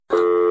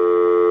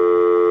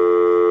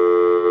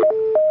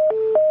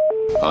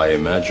I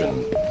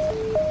imagine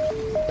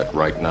that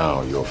right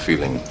now you're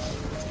feeling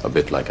a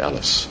bit like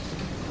Alice.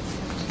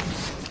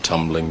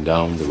 Tumbling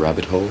down the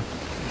rabbit hole?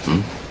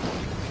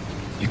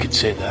 You could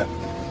say that.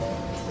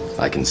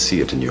 I can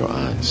see it in your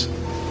eyes.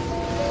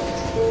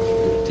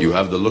 You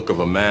have the look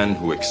of a man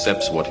who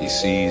accepts what he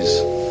sees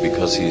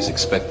because he is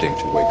expecting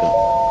to wake up.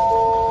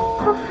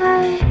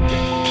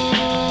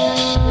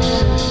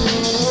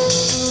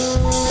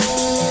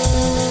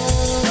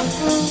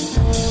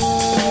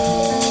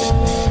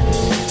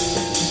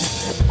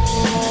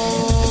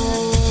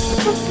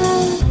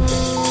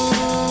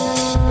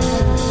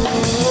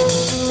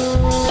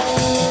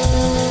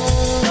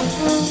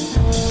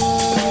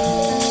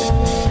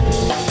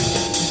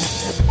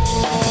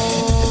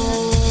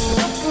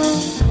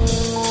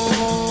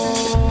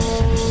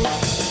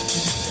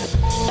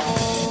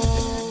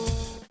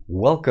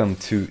 Welcome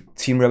to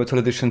Team Rabbit Hole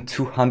Edition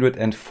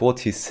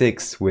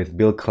 246 with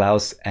Bill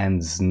Klaus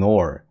and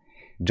Snore.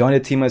 Join the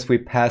team as we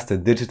pass the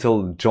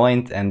digital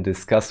joint and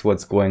discuss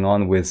what's going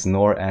on with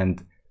Snore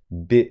and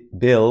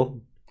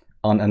Bill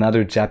on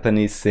another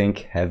Japanese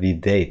sync heavy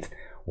date.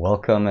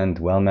 Welcome and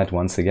well met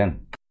once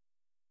again.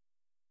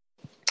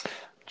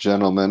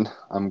 Gentlemen,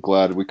 I'm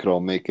glad we could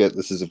all make it.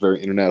 This is a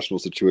very international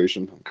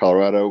situation. In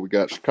Colorado, we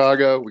got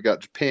Chicago, we got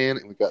Japan,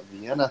 and we got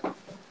Vienna.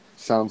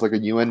 Sounds like a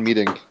UN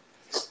meeting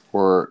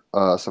or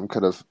some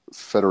kind of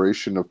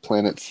Federation of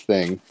Planets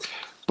thing.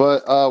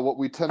 But what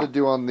we tend to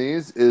do on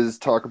these is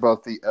talk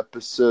about the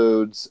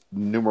episode's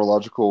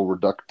numerological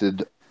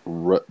reducted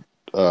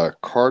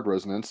card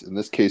resonance. In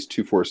this case,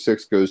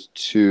 246 goes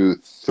to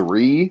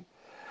 3,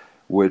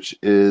 which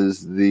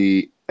is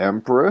the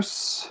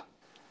Empress.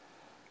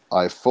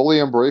 I fully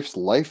embrace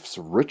life's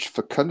rich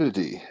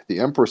fecundity. The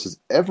Empress is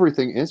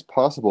everything is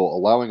possible,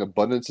 allowing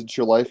abundance into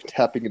your life,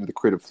 tapping into the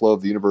creative flow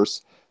of the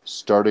universe,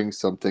 starting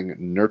something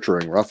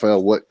nurturing.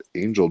 Raphael, what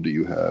angel do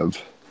you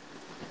have?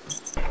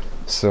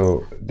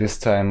 So this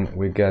time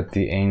we got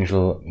the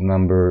angel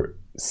number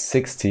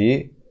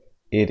 60.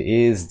 It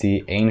is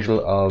the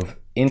angel of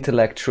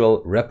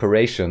intellectual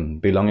reparation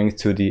belonging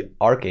to the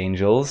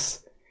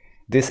archangels.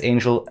 This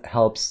angel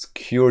helps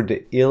cure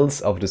the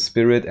ills of the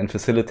spirit and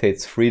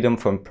facilitates freedom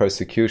from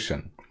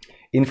persecution,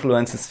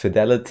 influences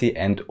fidelity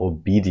and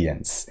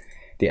obedience.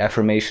 The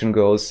affirmation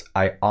goes,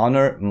 I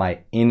honor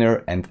my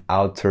inner and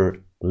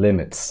outer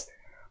limits.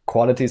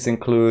 Qualities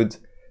include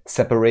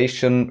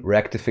separation,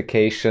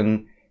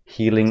 rectification,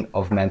 healing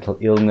of mental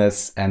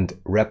illness, and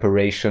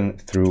reparation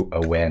through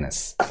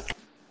awareness.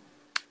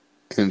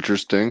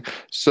 Interesting.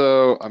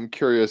 So I'm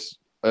curious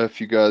if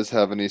you guys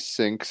have any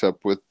syncs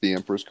up with the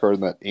Emperor's card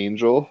and that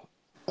angel.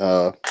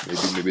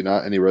 Maybe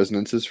not. Any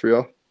resonances for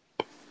y'all?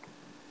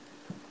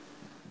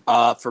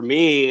 For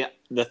me,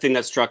 the thing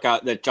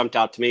that jumped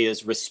out to me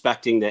is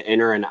respecting the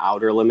inner and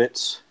outer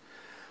limits.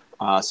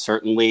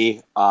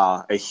 Certainly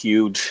a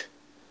huge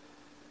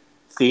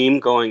theme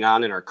going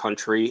on in our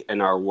country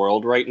and our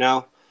world right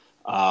now.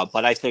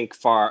 But I think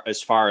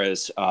as far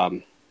as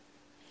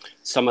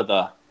some of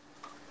the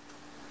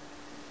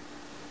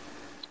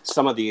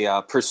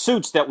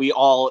pursuits that we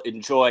all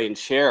enjoy and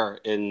share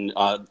in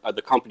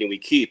the company we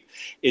keep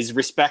is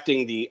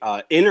respecting the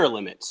inner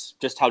limits,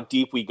 just how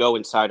deep we go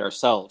inside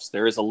ourselves.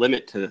 There is a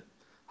limit to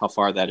how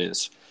far that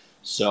is.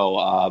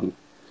 So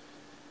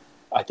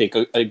I think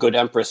a good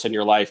Empress in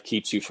your life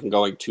keeps you from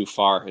going too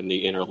far in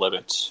the inner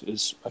limits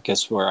is, I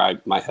guess, where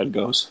my head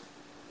goes.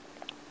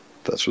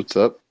 That's what's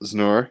up,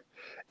 Snore.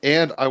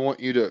 And I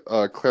want you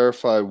to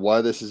clarify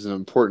why this is an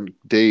important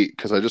date,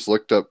 because I just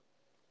looked up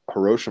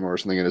Hiroshima or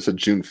something and it said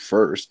June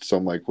 1st. So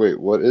I'm like, wait,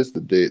 what is the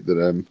date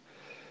that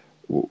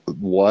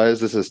why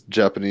is this a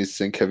Japanese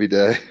sync heavy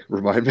day?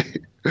 Remind me.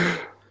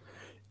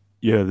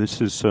 Yeah,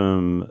 this is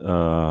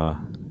I'll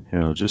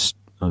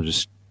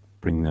just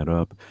bring that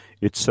up.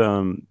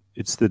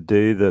 It's the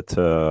day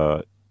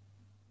that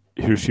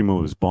Hiroshima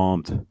was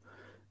bombed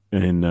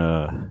in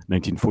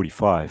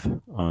 1945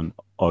 on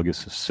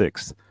August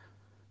 6th.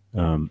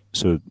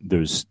 So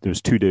there's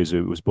 2 days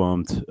it was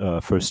bombed.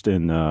 First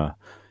in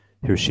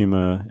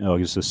Hiroshima on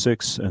August the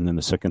 6th, and then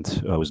the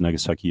second was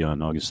Nagasaki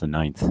on August the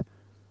 9th.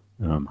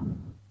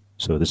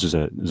 So this is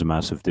a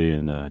massive day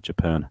in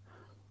Japan.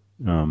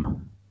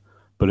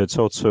 But it's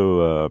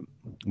also,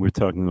 we were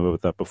talking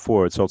about that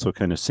before, it's also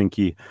kind of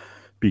syncy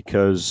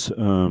because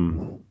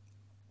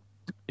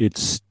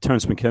it's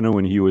Terence McKenna,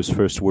 when he was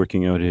first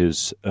working out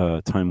his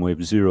Time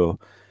Wave Zero,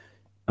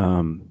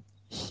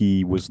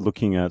 he was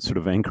looking at sort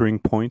of anchoring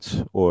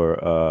points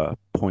or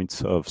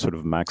points of sort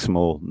of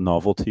maximal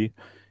novelty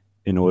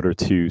in order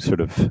to sort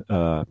of,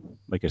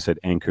 like I said,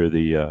 anchor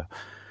the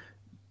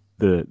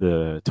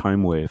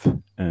time wave.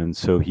 And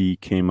so he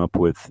came up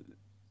with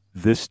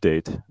this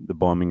date, the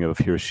bombing of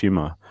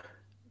Hiroshima,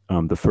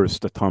 the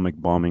first atomic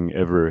bombing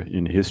ever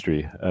in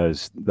history,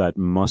 as that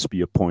must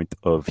be a point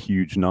of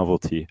huge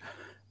novelty.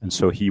 And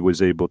so he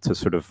was able to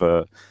sort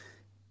of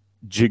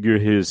jigger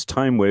his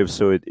time wave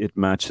so it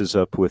matches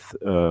up with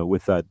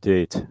that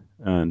date.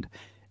 And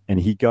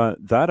he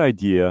got that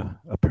idea,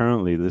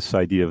 apparently, this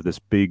idea of this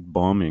big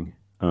bombing.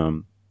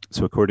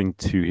 So according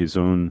to his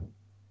own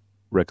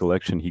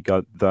recollection, he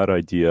got that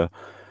idea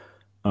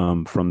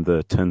from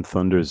the 10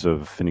 Thunders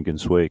of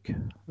Finnegan's Wake.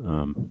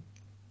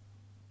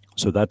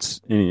 So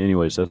that's,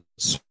 anyways,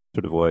 that's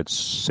sort of why it's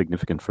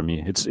significant for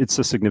me. It's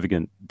a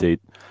significant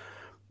date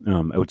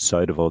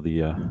outside of all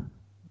the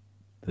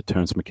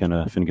Terence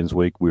McKenna Finnegan's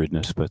Wake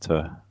weirdness, but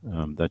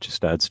that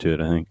just adds to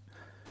it, I think.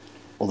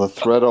 Well, the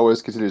thread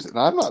always continues, and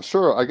I'm not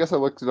sure. I guess I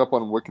looked it up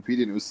on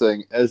Wikipedia, and it was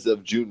saying as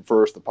of June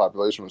 1st, the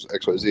population was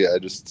XYZ. I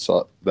just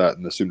saw that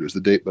and assumed it was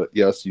the date. But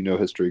yes, you know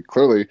history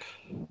clearly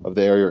of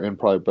the area you're in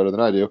probably better than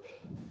I do.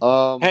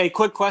 Hey,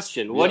 quick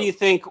question. What do you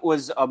think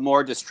was a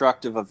more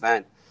destructive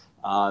event?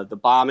 The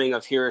bombing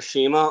of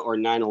Hiroshima or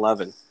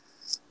 9/11?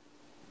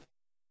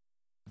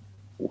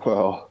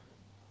 Well,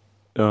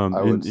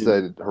 I would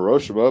say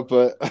Hiroshima,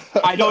 but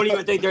I don't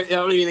even think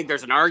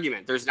there's an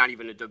argument. There's not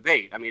even a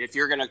debate. I mean, if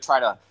you're going to try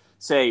to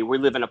say we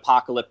live in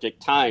apocalyptic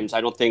times,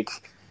 I don't think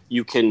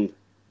you can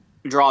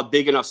draw a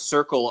big enough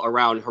circle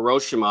around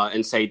Hiroshima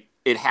and say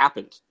it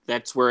happened.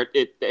 That's where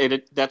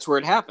that's where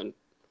it happened,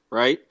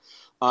 right?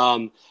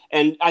 And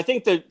I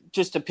think that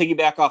just to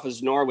piggyback off of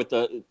Znor with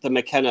the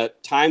McKenna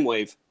time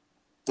wave,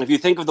 if you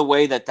think of the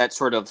way that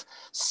sort of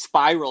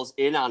spirals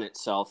in on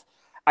itself,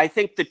 I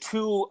think the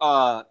two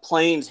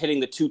planes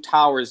hitting the two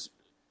towers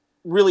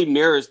really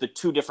mirrors the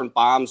two different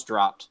bombs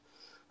dropped,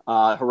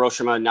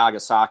 Hiroshima and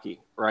Nagasaki,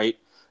 right?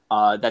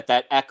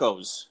 That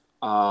echoes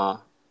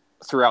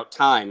throughout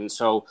time. And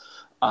so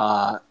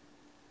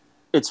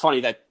it's funny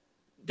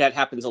that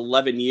happens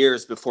 11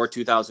 years before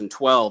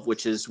 2012,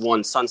 which is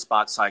one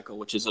sunspot cycle,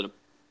 which is a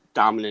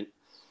dominant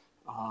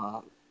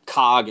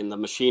cog in the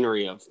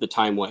machinery of the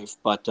time wave.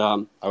 But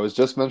I was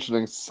just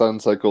mentioning sun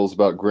cycles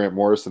about Grant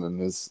Morrison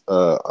and his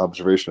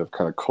observation of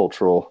kind of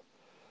cultural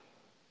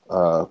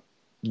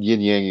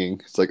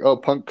yin-yanging. It's like, oh,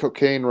 punk,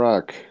 cocaine,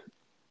 rock,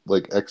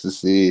 like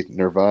ecstasy,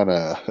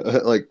 nirvana,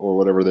 like, or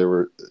whatever they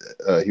were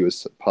he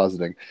was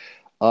positing.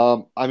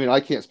 I mean,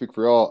 I can't speak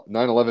for y'all.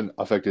 9/11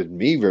 affected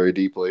me very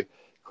deeply.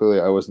 Clearly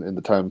I wasn't in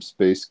the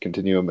time-space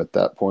continuum at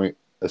that point,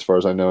 as far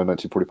as I know, in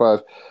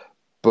 1945.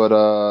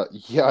 But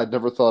yeah, I'd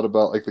never thought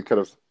about like the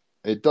kind of,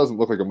 it doesn't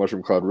look like a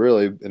mushroom cloud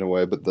really in a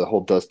way, but the whole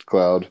dust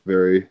cloud,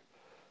 very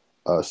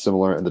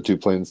similar, and the two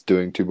planes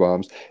doing two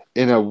bombs.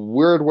 In a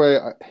weird way,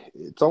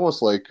 it's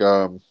almost like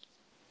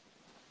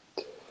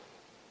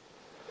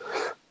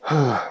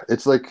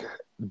it's like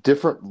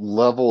different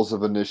levels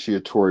of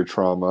initiatory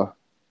trauma.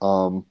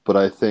 But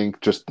I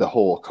think just the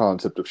whole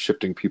concept of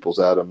shifting people's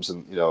atoms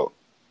and,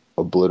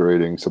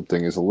 obliterating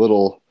something is a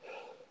little,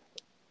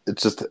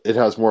 it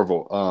has more of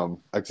a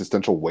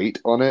existential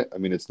weight on it. I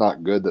mean, it's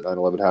not good that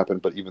 9/11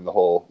 happened, but even the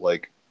whole,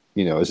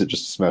 is it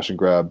just a smash and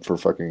grab for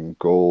fucking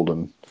gold?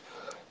 And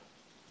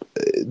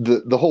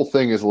the whole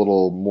thing is a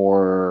little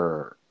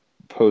more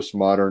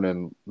postmodern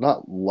and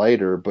not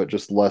lighter, but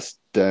just less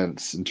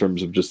dense in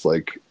terms of just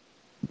like,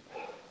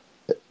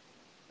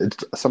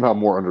 it's somehow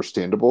more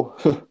understandable,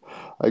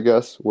 I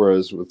guess.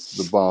 Whereas with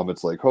the bomb,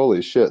 it's like,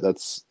 holy shit,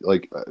 that's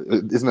like,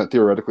 isn't that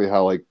theoretically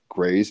how like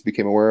Greys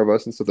became aware of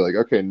us and stuff? They're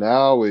like, okay,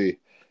 now we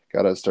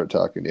gotta start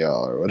talking to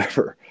y'all or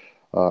whatever.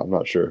 I'm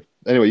not sure.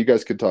 Anyway, you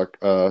guys could talk.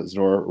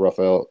 Znor,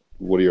 Raphael,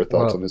 what are your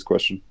thoughts on this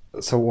question?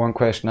 So one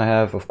question I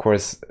have, of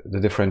course, the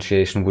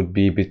differentiation would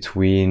be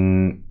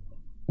between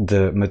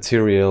the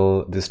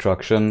material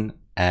destruction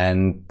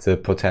and the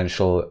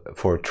potential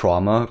for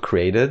trauma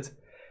created.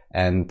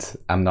 And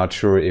I'm not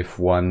sure if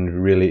one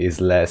really is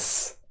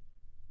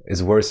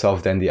worse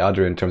off than the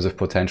other in terms of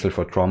potential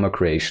for trauma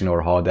creation,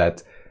 or how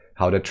that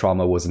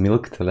trauma was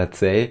milked, let's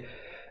say.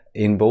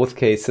 In both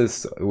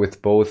cases,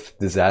 with both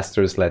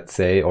disasters, let's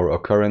say, or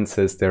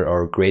occurrences, there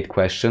are great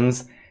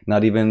questions,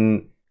 not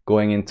even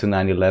going into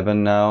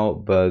 9/11 now,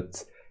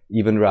 but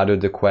even rather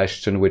the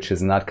question, which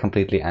is not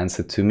completely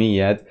answered to me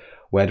yet,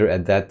 whether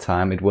at that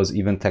time it was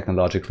even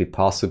technologically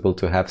possible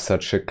to have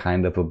such a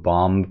kind of a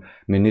bomb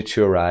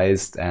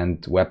miniaturized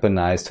and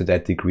weaponized to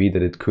that degree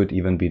that it could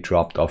even be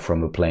dropped off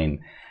from a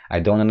plane. I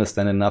don't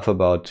understand enough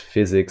about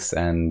physics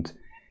and,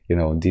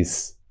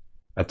 these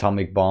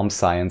atomic bomb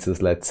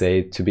sciences, let's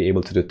say, to be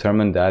able to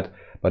determine that.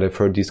 But I've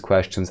heard these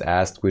questions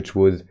asked, which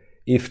would,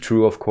 if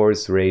true, of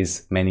course,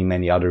 raise many,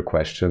 many other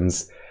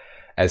questions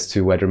as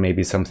to whether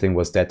maybe something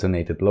was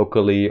detonated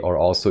locally, or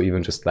also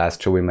even just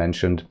last show we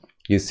mentioned,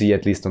 you see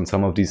at least on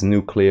some of these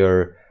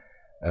nuclear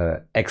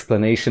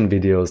explanation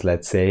videos,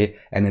 let's say,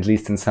 and at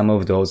least in some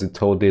of those, it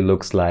totally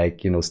looks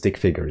like, stick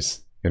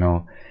figures,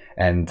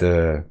 and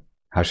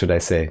how should I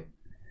say?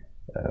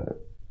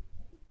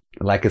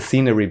 Like a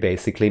scenery,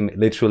 basically,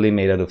 literally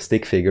made out of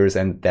stick figures,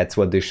 and that's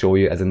what they show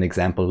you as an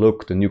example.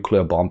 Look, the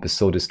nuclear bomb is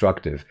so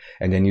destructive.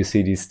 And then you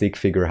see these stick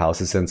figure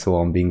houses and so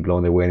on being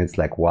blown away, and it's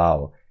like,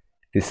 wow,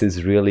 this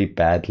is really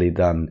badly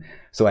done.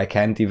 So I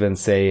can't even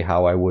say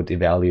how I would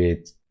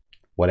evaluate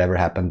whatever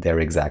happened there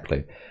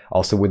exactly.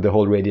 Also with the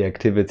whole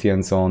radioactivity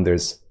and so on,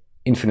 there's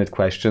infinite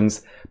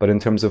questions, but in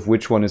terms of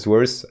which one is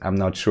worse, I'm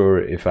not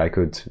sure if I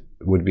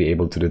would be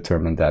able to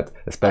determine that.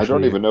 Especially, I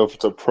don't even know if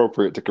it's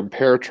appropriate to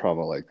compare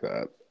trauma like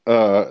that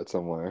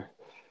some way.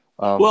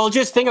 Well,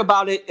 just think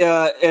about it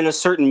in a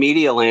certain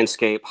media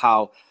landscape,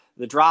 how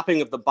the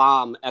dropping of the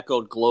bomb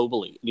echoed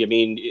globally. I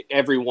mean,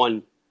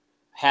 everyone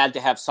had to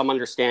have some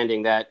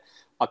understanding that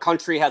a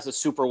country has a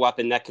super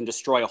weapon that can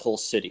destroy a whole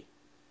city.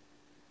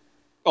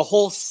 A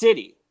whole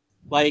city.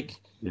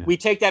 Like, we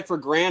take that for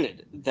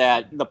granted,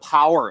 that the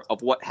power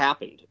of what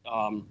happened.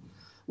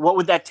 What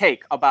would that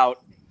take?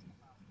 About,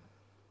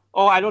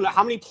 I don't know.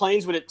 How many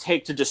planes would it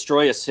take to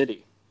destroy a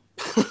city?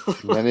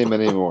 Many,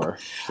 many more.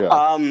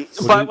 Yeah.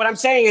 But what I'm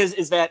saying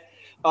is that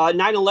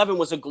 9/11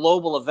 was a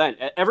global event.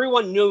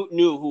 Everyone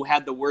knew who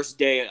had the worst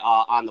day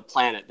on the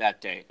planet that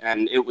day.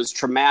 And it was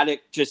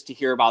traumatic just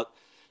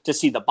to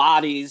see the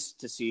bodies,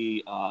 to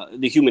see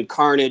the human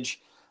carnage.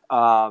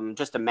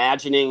 Just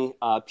imagining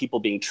people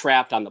being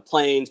trapped on the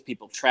planes,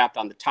 people trapped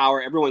on the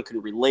tower. Everyone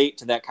can relate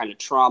to that kind of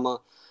trauma.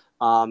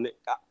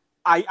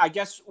 I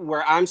guess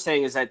where I'm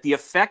saying is that the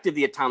effect of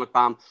the atomic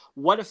bomb,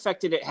 what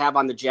effect did it have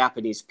on the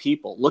Japanese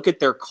people? Look at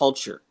their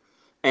culture.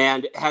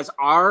 And has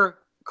our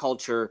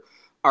culture,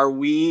 are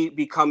we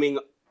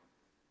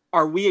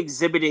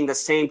exhibiting the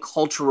same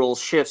cultural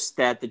shifts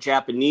that the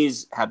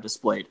Japanese have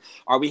displayed?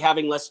 Are we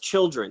having less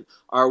children?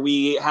 Are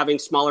we having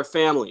smaller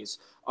families?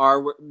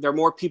 Are there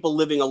more people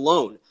living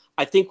alone?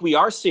 I think we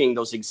are seeing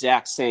those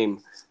exact same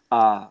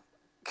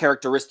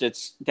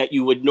characteristics that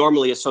you would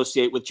normally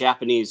associate with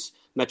Japanese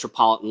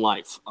metropolitan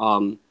life.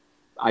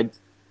 I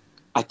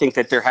think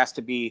that there has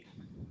to be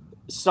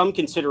some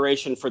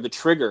consideration for the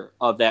trigger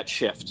of that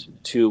shift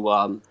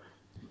to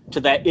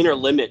that inner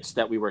limits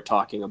that we were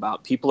talking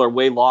about. People are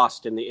way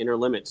lost in the inner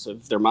limits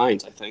of their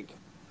minds, I think.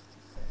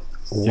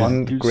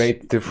 One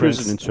great difference.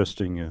 Here's an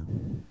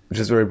interesting.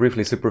 Just very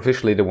briefly,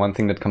 superficially, the one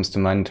thing that comes to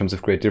mind in terms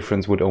of great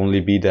difference would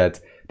only be that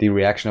the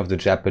reaction of the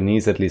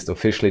Japanese, at least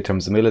officially in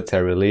terms of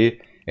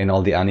militarily, in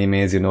all the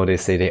animes, they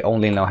say they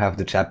only now have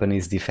the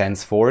Japanese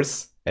Defense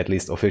Force, at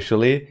least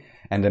officially.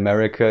 And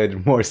America,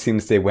 it more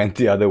seems they went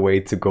the other way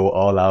to go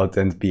all out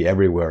and be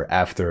everywhere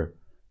after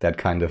that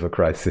kind of a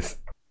crisis.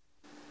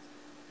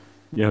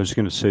 Yeah, I was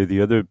going to say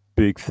the other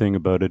big thing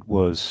about it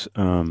was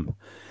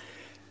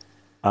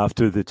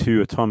after the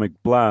 2 atomic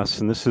blasts,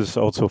 and this is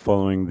also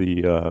following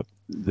the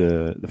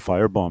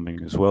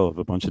firebombing as well of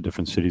a bunch of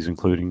different cities,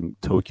 including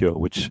Tokyo,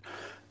 which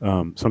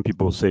some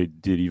people say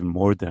did even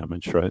more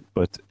damage, right?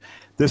 But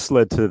this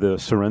led to the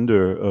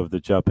surrender of the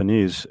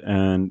Japanese,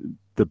 and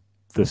the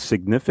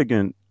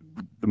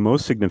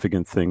most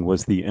significant thing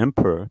was the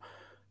emperor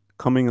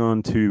coming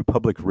on to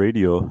public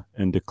radio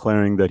and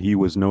declaring that he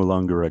was no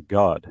longer a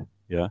god.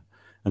 Yeah,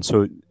 and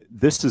so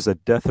this is a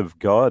death of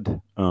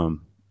God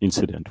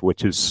incident,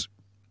 which is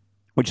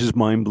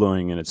mind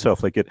blowing in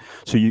itself.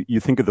 So you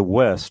think of the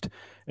West,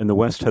 and the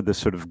West had this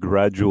sort of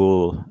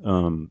gradual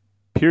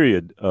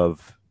period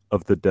of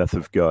the death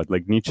of God.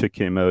 Like Nietzsche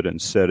came out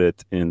and said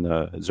it in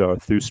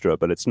Zarathustra,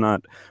 but it's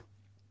not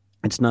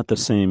the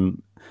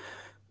same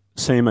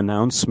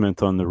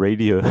announcement on the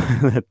radio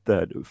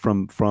that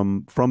from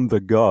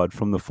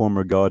the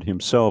former God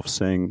himself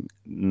saying,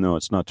 no,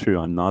 it's not true.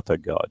 I'm not a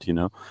God.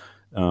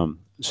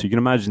 So you can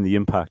imagine the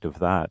impact of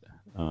that.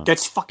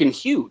 That's fucking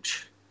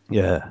huge.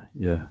 Yeah.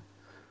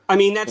 I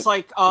mean, that's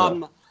like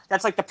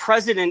the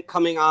president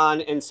coming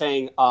on and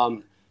saying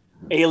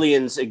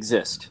aliens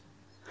exist.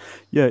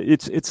 Yeah,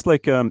 it's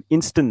like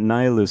instant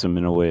nihilism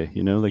in a way,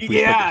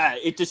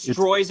 it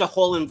destroys a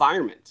whole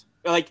environment.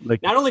 Like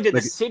not only did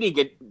the city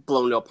get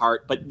blown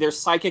apart, but their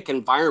psychic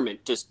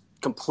environment just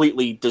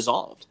completely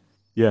dissolved.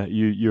 Yeah,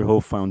 your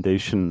whole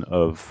foundation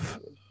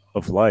of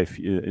life,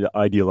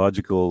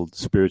 ideological,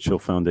 spiritual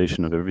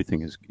foundation of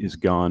everything is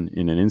gone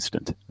in an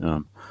instant.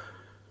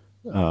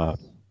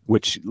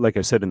 Which, like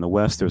I said, in the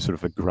West, there's sort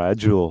of a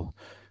gradual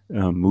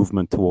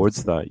movement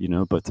towards that,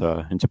 but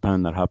in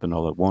Japan that happened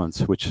all at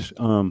once, which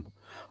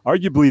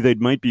arguably they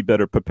might be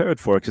better prepared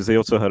for, because they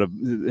also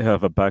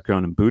have a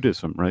background in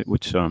Buddhism, right?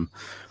 Which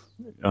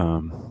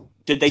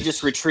did they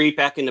just retreat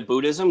back into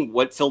Buddhism?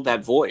 What filled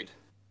that void?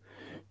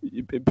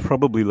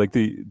 Probably like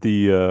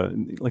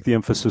the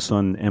emphasis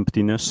on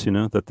emptiness,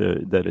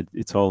 that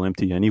it's all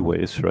empty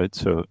anyways, right?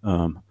 So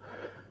God,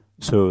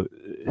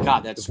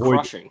 that's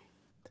crushing.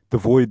 The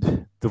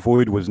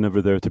void was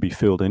never there to be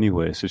filled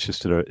anyways. It's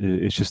just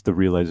the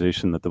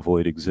realization that the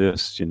void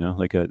exists,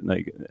 like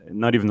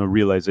not even the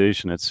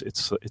realization.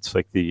 It's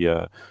like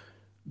the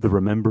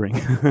remembering.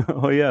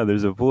 Oh yeah,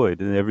 there's a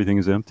void and everything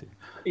is empty.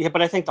 Yeah,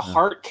 but I think the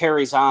heart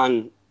carries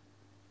on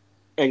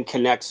and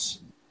connects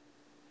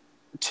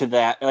to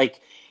that.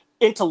 Like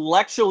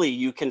intellectually,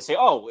 you can say,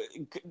 "Oh,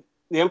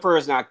 the emperor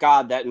is not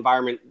God. That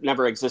environment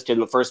never existed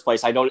in the first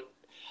place."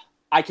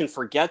 I can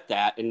forget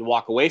that and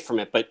walk away from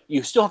it, but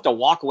you still have to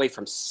walk away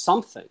from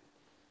something.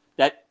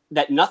 That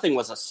nothing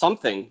was a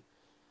something.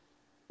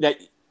 That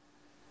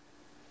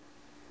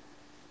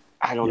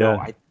I don't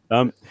know.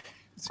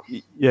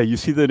 You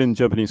see that in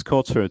Japanese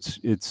culture.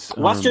 It's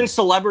Western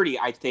celebrity,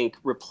 I think,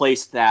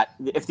 replaced that.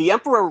 If the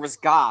emperor was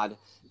God,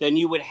 then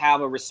you would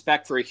have a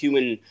respect for a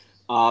human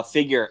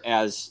figure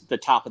as the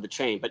top of the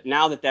chain. But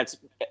now that that's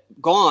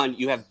gone,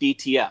 you have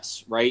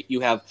BTS, right? You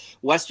have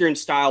Western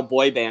style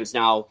boy bands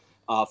now.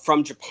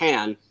 From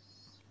Japan,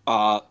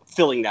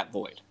 filling that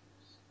void,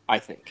 I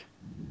think.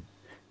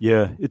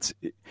 Yeah, it's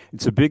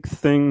a big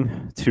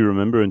thing to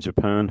remember in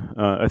Japan.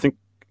 I think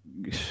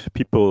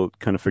people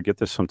kind of forget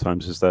this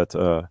sometimes. Is that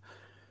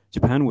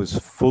Japan was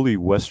fully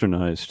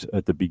westernized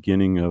at the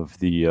beginning of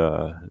the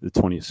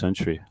 20th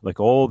century. Like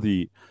all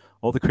the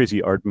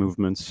crazy art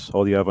movements,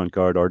 all the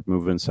avant-garde art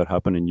movements that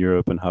happened in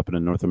Europe and happened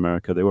in North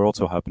America, they were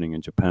also happening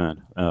in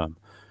Japan.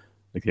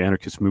 Like the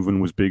anarchist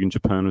movement was big in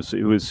Japan.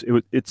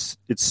 It's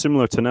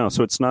similar to now.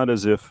 So it's not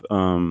as if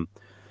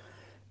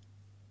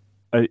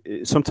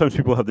sometimes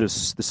people have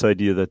this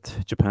idea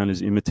that Japan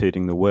is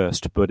imitating the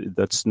West, but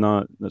that's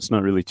not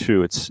really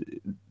true.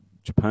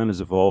 Japan has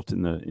evolved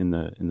in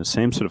the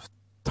same sort of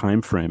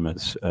time frame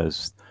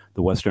as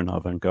the Western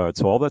avant-garde.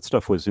 So all that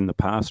stuff was in the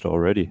past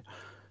already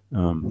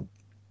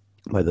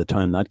by the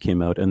time that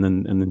came out, and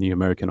then the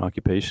American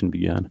occupation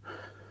began.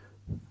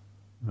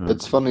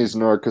 It's funny,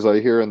 Znor, because I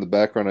hear in the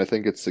background, I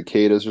think it's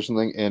cicadas or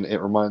something, and it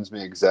reminds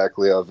me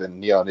exactly of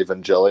in Neon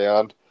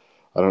Evangelion.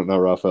 I don't know,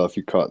 Raphael, if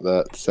you caught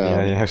that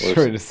sound. Yeah,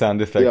 sure. The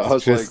sound effect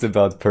is just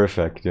about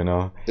perfect, you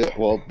know. Yeah,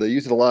 well, they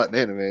use it a lot in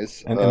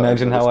animes. And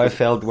imagine how I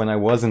felt when I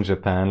was in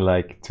Japan,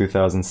 like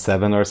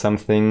 2007 or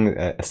something,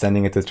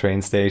 standing at the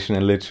train station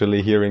and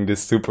literally hearing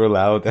this super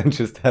loud, and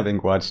just having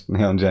watched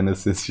Neon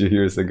Genesis a few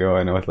years ago,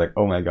 and I was like,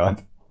 oh my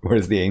god,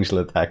 where's the angel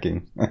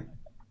attacking?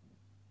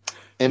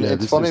 And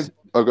it's funny.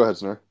 Oh, go ahead,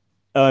 Snur.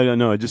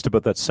 No, just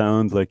about that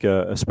sound, like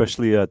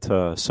especially at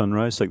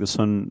sunrise. Like the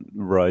sun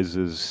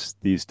rises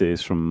these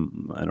days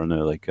from, I don't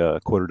know, like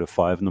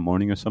 4:45 in the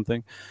morning or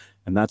something,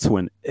 and that's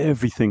when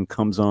everything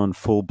comes on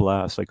full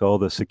blast. Like all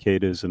the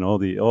cicadas and all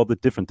the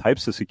different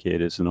types of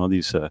cicadas and all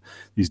these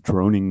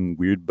droning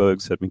weird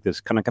bugs that make this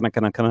kind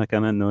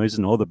of noise,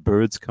 and all the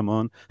birds come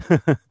on.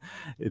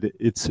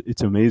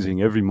 It's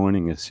amazing. Every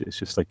morning it's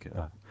just like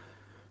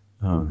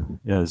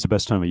it's the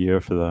best time of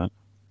year for that.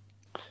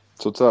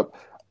 So what's up?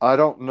 I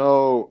don't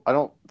know. I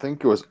don't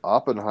think it was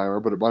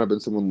Oppenheimer, but it might have been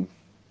someone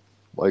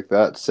like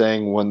that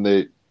saying when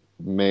they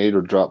made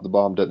or dropped the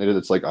bomb, detonated,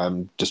 it's like,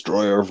 I'm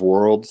destroyer of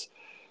worlds,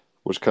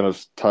 which kind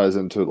of ties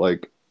into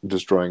like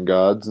destroying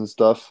gods and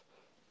stuff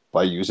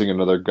by using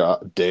another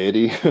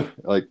deity,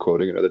 like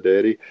quoting another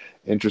deity.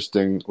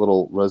 Interesting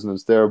little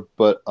resonance there.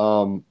 But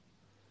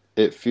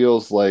it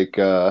feels like,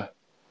 how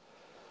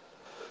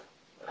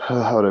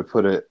would I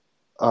put it?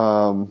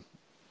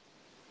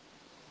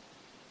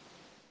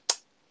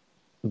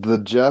 The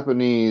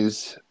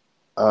Japanese,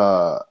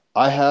 I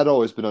had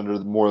always been under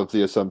more of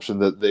the assumption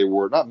that they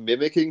were not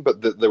mimicking,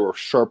 but that they were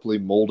sharply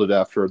molded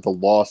after the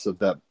loss of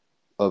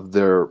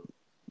their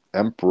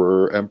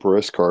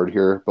empress card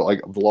here, but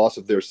like the loss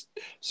of their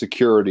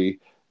security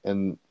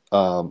and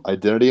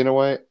identity in a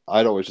way.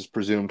 I'd always just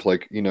presumed,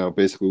 like,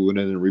 basically we went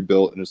in and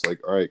rebuilt, and it's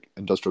like, all right,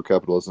 industrial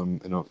capitalism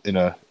in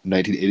a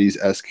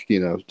 1980s-esque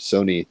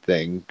Sony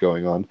thing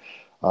going on.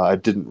 I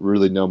didn't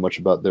really know much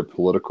about their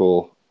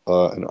political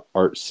and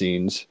art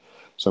scenes,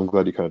 so I'm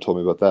glad you kind of told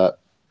me about that.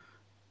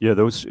 Yeah, it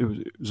was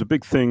a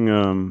big thing.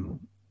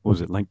 What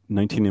was it, like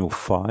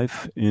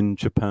 1905 in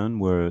Japan,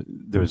 where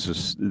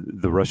there's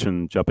the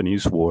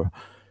Russian-Japanese War,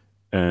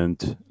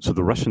 and so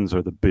the Russians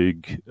are the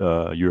big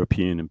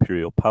European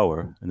imperial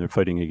power, and they're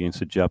fighting against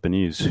the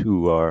Japanese,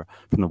 who are,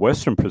 from the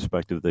Western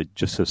perspective, they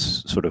just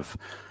this sort of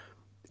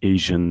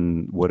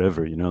Asian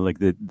whatever, like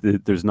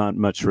there's not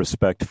much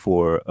respect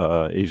for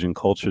Asian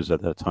cultures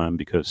at that time,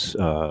 because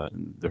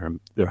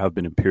there have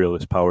been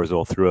imperialist powers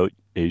all throughout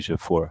Asia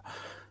for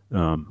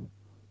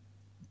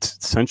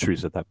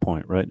centuries at that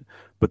point, right?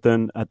 But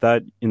then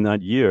in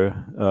that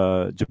year,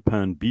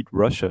 Japan beat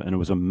Russia, and it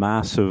was a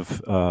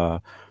massive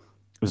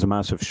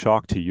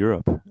shock to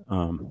Europe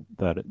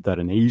that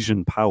an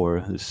Asian power,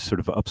 this sort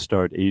of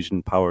upstart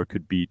Asian power,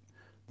 could beat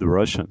the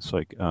Russians,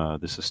 like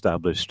this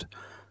established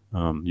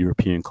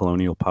European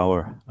colonial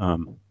power.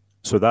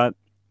 So that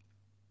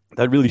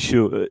really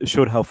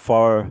showed how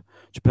far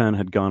Japan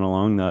had gone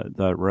along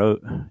that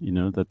route.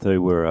 That they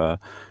were,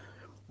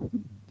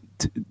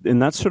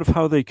 and that's sort of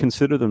how they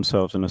consider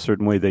themselves in a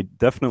certain way. They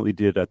definitely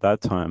did at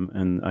that time,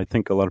 and I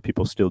think a lot of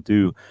people still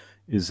do.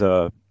 Is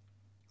they're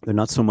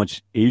not so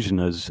much Asian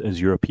as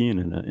European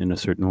in a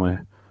certain way.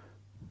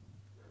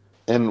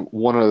 And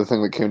one other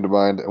thing that came to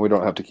mind, and we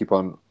don't have to keep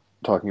on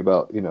talking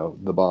about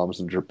the bombs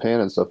in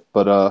Japan and stuff,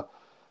 but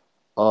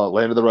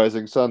Land of the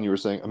Rising Sun, you were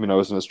saying. I mean, I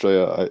was in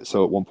Australia,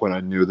 so at one point I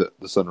knew that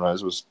the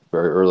sunrise was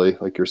very early,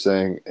 like you're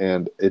saying,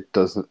 and it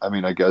doesn't. I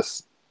mean, I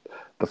guess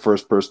the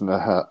first person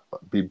to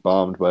be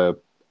bombed by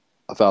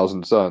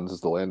 1,000 suns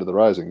is the Land of the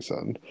Rising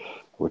Sun,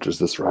 which is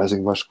this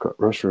rising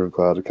mushroom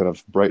cloud kind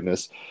of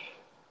brightness.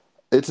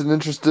 It's an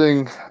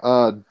interesting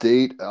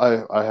date.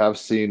 I have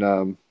seen,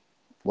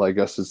 I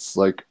guess it's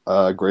like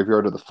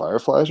Graveyard of the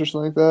Fireflies or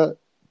something like that.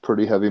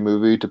 Pretty heavy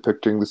movie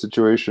depicting the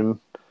situation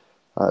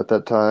at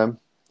that time.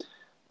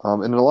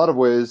 And in a lot of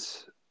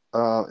ways,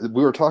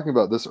 we were talking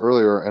about this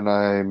earlier, and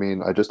I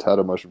mean, I just had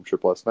a mushroom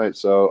trip last night,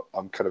 so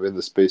I'm kind of in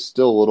the space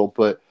still a little,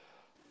 but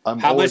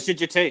How much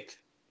did you take?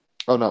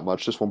 Oh, not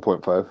much, just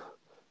 1.5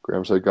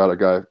 grams. I got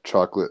a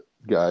chocolate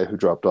guy who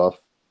dropped off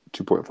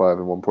 2.5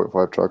 and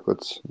 1.5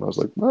 chocolates, and I was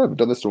like, I haven't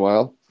done this in a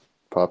while.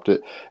 popped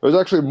it. It was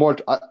actually more.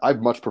 I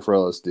much prefer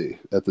LSD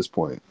at this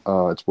point.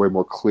 It's way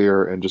more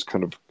clear and just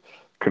kind of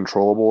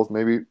controllable,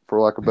 maybe for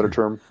lack of a better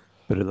term.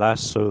 But it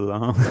lasts so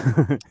long.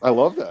 I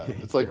love that.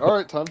 It's like, all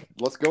right, Tom,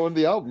 let's go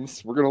into the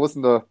albums. We're gonna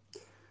listen to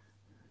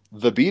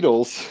the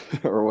Beatles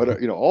or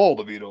whatever, all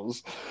the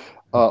Beatles,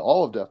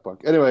 all of Daft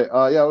Punk. Anyway,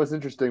 yeah, it was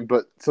interesting,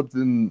 but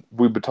something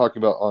we've been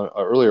talking about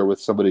earlier with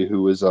somebody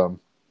who was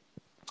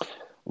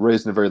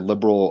raised in a very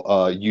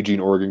liberal Eugene,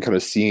 Oregon kind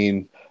of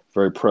scene,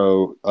 very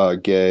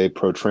pro-gay,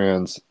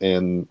 pro-trans,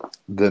 and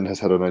then has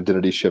had an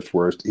identity shift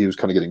where he was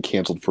kind of getting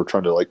canceled for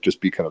trying to like just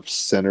be kind of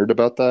centered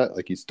about that.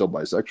 Like he's still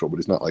bisexual, but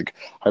he's not like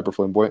hyper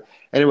flamboyant.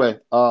 Anyway,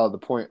 the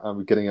point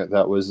I'm getting at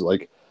that was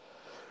like,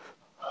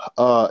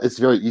 it's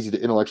very easy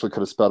to intellectually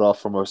kind of spout off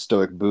from a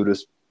Stoic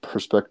Buddhist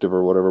perspective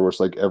or whatever, where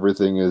it's like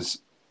everything is,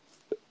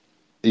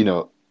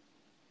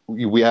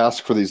 we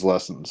ask for these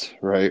lessons,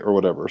 right, or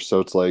whatever.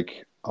 So it's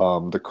like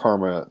the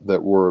karma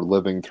that we're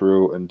living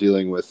through and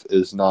dealing with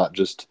is not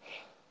just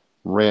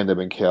random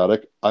and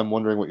chaotic. I'm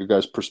wondering what your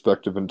guys'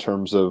 perspective in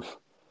terms of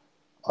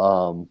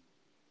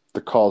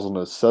the causal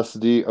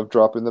necessity of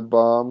dropping the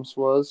bombs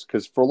was,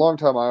 because for a long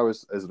time I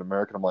was, as an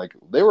American, I'm like,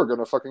 they were going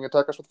to fucking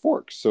attack us with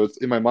forks. So it's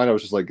in my mind, I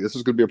was just like, this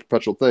is going to be a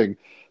perpetual thing,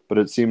 but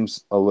it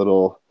seems a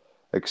little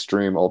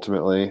extreme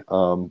ultimately.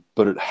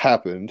 But it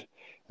happened,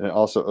 and it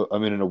also, I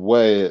mean, in a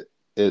way,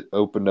 it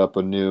opened up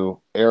a new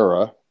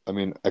era. I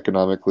mean,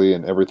 economically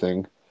and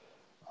everything.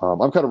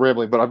 I'm kind of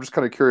rambling, but I'm just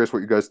kind of curious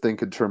what you guys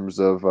think in terms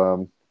of.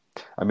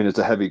 I mean, it's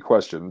a heavy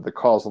question. The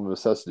causal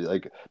necessity,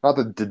 like, not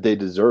that did they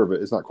deserve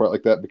it. It's not quite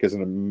like that, because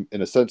in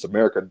a sense,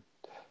 America,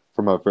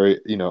 from a very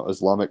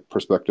Islamic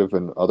perspective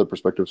and other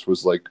perspectives,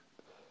 was like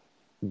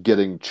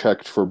getting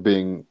checked for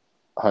being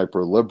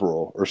hyper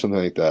liberal or something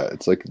like that.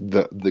 It's like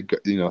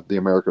the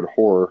American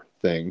horror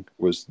thing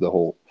was the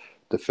whole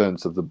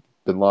defense of the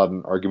Bin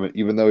Laden argument,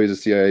 even though he's a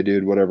CIA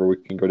dude, whatever, we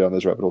can go down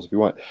those rabbit holes if you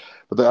want.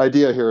 But the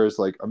idea here is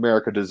like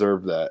America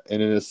deserved that.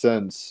 And in a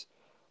sense,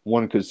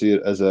 one could see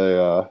it as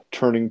a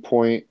turning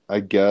point,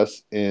 I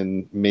guess,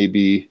 in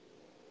maybe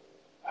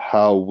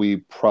how we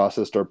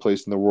processed our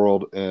place in the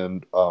world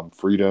and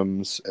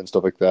freedoms and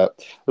stuff like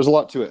that. There's a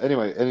lot to it.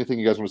 Anyway, anything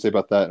you guys want to say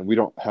about that? And we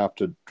don't have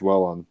to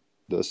dwell on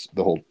this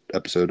the whole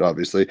episode,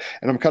 obviously.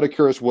 And I'm kind of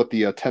curious what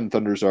the 10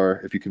 Thunders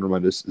are, if you can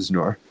remind us,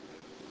 Znor.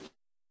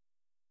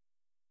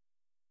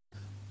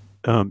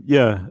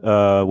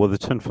 Well, the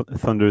 10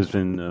 Thunders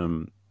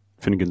in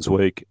Finnegan's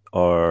Wake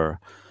are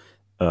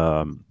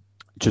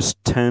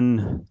just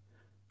 10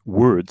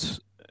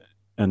 words,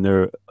 and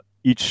they're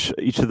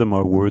each of them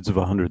are words of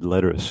 100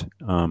 letters.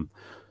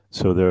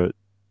 So there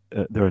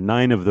are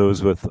 9 of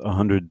those with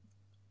 100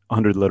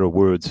 letter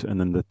words, and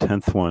then the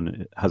 10th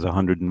one has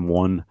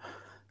 101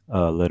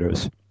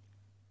 letters,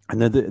 and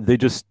then they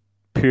just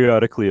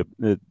periodically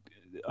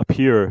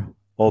appear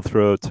all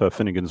throughout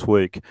Finnegan's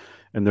Wake,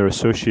 and they're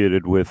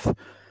associated with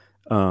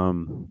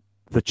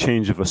the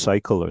change of a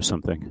cycle or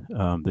something.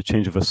 The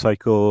change of a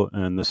cycle,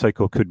 and the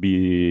cycle could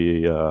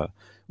be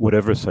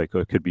whatever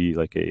cycle. It could be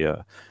like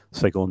a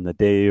cycle in the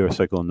day, or a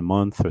cycle in the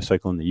month, or a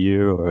cycle in the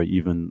year, or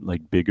even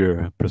like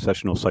bigger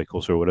processional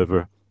cycles or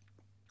whatever.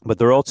 But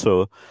they're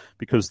also,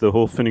 because the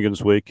whole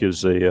Finnegan's Wake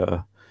is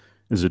a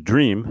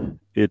dream,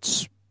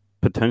 it's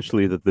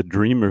potentially that the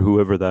dreamer,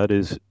 whoever that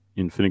is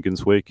in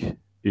Finnegan's Wake,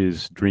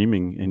 is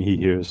dreaming, and he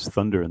hears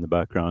thunder in the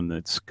background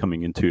that's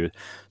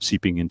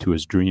seeping into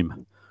his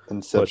dream.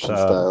 Inception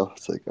style.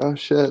 It's like, oh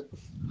shit.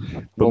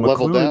 We'll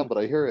level down, but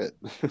I hear it.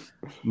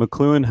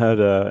 McLuhan had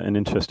an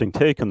interesting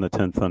take on the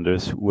 10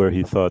 Thunders, where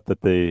he thought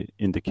that they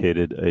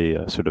indicated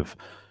a sort of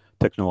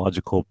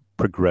technological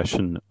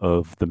progression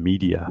of the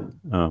media,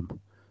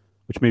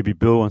 which maybe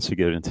Bill wants to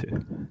get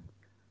into.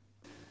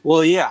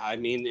 Well, yeah, I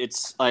mean,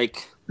 it's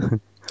like the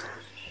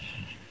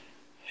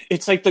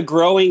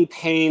growing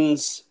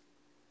pains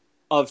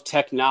of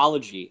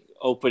technology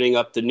opening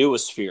up the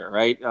noosphere,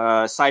 right?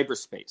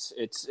 Cyberspace.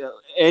 It's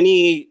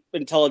any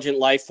intelligent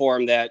life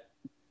form that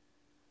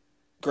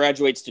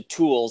graduates to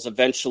tools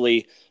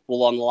eventually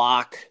will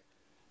unlock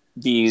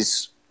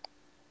these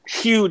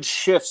huge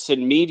shifts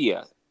in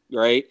media,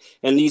 right?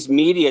 And these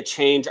media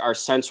change our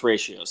sense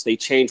ratios. They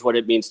change what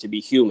it means to be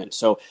human.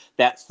 So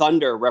that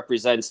thunder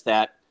represents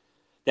that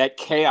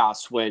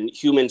chaos when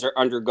humans are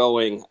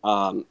undergoing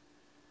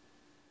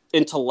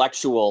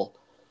intellectual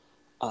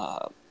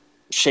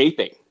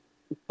shaping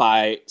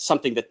by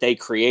something that they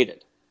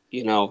created,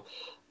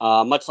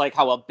 much like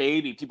how a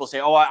baby, people say,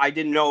 oh, I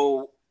didn't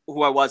know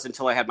who I was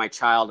until I had my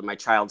child, and my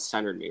child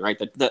centered me, right?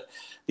 The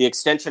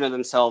extension of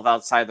themselves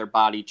outside their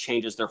body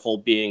changes their whole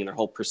being, their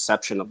whole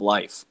perception of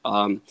life.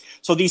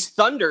 So these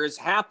thunders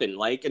happen,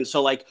 like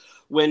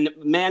when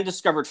man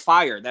discovered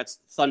fire, that's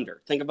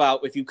thunder. Think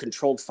about if you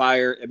controlled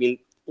fire, I mean,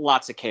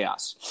 lots of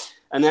chaos.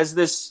 And as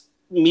this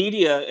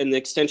media and the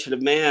extension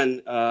of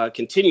man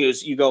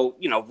continues, you go,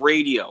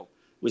 radio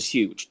was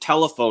huge.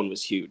 Telephone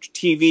was huge.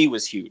 TV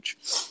was huge.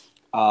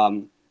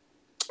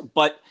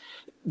 But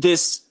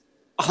this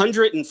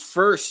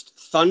 101st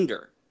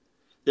thunder,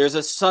 there's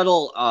a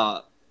subtle,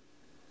 I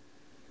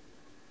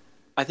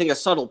think a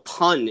subtle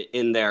pun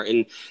in there.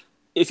 And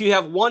if you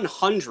have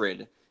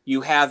 100,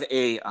 you have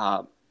a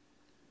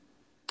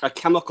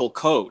chemical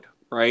code,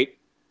 right,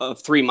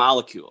 of 3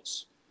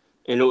 molecules,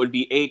 and it would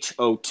be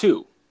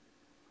HO2,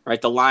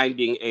 right? The line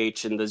being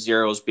H and the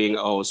zeros being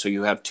O, so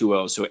you have 2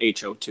 O's, so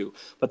HO2.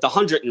 But the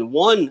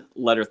 101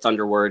 letter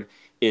thunder word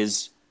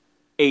is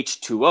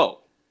H2O,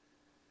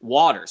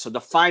 water. So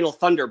the final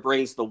thunder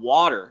brings the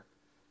water.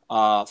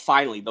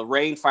 Finally, the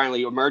rain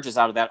finally emerges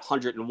out of that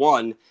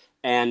 101,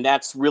 and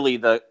that's really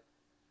the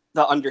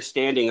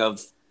understanding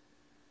of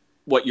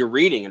what you're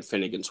reading in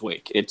Finnegan's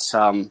Wake. It's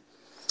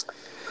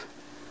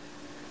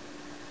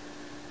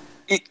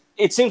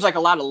it seems like a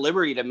lot of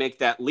liberty to make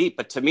that leap,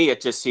 but to me, it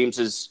just seems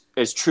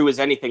as true as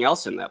anything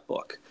else in that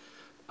book.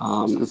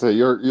 I was gonna say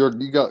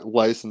you got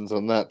license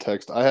on that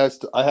text. I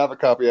have a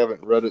copy. I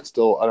haven't read it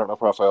still. I don't know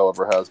if Raphael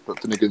ever has, but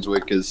Finnegan's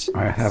Wake is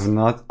I have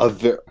not. a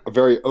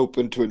very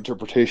open to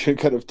interpretation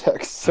kind of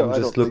text. So I'm I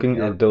just don't looking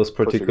think at those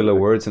you're particular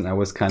pushing words, and I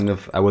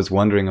was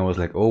wondering. I was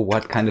like, oh,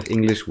 what kind of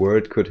English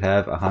word could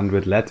have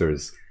 100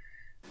 letters?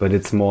 But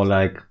it's more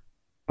like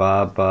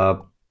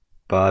ba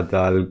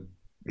dal.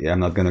 Yeah,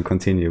 I'm not gonna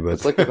continue, but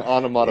It's like an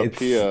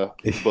onomatopoeia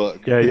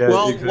book. Yeah.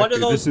 Well, exactly. what are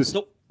those? This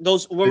is,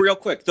 Those real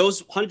quick.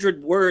 Those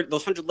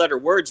 100-letter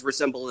words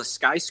resemble the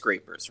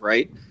skyscrapers,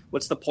 right?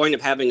 What's the point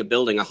of having a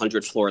building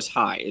 100 floors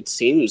high? It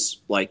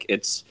seems like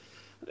it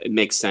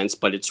makes sense,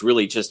 but it's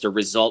really just a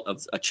result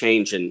of a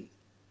change in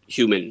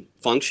human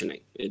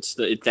functioning.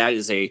 That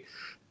is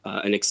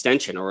an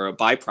extension or a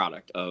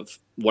byproduct of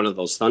one of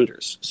those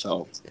thunders.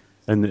 So.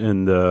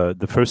 And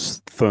the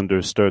first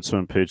thunder starts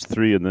on page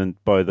 3, and then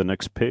by the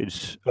next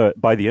page,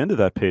 by the end of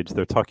that page,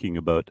 they're talking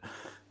about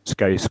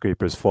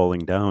skyscrapers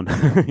falling down,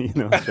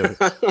 so,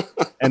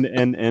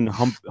 and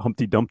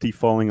Humpty Dumpty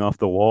falling off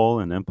the wall,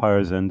 and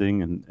empires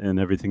ending, and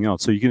everything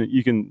else. So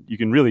you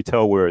can really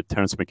tell where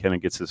Terence McKenna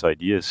gets his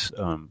ideas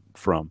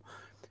from,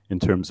 in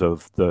terms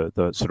of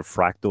the sort of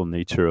fractal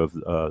nature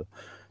of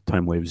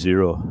Time Wave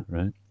Zero,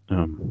 right?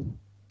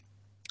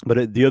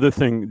 But the other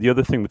thing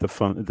with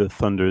the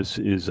thunders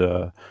is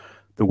the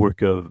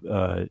work of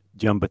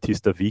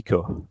Giambattista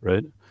Vico,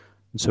 right?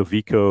 And so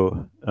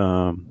Vico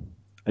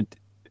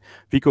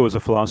was a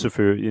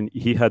philosopher, and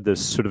he had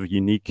this sort of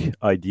unique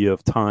idea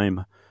of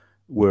time,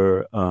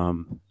 where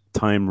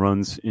time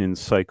runs in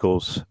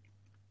cycles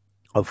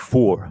of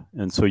 4,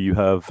 and so you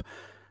have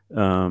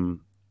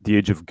the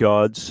age of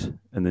gods,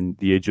 and then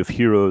the age of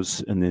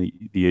heroes, and then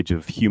the age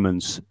of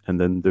humans, and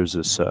then there's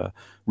this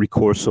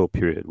ricorso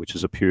period, which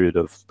is a period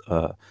of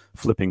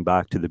flipping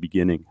back to the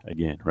beginning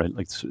again, right?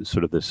 Like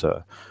sort of this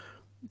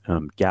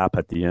gap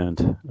at the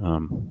end,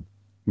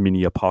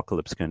 mini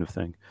apocalypse kind of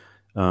thing.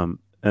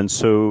 And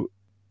so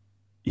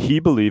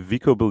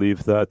Vico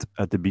believed that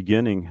at the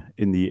beginning,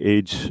 in the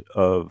age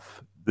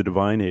of the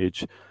divine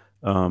age,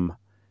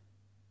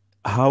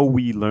 how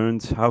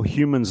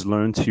humans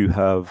learned to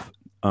have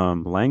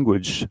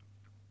language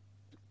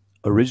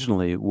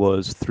originally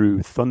was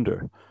through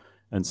thunder.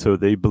 And so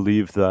they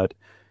believed that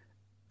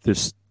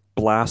this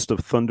blast of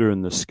thunder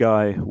in the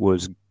sky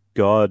was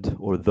God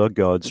or the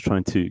gods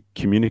trying to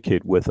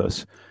communicate with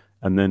us.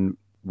 And then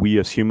we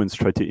as humans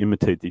tried to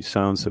imitate these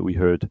sounds that we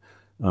heard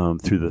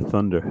through the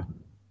thunder.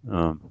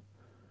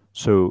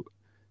 So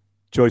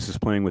Joyce is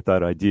playing with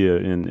that idea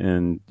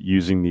and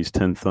using these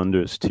 10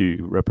 thunders to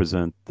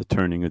represent the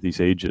turning of these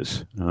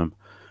ages. And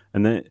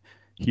then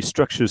he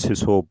structures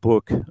his whole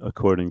book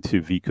according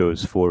to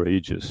Vico's 4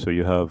 ages. So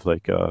you have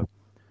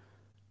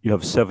you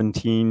have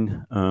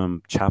 17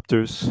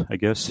 chapters, I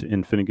guess,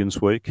 in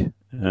Finnegan's Wake,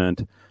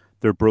 and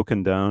they're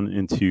broken down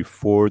into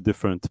 4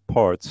 different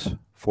parts,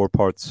 four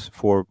parts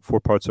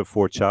of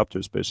 4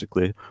 chapters,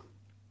 basically.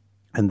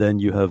 And then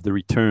you have the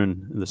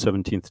return in the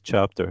 17th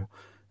chapter, and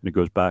it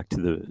goes back to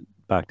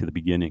the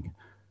beginning.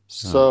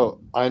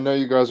 So I know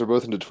you guys are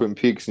both into Twin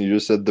Peaks, and you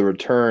just said The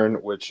Return,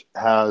 which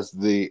has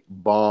the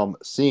bomb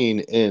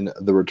scene in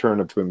The Return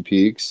of Twin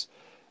Peaks.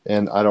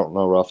 And I don't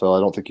know, Raphael, I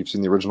don't think you've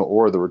seen the original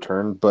or The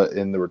Return, but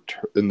in the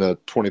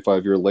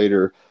 25-year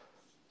later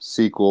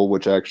sequel,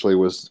 which actually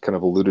was kind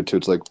of alluded to,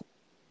 it's like,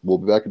 we'll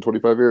be back in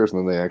 25 years, and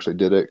then they actually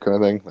did it, kind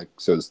of thing. Like,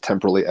 so it's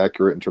temporally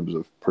accurate in terms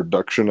of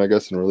production, I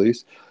guess, and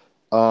release.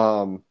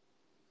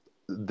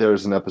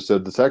 There's an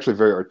episode that's actually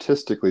very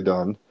artistically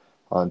done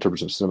in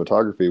terms of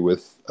cinematography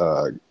with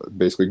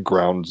basically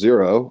ground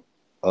zero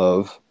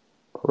of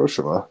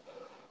Hiroshima.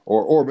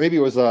 Or maybe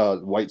it was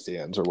White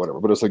Sands or whatever,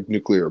 but it was like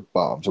nuclear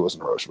bombs. It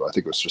wasn't Hiroshima. I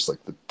think it was just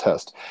like the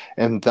test.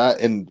 And that,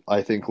 in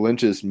I think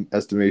Lynch's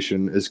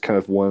estimation, is kind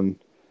of when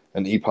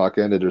an epoch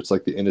ended. It's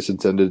like the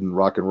Innocence ended and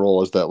rock and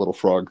roll is that little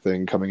frog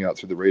thing coming out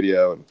through the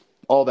radio and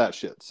all that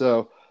shit.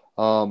 So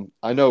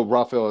I know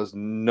Raphael has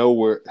no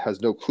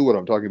clue what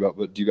I'm talking about,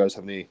 but do you guys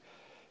have any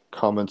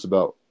comments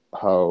about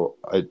how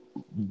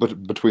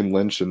between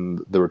Lynch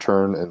and The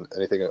Return and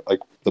anything like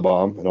the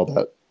bomb and all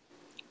that?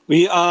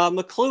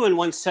 McLuhan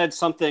once said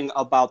something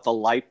about the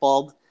light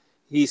bulb.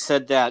 He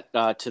said that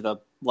to the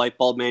light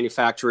bulb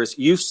manufacturers,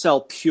 you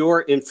sell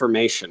pure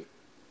information.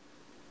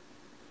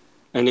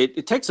 And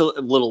it takes a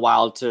little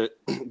while to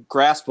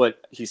grasp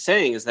what he's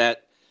saying, is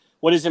that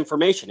what is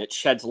information? It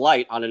sheds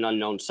light on an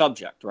unknown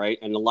subject, right?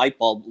 And the light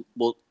bulb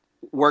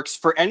works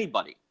for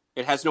anybody.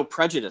 It has no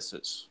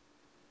prejudices.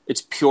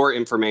 It's pure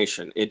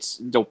information.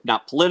 It's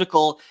not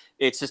political.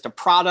 It's just a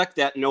product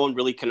that no one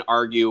really can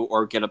argue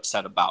or get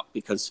upset about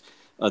because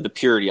of the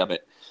purity of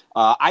it.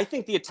 I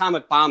think the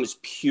atomic bomb is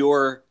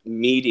pure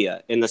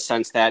media in the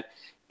sense that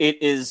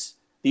it is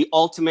the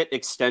ultimate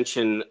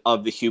extension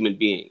of the human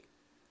being.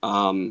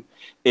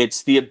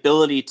 It's the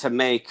ability to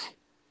make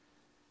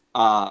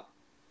a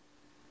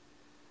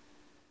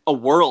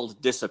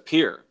world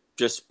disappear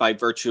just by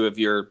virtue of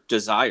your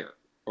desire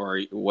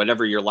or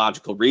whatever your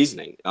logical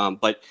reasoning.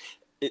 But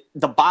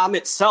the bomb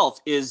itself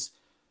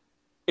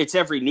it's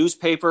every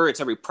newspaper, it's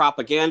every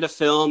propaganda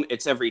film,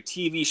 it's every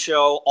TV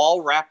show,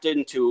 all wrapped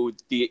into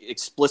the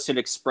explicit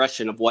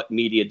expression of what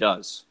media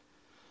does.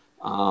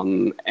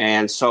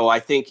 And so I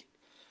think,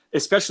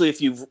 especially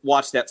if you've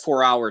watched that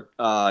 4-hour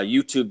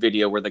YouTube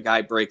video where the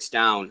guy breaks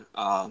down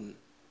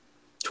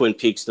Twin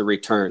Peaks: The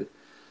Return,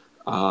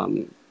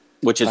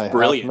 which is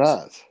brilliant. I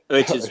have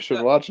not. I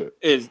should watch it.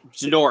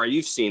 Nora,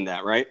 you've seen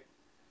that, right?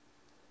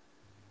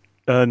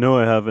 No,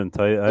 I haven't.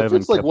 I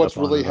haven't. It's like what's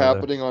really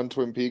happening on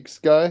Twin Peaks,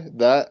 guy.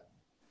 That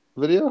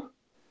video.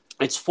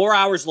 It's 4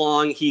 hours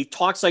long. He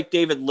talks like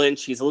David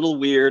Lynch. He's a little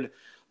weird,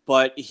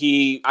 but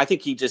I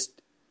think he just.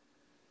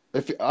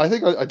 I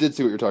think I did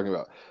see what you're talking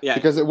about. Yeah.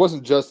 Because it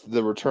wasn't just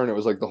the return; it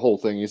was like the whole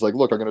thing. He's like,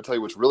 "Look, I'm going to tell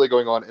you what's really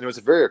going on," and it was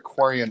a very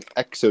Aquarian,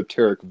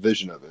 exoteric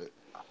vision of it,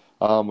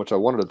 which I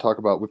wanted to talk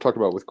about. We've talked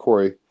about with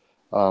Corey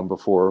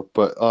before,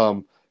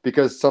 but.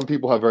 Because some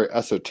people have very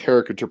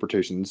esoteric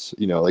interpretations,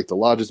 like the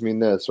lodges mean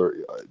this, or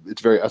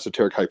it's very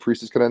esoteric high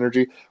priestess kind of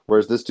energy.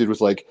 Whereas this dude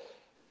was like,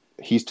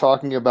 he's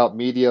talking about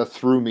media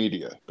through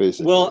media,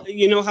 basically. Well,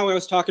 you know how I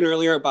was talking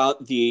earlier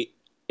about the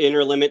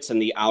inner limits and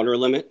the outer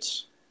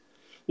limits?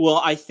 Well,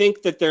 I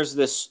think that there's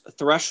this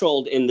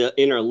threshold in the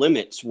inner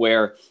limits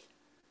where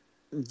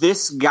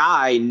this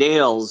guy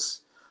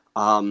nails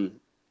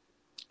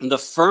the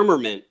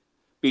firmament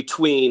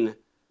between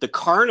the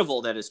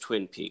carnival that is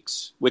Twin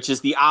Peaks, which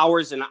is the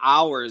hours and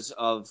hours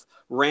of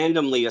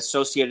randomly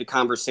associated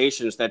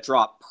conversations that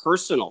draw up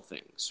personal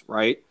things,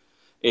 right?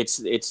 It's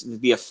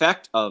the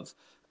effect of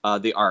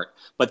the art.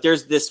 But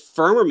there's this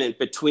firmament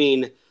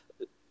between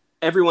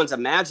everyone's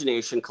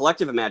imagination,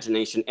 collective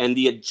imagination, and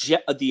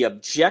the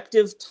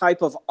objective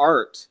type of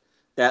art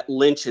that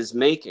Lynch is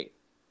making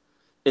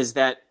is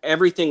that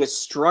everything is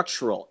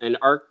structural and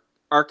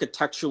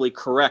architecturally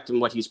correct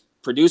in what he's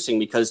producing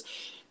because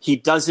he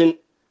doesn't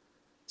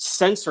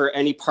censor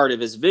any part of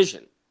his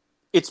vision.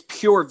 It's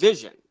pure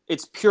vision.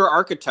 It's pure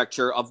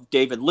architecture of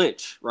David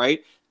Lynch,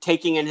 right?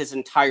 Taking in his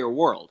entire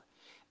world.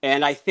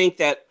 And I think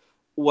that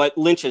what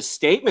Lynch's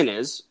statement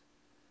is,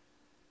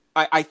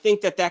 I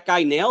think that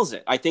guy nails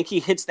it. I think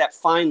he hits that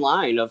fine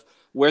line of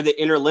where the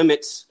inner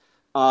limits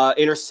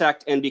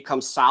intersect and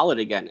become solid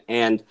again.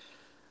 And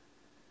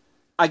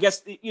I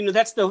guess,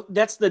 that's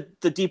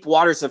the deep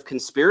waters of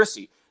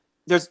conspiracy.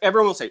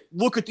 Everyone will say,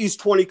 look at these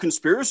 20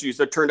 conspiracies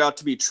that turned out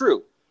to be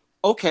true.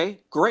 Okay,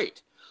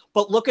 great.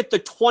 But look at the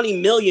 20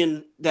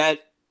 million that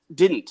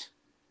didn't.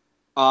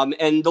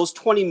 And those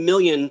 20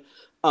 million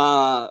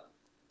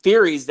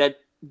theories that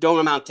don't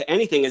amount to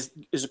anything is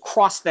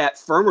across that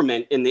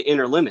firmament in the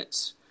inner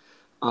limits.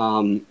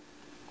 I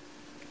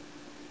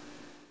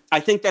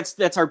think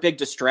that's our big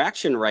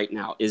distraction right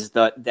now is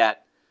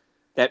that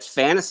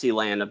fantasy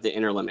land of the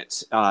inner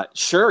limits.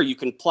 Sure, you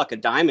can pluck a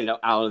diamond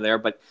out of there,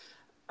 but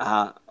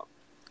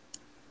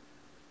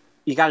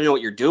you got to know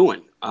what you're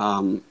doing.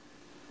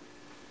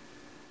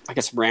 I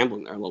guess I'm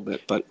rambling there a little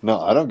bit, but no,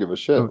 I don't give a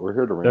shit. We're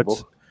here to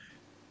ramble.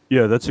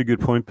 That's a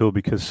good point, Bill.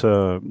 Because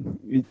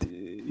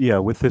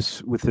with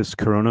this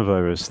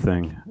coronavirus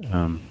thing,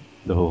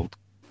 the whole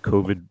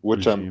COVID,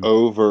 which regime. I'm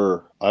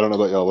over. I don't know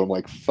about y'all, but I'm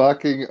like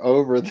fucking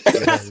over this.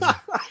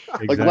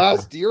 Exactly. Like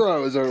last year, I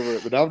was over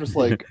it, but now I'm just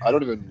like I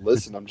don't even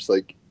listen. I'm just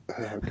like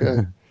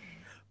okay.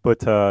 But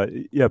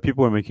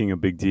people are making a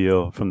big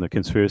deal from the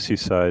conspiracy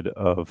side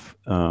of.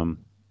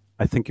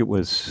 I think it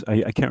was.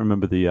 I can't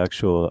remember the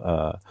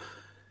actual.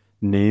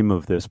 Name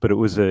of this, but it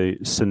was a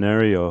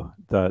scenario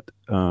that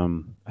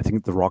I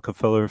think the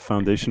Rockefeller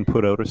Foundation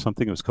put out or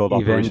something. It was called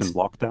Operation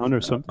Lockdown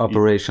or something.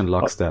 Operation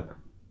Lockstep.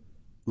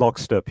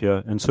 Lockstep,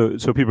 yeah. And so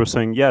people are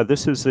saying,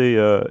 this is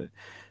the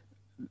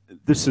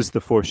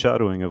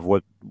foreshadowing of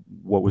what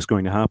was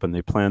going to happen.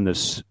 They planned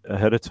this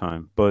ahead of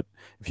time. But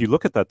if you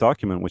look at that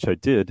document, which I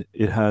did,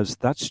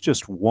 that's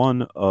just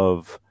one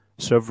of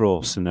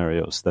several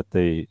scenarios that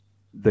they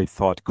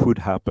thought could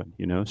happen.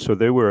 So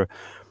they were.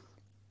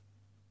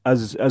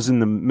 As in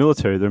the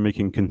military, they're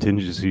making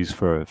contingencies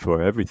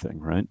for everything,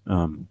 right?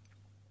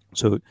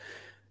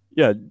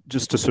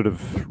 Just to sort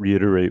of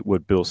reiterate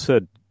what Bill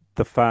said,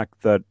 the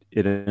fact that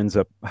it ends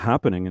up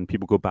happening and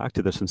people go back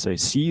to this and say,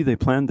 see, they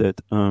planned it.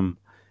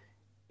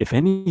 If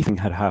anything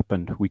had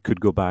happened, we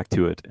could go back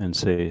to it and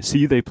say,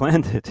 see, they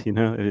planned it.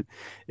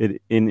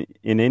 In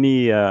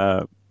any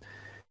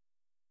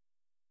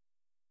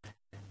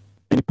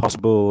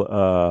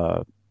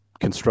possible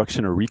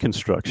construction or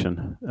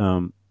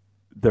reconstruction,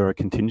 there are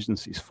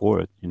contingencies for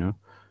it, you know.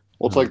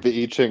 Well, it's like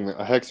the I Ching.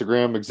 A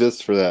hexagram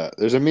exists for that.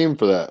 There's a meme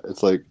for that.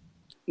 It's like,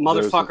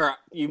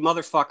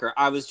 motherfucker,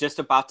 I was just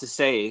about to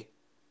say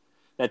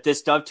that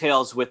this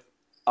dovetails with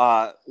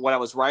what I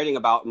was writing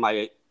about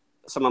in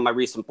some of my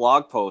recent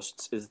blog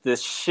posts, is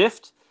this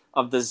shift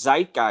of the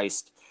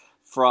zeitgeist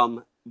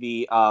from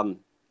the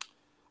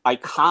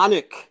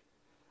iconic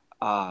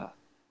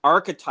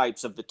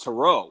archetypes of the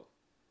Tarot,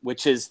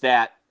 which is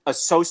that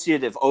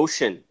associative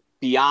ocean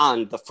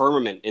beyond the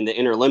firmament in the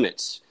inner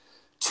limits,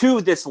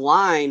 to this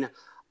line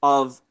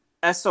of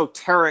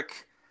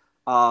esoteric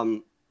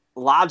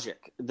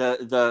logic,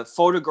 the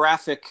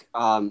photographic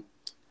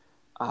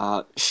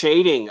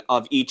shading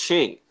of I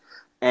Ching.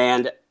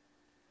 And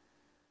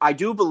I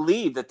do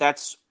believe that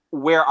that's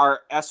where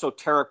our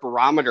esoteric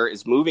barometer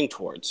is moving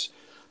towards.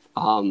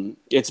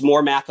 It's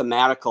more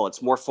mathematical.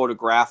 It's more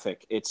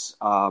photographic.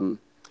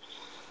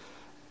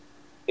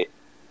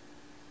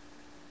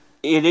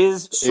 It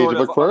is sort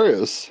Age of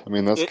Aquarius. I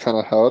mean, that's kind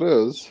of how it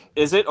is.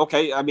 Is it?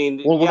 Okay. I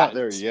mean, well, we're not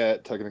there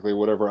yet, technically,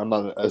 whatever. I'm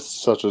not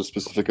such a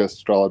specific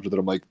astrologer that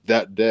I'm like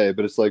that day,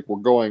 but it's like we're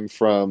going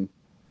from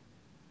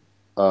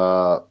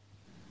kind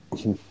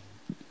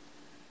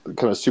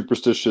of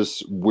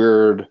superstitious,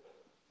 weird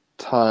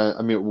time.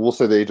 I mean, we'll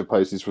say the age of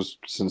Pisces was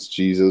since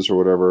Jesus or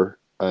whatever,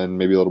 and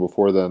maybe a little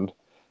before then.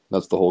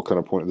 That's the whole kind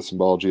of point of the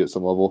symbology at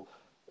some level.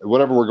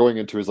 Whatever we're going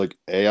into is like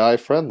AI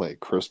friendly,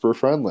 CRISPR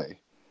friendly.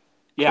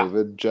 Yeah.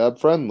 COVID jab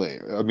friendly.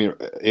 I mean,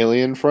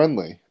 alien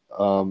friendly.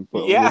 But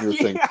when you're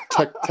saying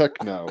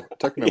techno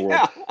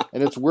world,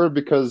 and it's weird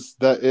because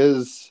that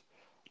is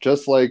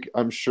just like,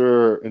 I'm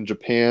sure in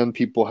Japan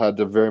people had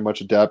to very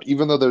much adapt,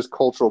 even though there's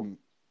cultural,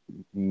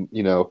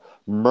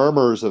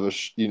 murmurs of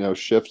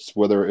shifts,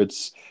 whether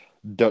it's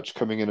Dutch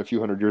coming in a few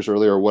hundred years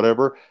earlier or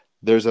whatever.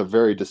 There's a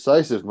very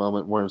decisive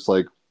moment where it's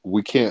like,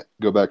 we can't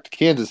go back to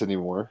Kansas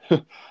anymore.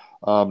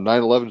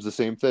 9/11 is the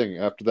same thing.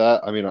 After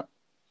that, I mean,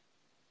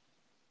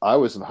 I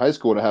was in high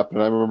school when it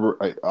happened. I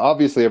remember,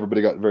 obviously,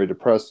 everybody got very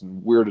depressed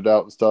and weirded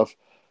out and stuff.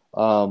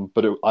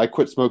 But I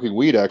quit smoking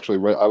weed actually.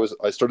 Right,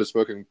 I started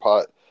smoking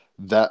pot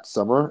that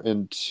summer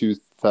in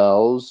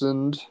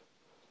 2001,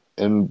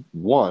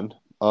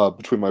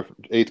 between my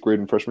 8th grade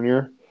and freshman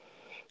year,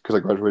 because I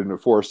graduated in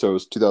 2004. So it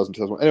was 2000,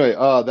 2001. Anyway,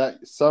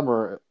 that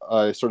summer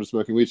I started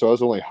smoking weed. So I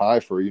was only high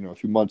for a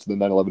few months,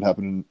 and then 9/11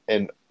 happened,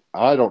 and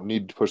I don't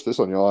need to push this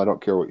on y'all. I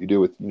don't care what you do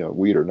with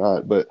weed or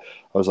not. But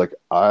I was like,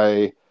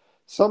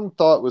 some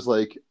thought was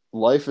like,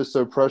 life is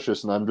so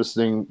precious, and I'm just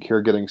sitting here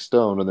getting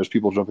stoned, and there's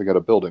people jumping out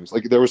of buildings.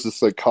 Like, there was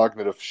this like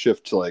cognitive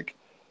shift to like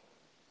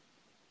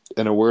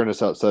an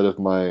awareness outside of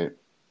my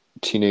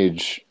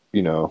teenage,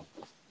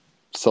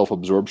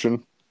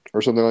 self-absorption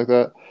or something like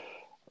that.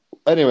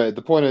 Anyway,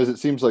 the point is, it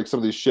seems like some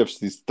of these shifts,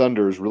 these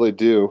thunders, really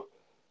do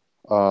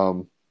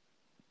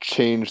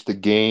change the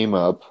game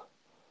up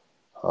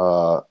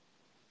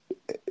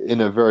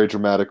in a very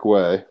dramatic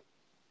way.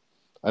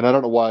 And I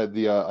don't know why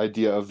the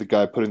idea of the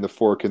guy putting the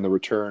fork in the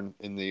return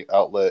in the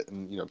outlet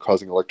and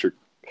causing electric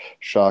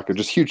shock or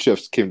just huge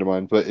shifts came to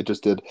mind, but it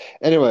just did.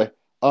 Anyway,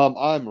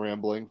 I'm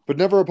rambling, but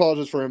never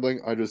apologize for rambling.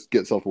 I just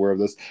get self-aware of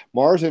this.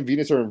 Mars and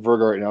Venus are in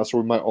Virgo right now, so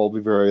we might all be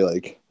very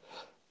like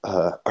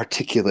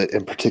articulate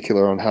in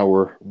particular on how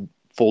we're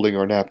folding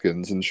our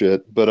napkins and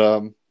shit.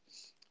 But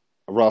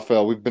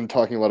Raphael, we've been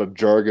talking a lot of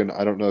jargon.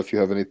 I don't know if you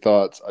have any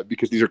thoughts,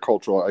 because these are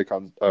cultural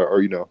icons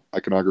or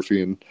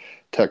iconography and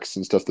texts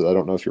and stuff that I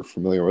don't know if you're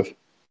familiar with.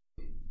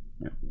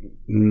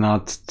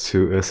 Not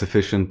to a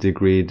sufficient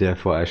degree,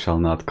 therefore I shall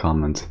not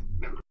comment.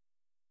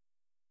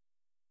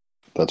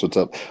 That's what's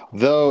up.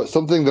 Though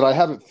something that I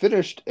haven't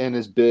finished and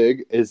is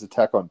big is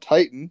Attack on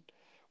Titan,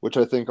 which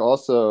I think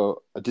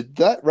also did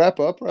that wrap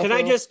up, Raphael?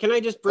 Can I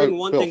just bring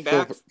one thing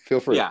back?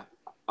 Feel free. Yeah,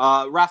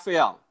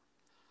 Raphael.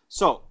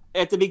 So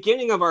at the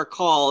beginning of our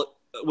call,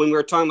 when we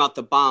were talking about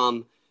the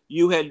bomb,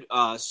 you had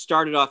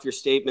started off your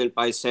statement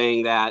by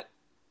saying that,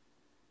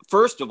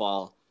 first of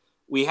all,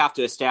 we have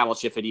to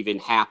establish if it even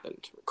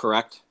happened,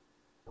 correct?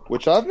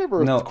 Which I've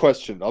never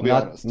questioned, I'll be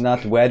honest.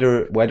 Not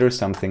whether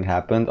something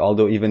happened,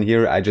 although even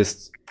here I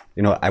just,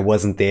 I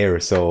wasn't there.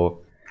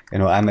 So,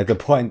 I'm at the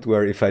point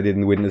where if I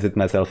didn't witness it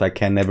myself, I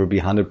can never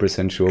be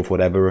 100% sure of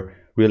whatever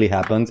really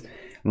happened.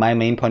 My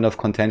main point of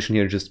contention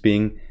here just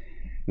being,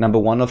 number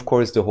one, of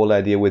course, the whole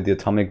idea with the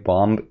atomic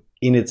bomb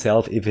in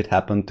itself, if it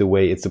happened the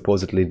way it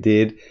supposedly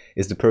did,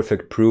 is the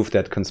perfect proof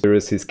that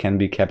conspiracies can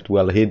be kept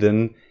well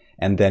hidden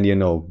and then,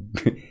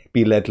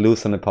 be let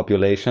loose on the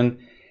population.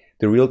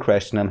 The real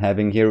question I'm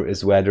having here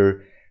is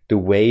whether the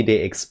way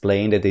they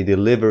explain that they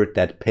delivered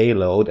that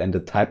payload and the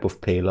type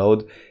of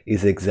payload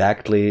is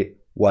exactly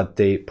what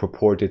they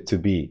purported to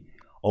be.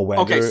 Or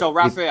whether okay, so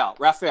Raphael,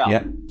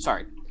 yeah.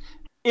 Sorry.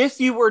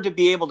 If you were to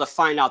be able to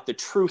find out the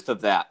truth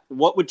of that,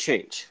 what would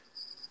change?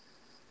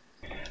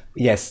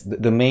 Yes,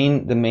 the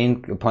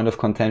main point of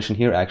contention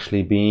here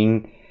actually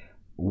being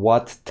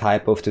what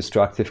type of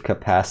destructive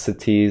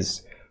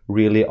capacities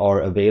really are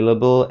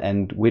available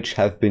and which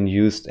have been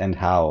used and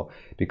how.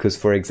 Because,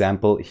 for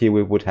example, here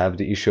we would have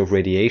the issue of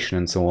radiation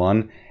and so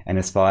on. And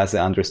as far as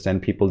I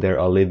understand, people there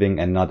are living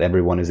and not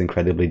everyone is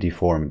incredibly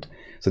deformed.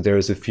 So there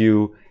is a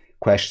few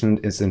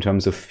questions in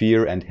terms of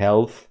fear and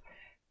health,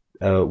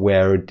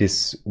 where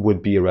this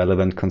would be a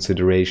relevant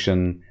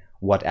consideration,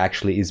 what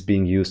actually is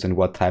being used and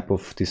what type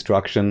of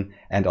destruction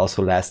and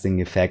also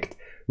lasting effect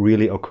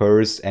really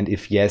occurs. And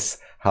if yes,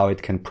 how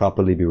it can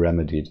properly be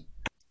remedied.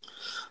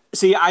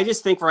 See, I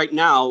just think right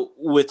now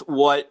with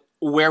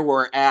where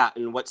we're at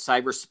and what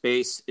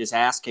cyberspace is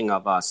asking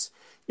of us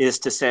is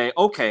to say,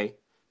 okay,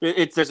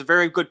 there's a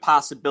very good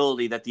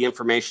possibility that the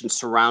information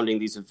surrounding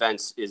these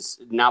events is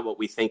not what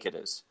we think it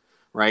is,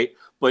 right?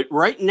 But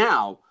right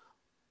now,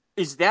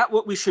 is that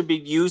what we should be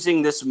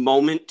using this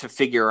moment to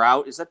figure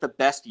out? Is that the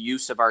best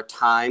use of our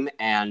time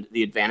and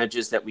the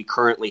advantages that we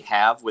currently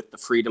have with the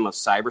freedom of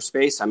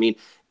cyberspace? I mean,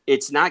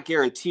 it's not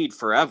guaranteed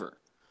forever.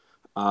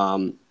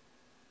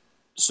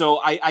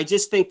 So I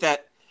just think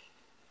that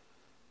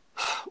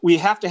we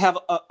have to have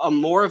a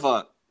more of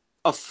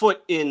a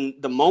foot in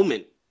the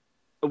moment.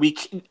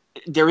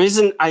 There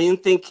isn't, I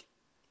didn't think,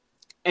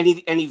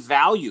 any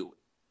value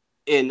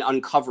in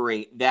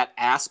uncovering that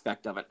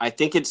aspect of it. I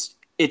think it's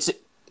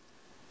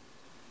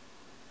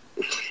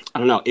I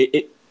don't know.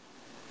 It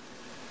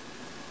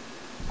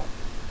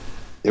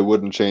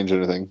wouldn't change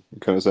anything, you're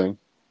kind of saying?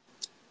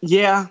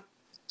 Yeah.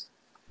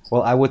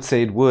 Well, I would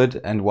say it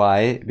would. And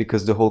why?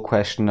 Because the whole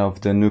question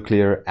of the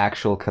nuclear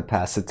actual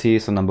capacity.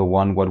 So number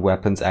one, what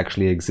weapons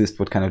actually exist?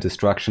 What kind of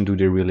destruction do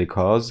they really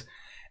cause?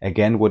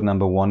 Again, would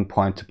number one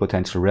point to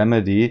potential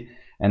remedy?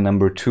 And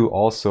number two,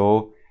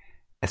 also,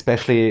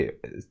 especially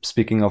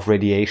speaking of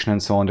radiation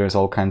and so on, there's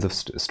all kinds of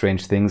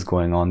strange things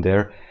going on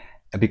there.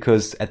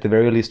 Because at the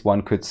very least,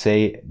 one could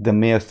say the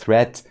mere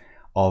threat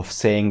of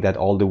saying that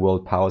all the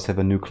world powers have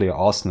a nuclear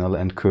arsenal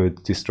and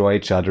could destroy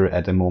each other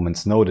at a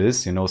moment's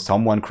notice,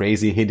 someone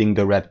crazy hitting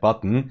the red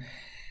button,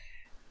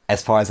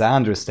 as far as I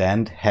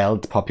understand,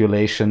 held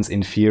populations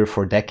in fear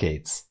for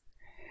decades.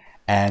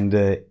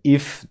 And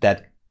if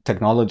that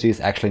technology is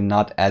actually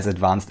not as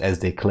advanced as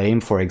they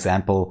claim, for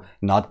example,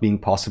 not being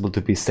possible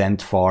to be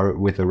sent far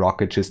with a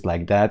rocket just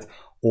like that,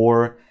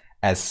 or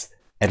as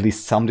at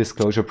least some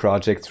disclosure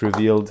projects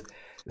revealed,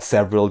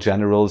 several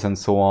generals and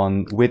so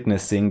on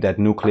witnessing that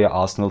nuclear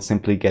arsenal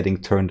simply getting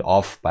turned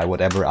off by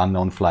whatever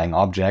unknown flying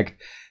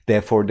object.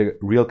 Therefore, the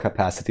real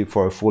capacity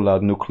for a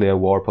full-out nuclear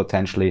war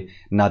potentially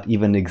not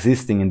even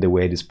existing in the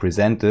way it is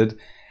presented.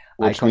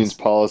 Which means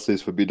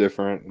policies would be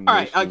different. All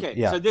right, okay.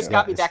 Yeah, so this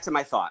got me back to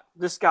my thought.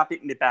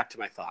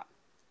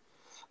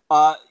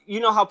 You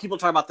know how people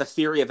talk about the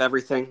theory of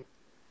everything?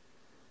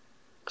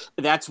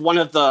 That's one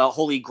of the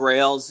holy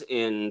grails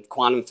in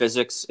quantum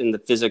physics, in the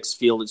physics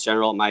field in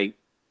general. Am I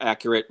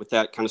accurate with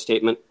that kind of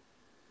statement?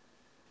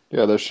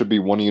 Yeah, there should be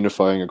one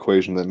unifying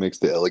equation that makes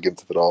the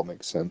elegance of it all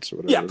make sense or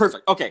whatever. Yeah,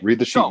 perfect. Okay. Read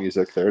the sheet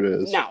music. There it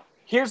is. Now,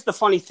 here's the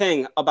funny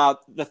thing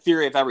about the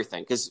theory of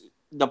everything, because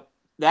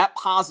that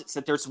posits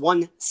that there's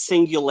one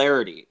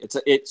singularity.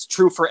 It's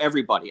true for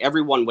everybody.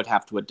 Everyone would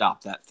have to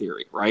adopt that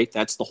theory, right?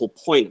 That's the whole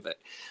point of it.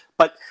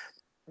 But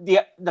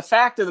the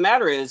fact of the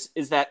matter is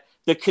that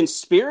the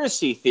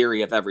conspiracy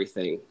theory of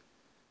everything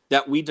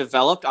that we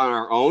developed on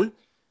our own,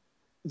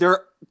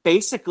 they're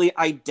basically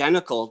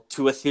identical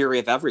to a theory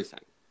of everything.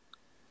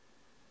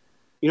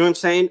 You know what I'm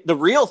saying? The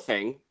real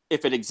thing,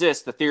 if it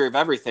exists, the theory of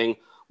everything,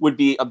 would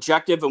be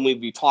objective and we'd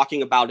be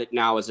talking about it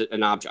now as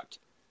an object.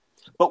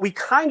 But we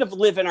kind of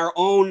live in our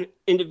own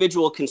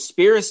individual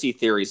conspiracy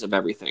theories of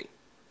everything.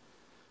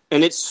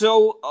 And it's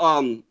so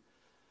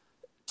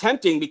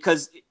tempting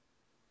because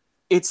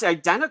it's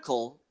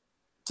identical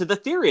to the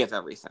theory of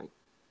everything.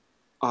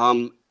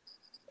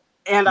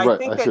 And I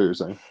think I see what you're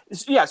saying.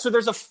 Yeah, so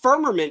there's a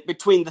firmament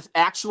between the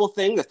actual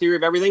thing, the theory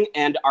of everything,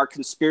 and our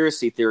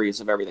conspiracy theories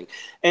of everything.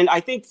 And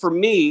I think for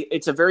me,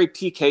 it's a very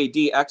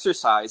PKD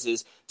exercise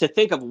is to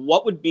think of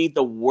what would be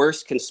the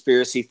worst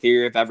conspiracy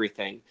theory of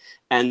everything,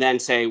 and then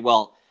say,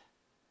 well,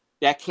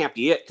 that can't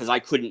be it because I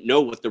couldn't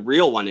know what the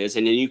real one is,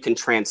 and then you can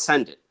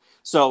transcend it.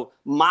 So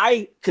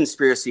my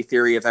conspiracy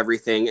theory of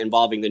everything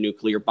involving the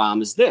nuclear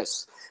bomb is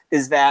this,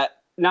 is that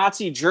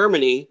Nazi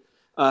Germany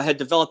had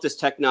developed this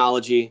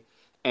technology,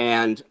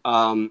 and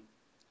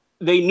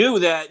they knew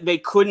that they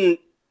couldn't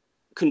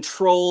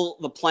control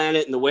the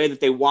planet in the way that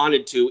they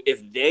wanted to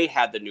if they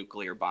had the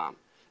nuclear bomb,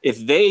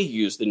 if they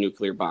used the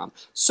nuclear bomb.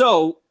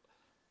 So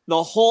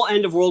the whole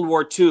end of World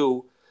War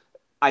II,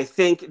 I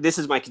think, this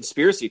is my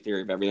conspiracy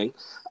theory of everything,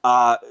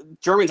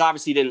 Germans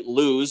obviously didn't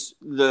lose.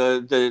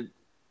 The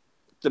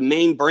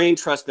main brain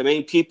trust, the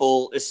main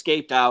people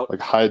escaped out. Like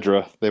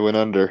Hydra, they went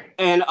under.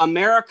 And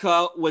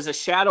America was a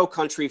shadow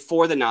country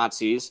for the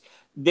Nazis.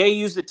 They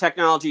used the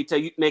technology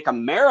to make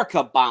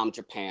America bomb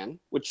Japan,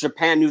 which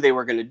Japan knew they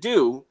were going to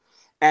do.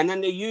 And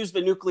then they used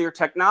the nuclear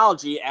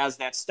technology as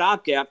that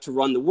stopgap to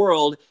run the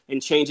world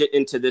and change it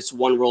into this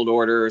one world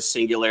order,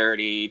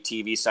 singularity,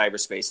 TV,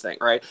 cyberspace thing,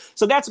 right?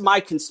 So that's my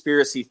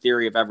conspiracy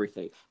theory of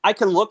everything. I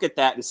can look at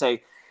that and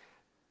say,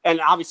 and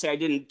obviously I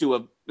didn't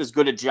do as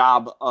good a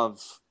job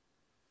of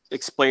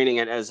explaining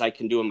it as I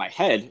can do in my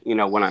head,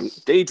 when I'm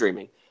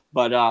daydreaming.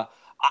 But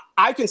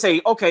I can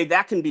say, okay,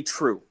 that can be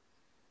true.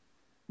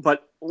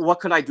 But what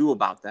could I do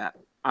about that?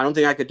 I don't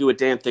think I could do a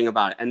damn thing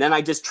about it. And then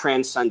I just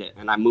transcend it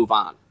and I move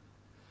on.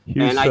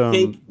 And I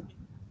think,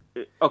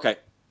 okay.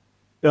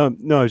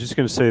 No, I was just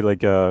going to say,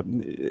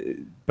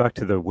 back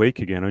to the wake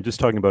again. I'm just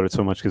talking about it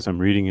so much because I'm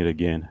reading it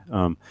again.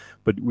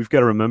 But we've got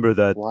to remember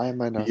that. Why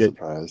am I not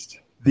surprised?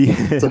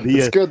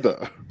 It's good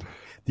though.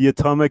 The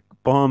atomic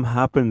bomb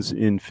happens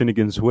in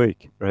Finnegan's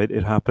Wake, right?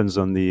 It happens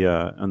in the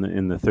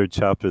 3rd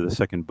chapter of the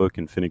 2nd book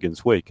in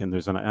Finnegan's Wake, and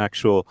there's an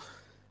actual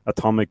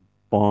atomic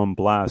bomb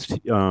blast.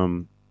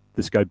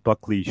 This guy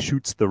Buckley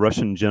shoots the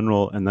Russian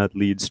general, and that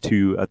leads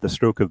to, at the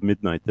stroke of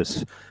midnight,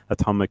 this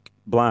atomic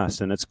blast,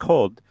 and it's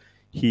called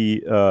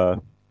this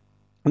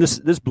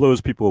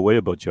blows people away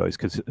about Joyce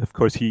because, of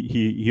course,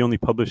 he only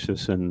published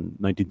this in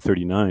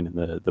 1939, and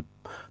the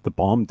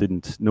bomb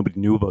nobody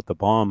knew about the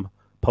bomb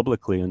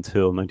publicly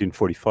until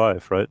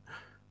 1945, right?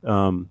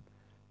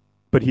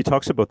 But he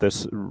talks about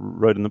this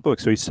right in the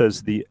book. So he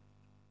says the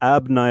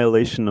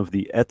abnihilation of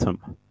the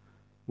atom,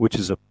 which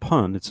is a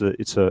pun. It's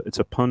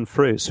a pun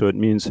phrase. So it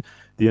means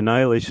the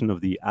annihilation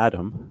of the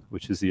atom,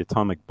 which is the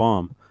atomic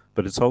bomb,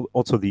 but it's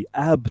also the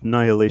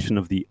abnihilation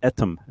of the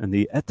atom, and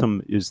the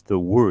atom is the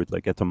word,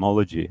 like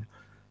etymology,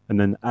 and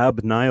then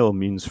abnihil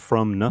means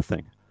from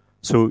nothing.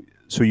 So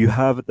you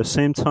have at the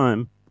same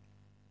time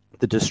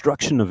the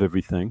destruction of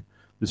everything,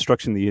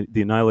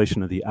 the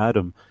annihilation of the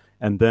atom,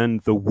 and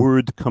then the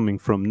word coming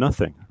from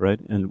nothing, right?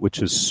 And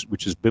which is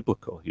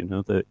biblical,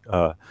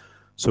 that.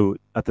 So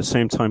at the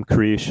same time,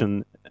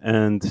 creation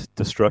and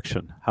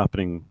destruction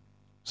happening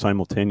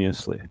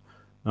simultaneously.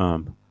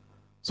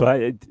 So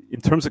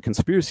in terms of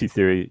conspiracy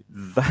theory,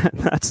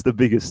 that's the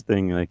biggest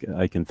thing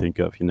I can think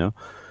of,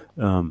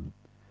 And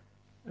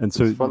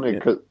so it's funny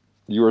because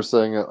you were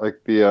saying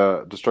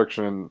the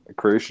destruction and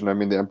creation. I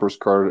mean, the Emperor's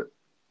card.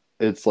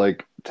 It's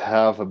like to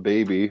have a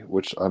baby,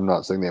 which I'm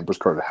not saying the Emperor's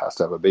card has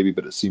to have a baby,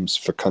 but it seems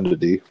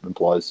fecundity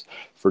implies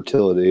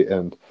fertility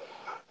and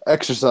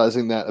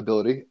exercising that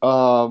ability.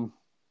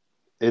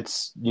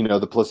 It's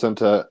the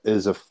placenta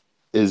is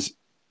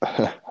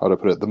how to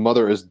put it. The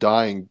mother is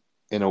dying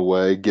in a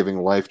way,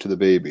 giving life to the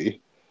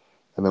baby,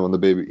 and then when the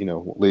baby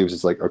leaves,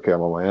 it's like, okay,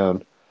 I'm on my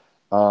own.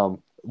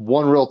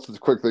 One real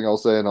quick thing I'll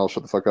say, and I'll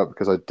shut the fuck up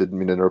because I didn't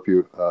mean to interrupt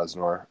you,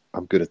 Znor.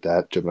 I'm good at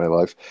that, Gemini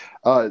life.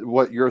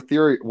 What you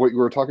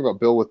were talking about,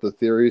 Bill, with the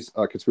theories,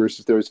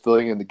 conspiracy theories,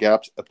 filling in the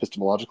gaps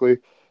epistemologically.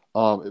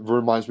 It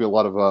reminds me a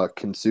lot of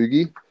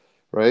kintsugi,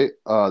 right?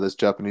 This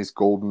Japanese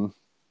golden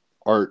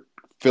art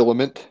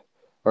filament.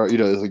 Or,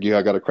 it's like,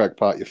 I got a cracked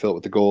pot, you fill it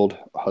with the gold,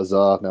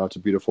 huzzah, now it's a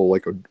beautiful,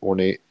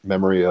 ornate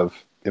memory of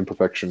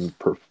imperfection,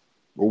 or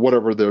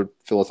whatever they're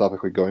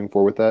philosophically going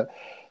for with that.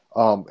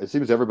 It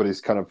seems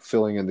everybody's kind of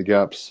filling in the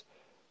gaps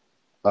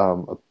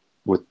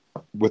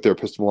with their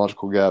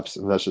epistemological gaps,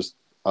 and that's just,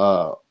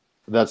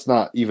 that's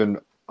not even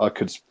a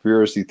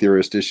conspiracy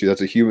theorist issue,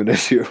 that's a human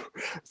issue.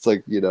 It's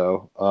like,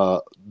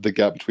 the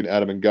gap between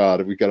Adam and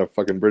God, we got to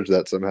fucking bridge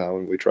that somehow,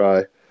 and we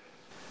try.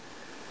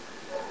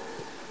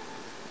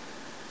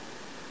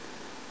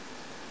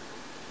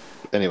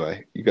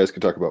 Anyway, you guys can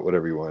talk about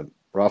whatever you want.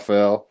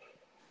 Raphael,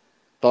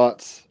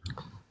 thoughts?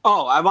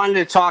 Oh, I wanted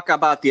to talk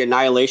about the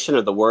annihilation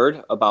of the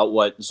word, about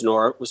what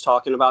Znor was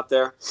talking about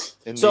there.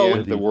 In the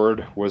end, the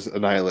word was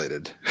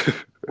annihilated.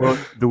 Well,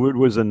 the word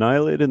was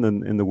annihilated,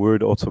 and the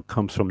word also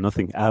comes from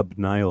nothing.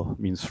 Abnihil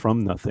means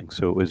from nothing,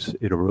 so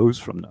it arose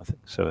from nothing.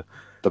 So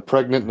the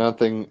pregnant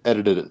nothing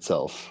edited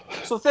itself.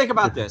 So think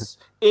about this.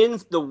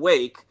 In the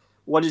wake,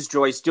 what is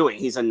Joyce doing?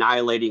 He's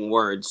annihilating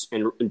words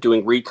and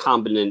doing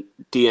recombinant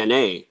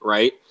DNA,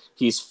 right?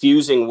 He's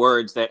fusing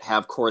words that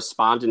have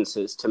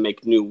correspondences to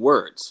make new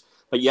words,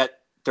 but yet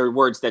they're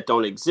words that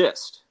don't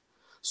exist.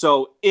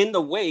 So in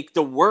the wake,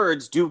 the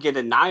words do get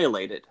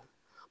annihilated.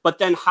 But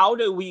then how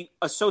do we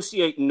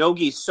associate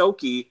Nogi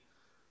Soki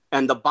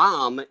and the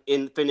bomb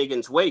in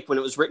Finnegan's Wake when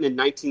it was written in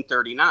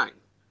 1939?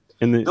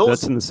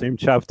 That's in the same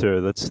chapter.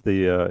 That's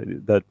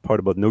that part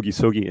about Nogi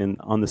Sogi. And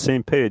on the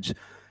same page,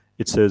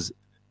 it says,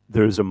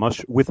 there's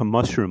with a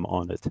mushroom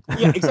on it.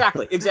 Yeah,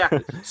 exactly.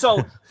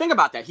 So think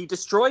about that. He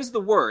destroys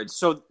the words.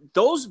 So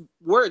those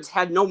words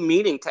had no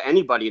meaning to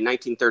anybody in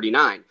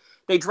 1939.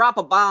 They drop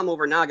a bomb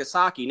over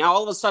Nagasaki. Now,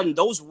 all of a sudden,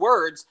 those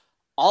words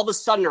are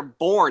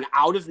born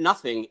out of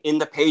nothing in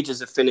the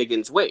pages of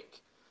Finnegan's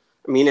Wake.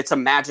 I mean, it's a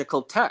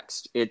magical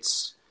text. It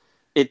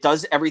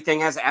does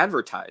everything as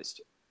advertised.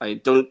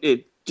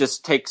 It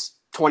just takes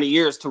 20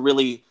 years to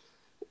really,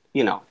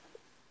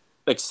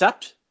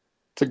 accept.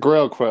 It's a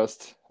Grail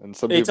quest. And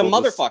it's a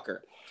motherfucker.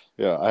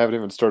 I haven't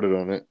even started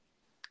on it.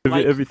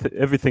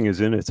 Everything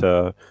is in it.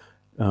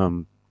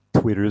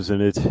 Twitter's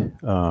in it.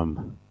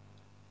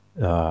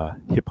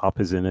 Hip hop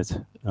is in it.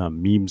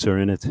 Memes are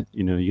in it.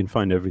 You can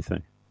find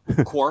everything.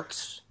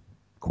 Quarks,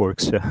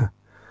 yeah.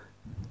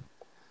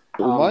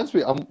 It reminds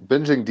me, I'm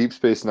binging Deep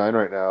Space Nine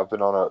right now. I've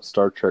been on a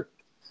Star Trek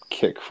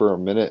kick for a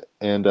minute,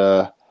 and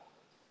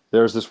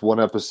there's this one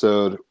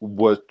episode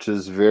which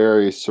is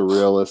very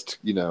surrealist,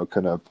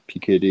 kind of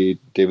PKD,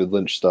 David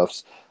Lynch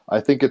stuffs. I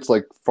think it's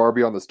like Far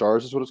Beyond the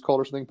Stars is what it's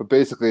called or something. But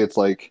basically, it's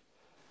like,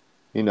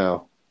 you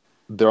know,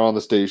 they're on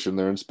the station,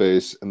 they're in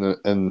space,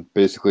 and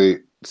basically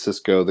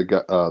Cisco,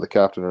 the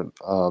captain,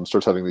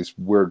 starts having these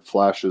weird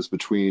flashes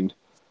between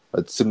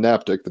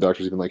synaptic. The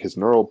doctor's even like his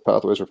neural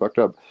pathways are fucked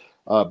up,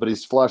 but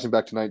he's flashing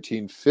back to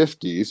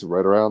 1950s,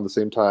 right around the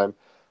same time,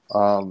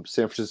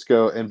 San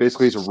Francisco, and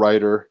basically he's a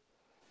writer,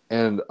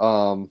 and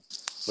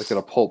like in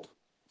a pulp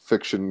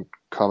fiction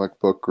comic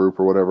book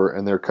group or whatever,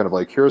 and they're kind of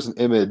like, here's an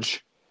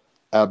image,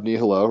 ab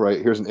nihilo,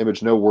 right? Here's an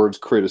image, no words,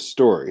 create a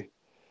story.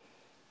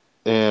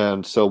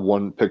 And so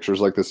one picture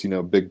is like this,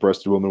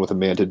 big-breasted woman with a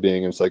mantid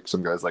being, and it's like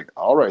some guy's like,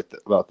 I'll write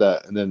about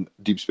that. And then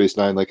Deep Space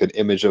Nine, like an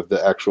image of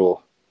the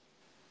actual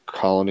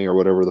colony or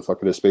whatever the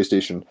fuck it is, space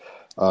station.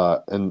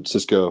 And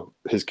Cisco,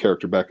 his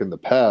character back in the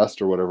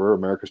past or whatever,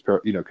 America's,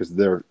 because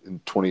they're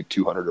in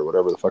 2200 or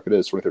whatever the fuck it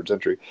is, 23rd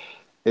century.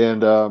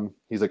 And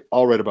he's like,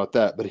 I'll write about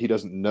that, but he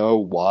doesn't know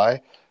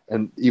why.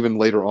 And even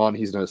later on,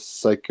 he's in a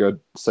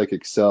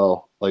psychic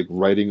cell, like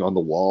writing on the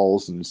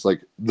walls, and it's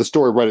like the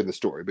story, writing the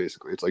story.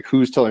 Basically, it's like,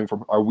 who's telling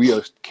from? Are we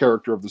a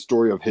character of the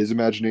story of his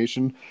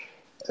imagination?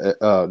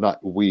 Not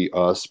we,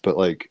 us, but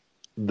like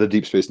the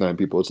Deep Space Nine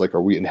people. It's like,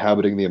 are we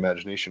inhabiting the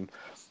imagination?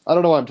 I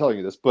don't know why I'm telling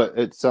you this, but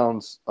it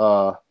sounds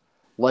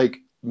like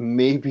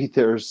maybe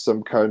there's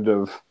some kind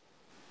of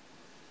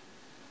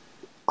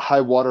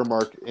high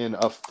watermark in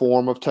a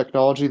form of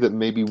technology that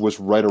maybe was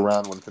right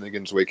around when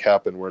Finnegan's Wake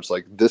happened, where it's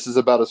like, this is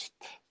about as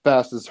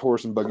fast as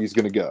horse and buggy's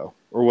going to go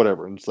or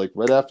whatever. And it's like,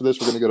 right after this,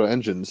 we're going to go to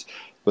engines,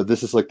 but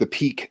this is like the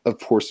peak of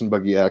horse and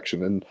buggy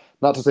action. And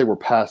not to say we're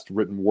past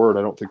written word.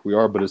 I don't think we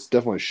are, but it's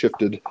definitely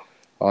shifted,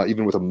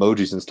 even with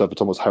emojis and stuff.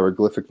 It's almost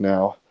hieroglyphic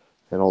now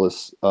and all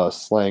this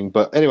slang.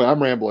 But anyway,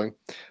 I'm rambling.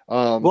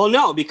 Well,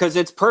 no, because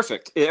it's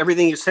perfect.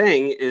 Everything you're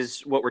saying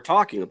is what we're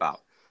talking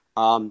about.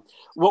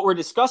 What we're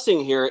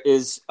discussing here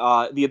is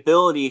the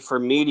ability for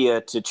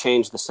media to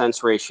change the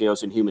sense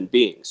ratios in human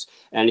beings.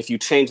 And if you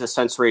change the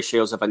sense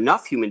ratios of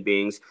enough human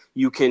beings,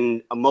 you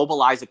can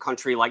mobilize a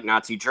country like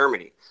Nazi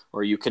Germany,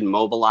 or you can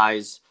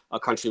mobilize a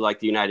country like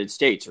the United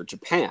States or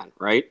Japan,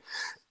 right?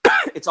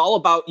 It's all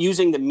about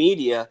using the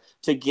media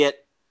to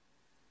get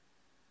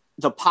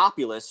the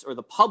populace or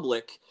the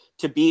public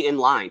to be in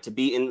line, to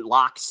be in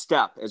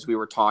lockstep, as we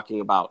were talking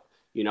about.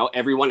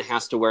 Everyone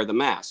has to wear the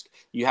mask.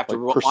 You have to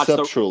watch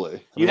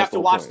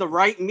the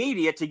right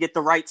media to get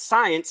the right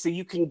science so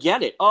you can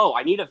get it. Oh,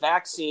 I need a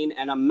vaccine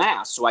and a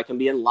mask so I can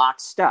be in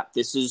lockstep.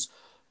 This is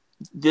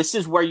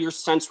where your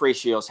sense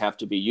ratios have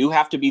to be. You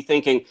have to be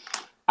thinking,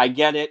 I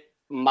get it.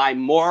 My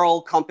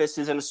moral compass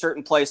is in a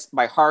certain place.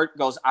 My heart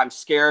goes, I'm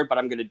scared, but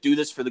I'm going to do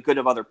this for the good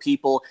of other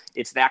people.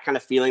 It's that kind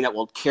of feeling that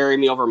will carry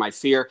me over my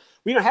fear.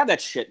 We don't have that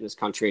shit in this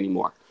country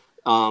anymore.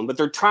 But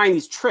they're trying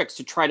these tricks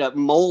to try to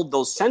mold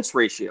those sense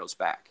ratios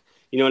back.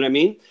 You know what I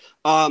mean?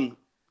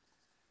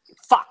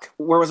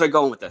 Where was I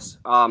going with this?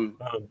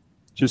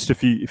 Just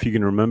if you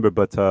can remember,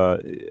 but I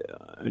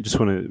just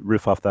want to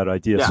riff off that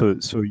idea. Yeah.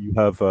 So you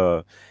have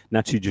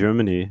Nazi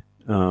Germany,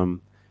 the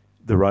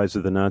rise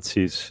of the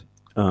Nazis,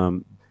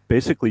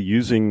 basically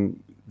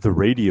using the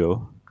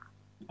radio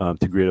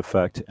to great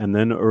effect, and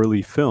then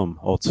early film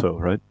also,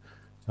 right?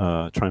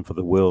 Triumph of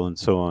the Will and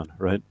so on,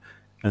 right?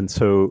 And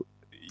so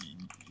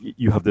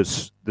you have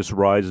this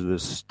rise of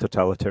this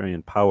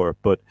totalitarian power.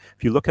 But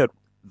if you look at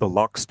the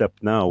lockstep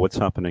now, what's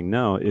happening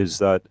now is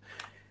that,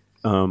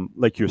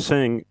 like you're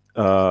saying,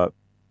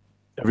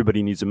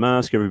 everybody needs a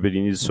mask, everybody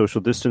needs social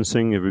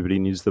distancing, everybody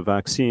needs the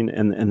vaccine,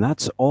 and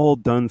that's all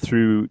done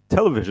through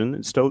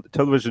television.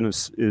 Television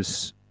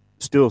is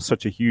still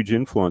such a huge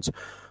influence,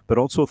 but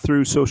also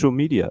through social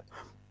media,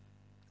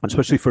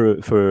 especially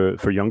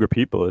for younger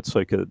people. It's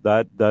like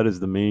that is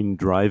the main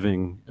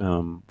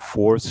driving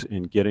force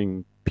in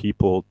getting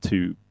people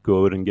to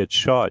go out and get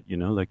shot.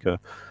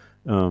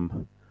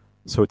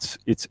 So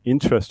it's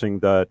interesting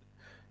that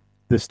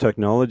this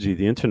technology,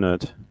 the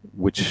internet,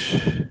 which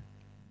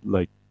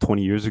like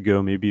 20 years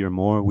ago, maybe or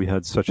more, we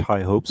had such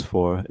high hopes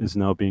for, is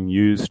now being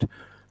used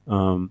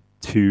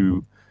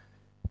to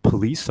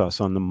police us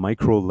on the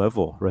micro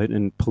level, right?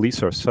 And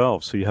police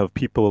ourselves. So you have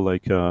people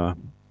like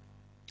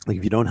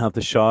if you don't have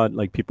the shot,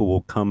 like people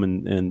will come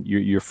and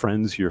your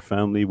friends, your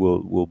family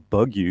will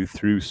bug you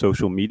through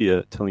social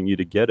media telling you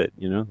to get it,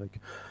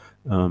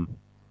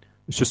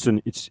 it's just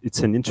it's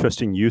an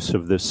interesting use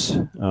of this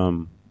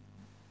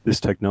this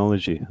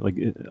technology.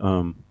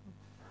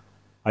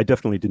 I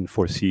definitely didn't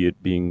foresee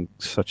it being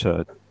such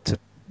a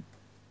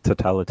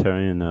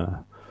totalitarian.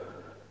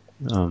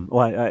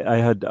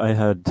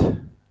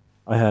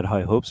 I had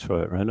high hopes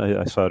for it, right?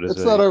 I saw it as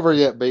it's not over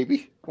yet,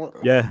 baby.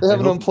 Yeah, they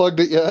haven't unplugged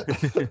it yet.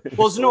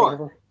 Well,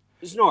 Znor,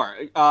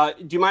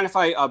 do you mind if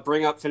I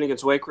bring up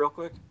Finnegan's Wake real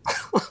quick?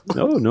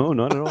 No,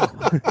 not at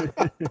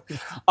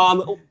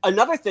all.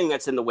 Another thing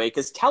that's in the wake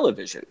is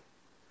television.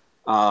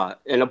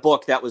 In a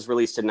book that was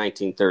released in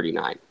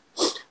 1939.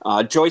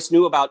 Joyce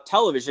knew about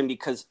television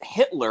because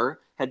Hitler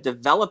had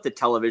developed the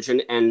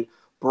television and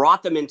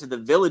brought them into the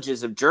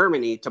villages of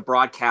Germany to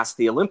broadcast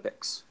the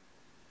Olympics.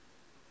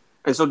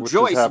 And so Which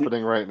Joyce is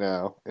happening right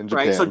now in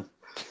Japan. Right,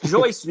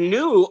 Joyce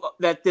knew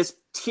that this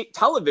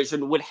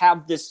television would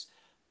have this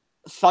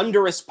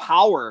thunderous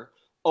power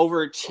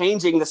over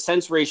changing the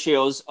sense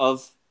ratios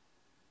of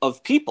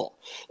people.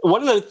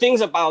 One of the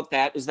things about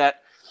that is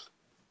that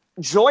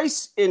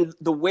Joyce in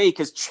The Wake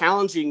is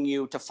challenging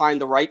you to find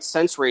the right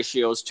sense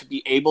ratios to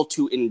be able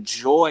to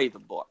enjoy the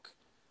book.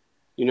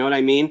 You know what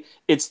I mean?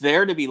 It's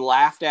there to be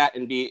laughed at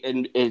and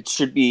it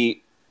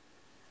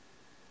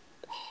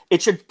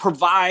should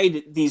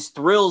provide these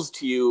thrills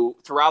to you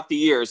throughout the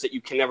years that you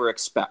can never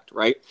expect,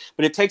 right?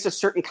 But it takes a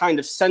certain kind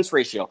of sense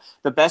ratio.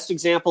 The best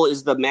example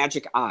is the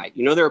magic eye.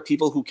 You know, there are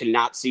people who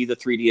cannot see the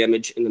 3D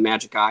image in the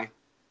magic eye.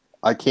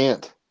 I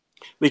can't.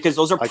 Because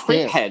those are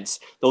print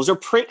heads. Those are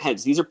print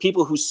heads. These are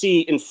people who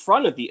see in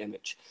front of the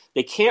image.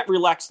 They can't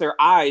relax their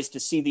eyes to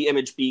see the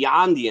image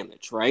beyond the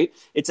image, right?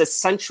 It's a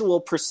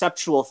sensual,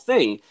 perceptual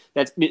thing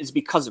that is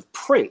because of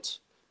print,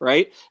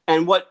 right?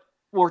 And what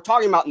we're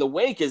talking about in The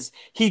Wake is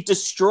he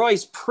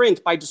destroys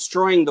print by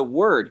destroying the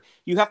word.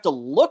 You have to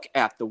look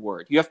at the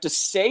word. You have to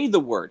say the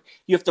word.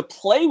 You have to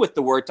play with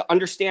the word to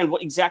understand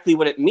exactly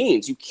what it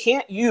means. You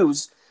can't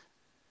use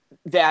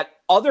that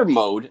other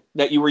mode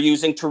that you were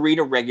using to read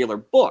a regular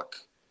book.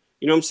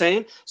 You know what I'm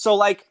saying? So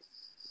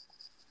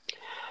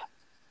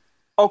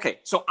okay,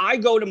 so I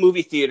go to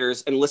movie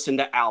theaters and listen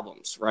to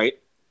albums, right?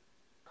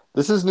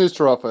 This is news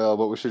to Raphael,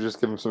 but we should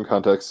just give him some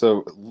context.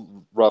 So,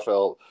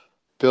 Raphael,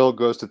 Bill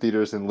goes to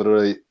theaters and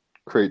literally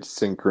creates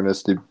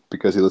synchronicity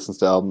because he listens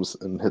to albums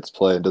and hits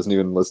play and doesn't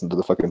even listen to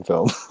the fucking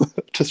film,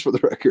 just for the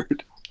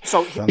record.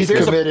 So he's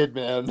committed,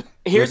 man.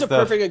 Here's a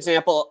perfect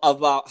example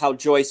of how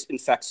Joyce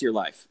infects your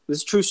life. This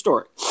is a true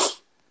story.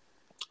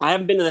 I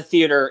haven't been to the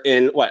theater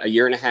in, a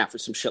year and a half or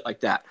some shit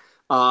like that.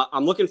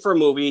 I'm looking for a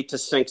movie to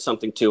sync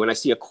something to, and I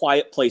see A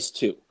Quiet Place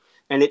 2.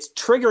 And it's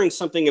triggering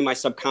something in my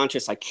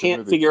subconscious. I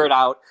can't figure it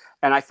out.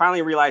 And I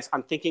finally realize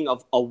I'm thinking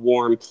of A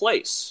Warm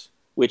Place,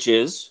 which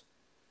is...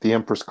 The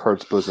Empress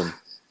Cards Bosom.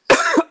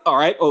 All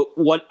right. Oh,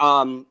 what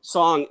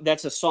song?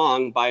 That's a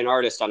song by an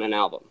artist on an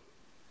album.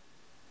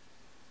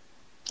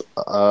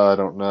 I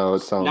don't know.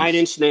 It sounds... 9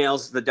 Inch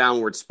Nails, The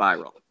Downward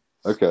Spiral.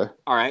 Okay.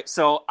 All right.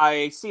 So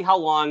I see how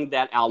long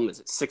that album is.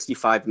 It's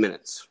 65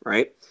 minutes,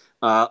 right?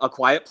 A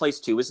Quiet Place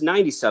 2 is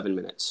 97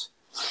 minutes.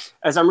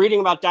 As I'm reading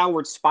about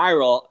Downward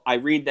Spiral, I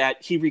read that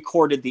he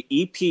recorded the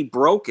EP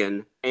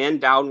Broken and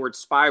Downward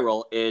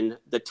Spiral in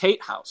the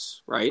Tate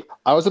House, right?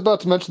 I was about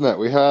to mention that.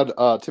 We had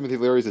Timothy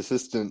Leary's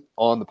assistant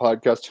on the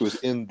podcast who was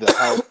in the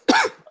house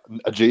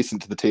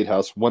adjacent to the Tate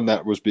House when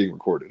that was being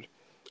recorded.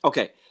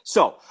 Okay.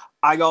 So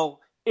I go,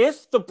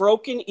 if the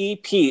Broken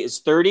EP is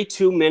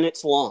 32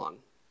 minutes long,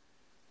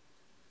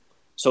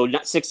 so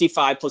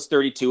 65 plus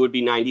 32 would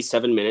be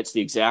 97 minutes,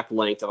 the exact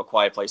length of A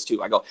Quiet Place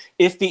 2. I go,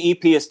 if the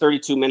EP is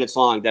 32 minutes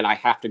long, then I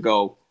have to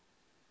go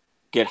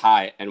get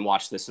high and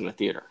watch this in the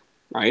theater,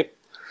 right?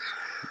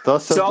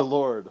 Thus said the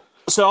Lord.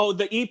 So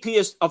the EP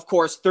is, of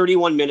course,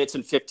 31 minutes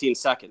and 15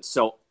 seconds.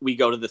 So we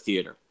go to the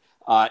theater,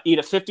 eat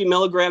a 50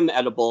 milligram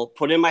edible,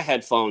 put in my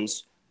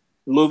headphones,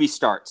 movie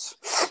starts.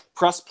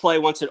 Press play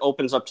once it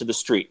opens up to the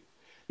street.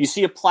 You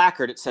see a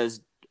placard. It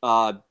says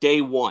day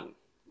 1,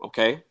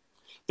 okay?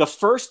 The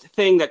first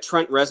thing that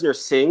Trent Reznor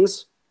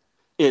sings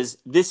is,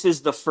 "This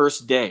is the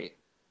first day."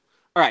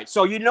 All right,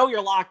 so you know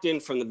you're locked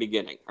in from the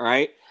beginning, all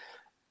right?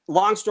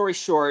 Long story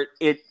short,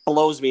 it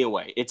blows me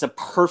away. It's a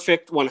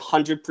perfect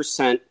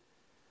 100%,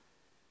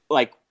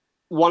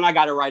 one I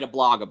got to write a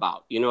blog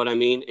about. You know what I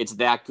mean? It's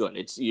that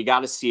good. You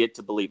got to see it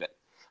to believe it.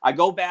 I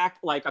go back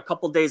a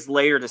couple days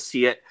later to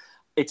see it.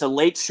 It's a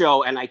late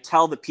show, and I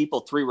tell the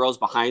people 3 rows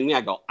behind me,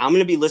 I go, I'm going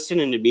to be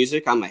listening to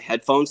music on my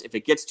headphones. If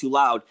it gets too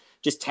loud,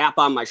 just tap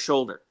on my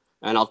shoulder,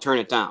 and I'll turn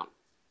it down.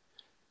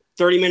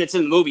 30 minutes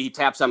in the movie, he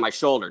taps on my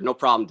shoulder. No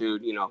problem,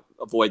 dude.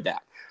 Avoid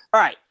that.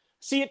 All right.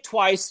 See it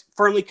twice.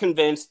 Firmly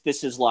convinced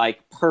this is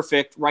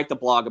perfect. Write the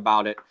blog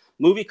about it.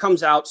 Movie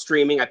comes out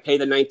streaming. I pay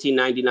the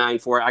 $19.99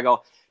 for it. I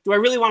go, do I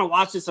really want to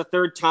watch this a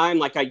third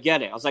time? I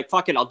get it. I was like,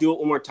 fuck it. I'll do it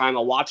one more time.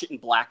 I'll watch it in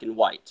black and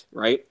white,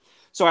 right?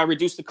 So I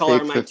reduced the color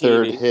on my TV. Take the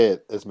third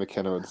hit, as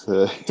McKenna would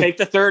say. Take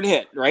the third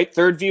hit, right?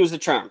 Third view is the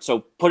charm.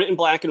 So put it in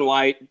black and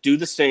white. Do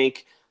the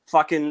sync.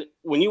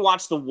 When you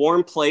watch The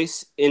Warm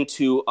Place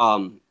into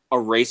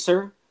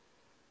Eraser,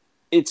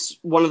 it's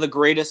one of the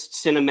greatest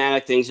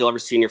cinematic things you'll ever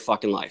see in your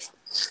fucking life.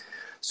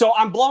 So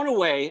I'm blown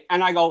away,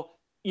 and I go,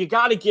 you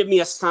got to give me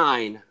a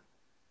sign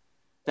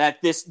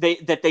that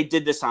they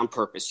did this on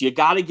purpose. You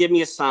got to give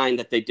me a sign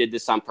that they did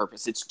this on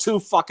purpose. It's too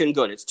fucking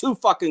good. It's too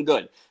fucking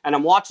good. And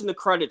I'm watching the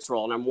credits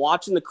roll,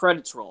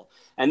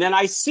 and then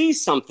I see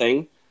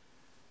something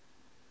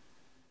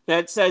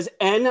that says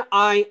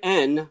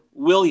N-I-N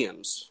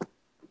Williams.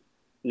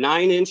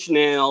 9 Inch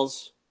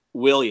Nails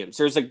Williams.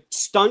 There's a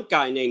stunt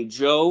guy named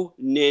Joe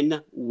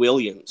Nin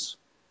Williams.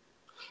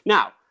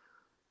 Now,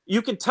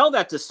 you could tell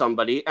that to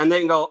somebody and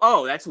then go,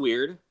 oh, that's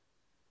weird.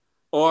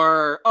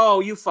 Or,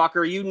 oh, you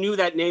fucker, you knew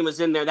that name was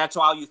in there. That's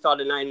why you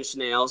thought of 9 Inch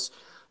Nails.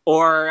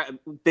 Or,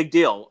 big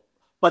deal.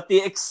 But the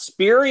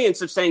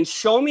experience of saying,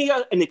 show me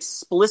an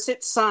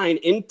explicit sign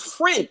in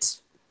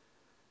print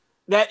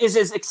that is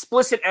as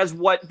explicit as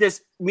what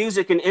this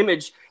music and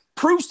image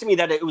proves to me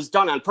that it was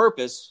done on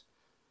purpose.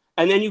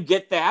 And then you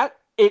get that,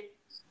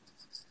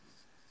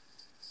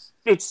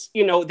 it's,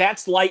 you know,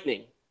 that's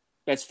lightning.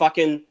 That's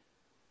fucking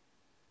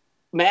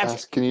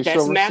magic. Can you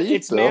show receipts,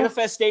 it's though?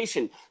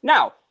 manifestation.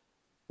 Now,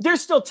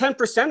 there's still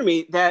 10% of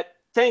me that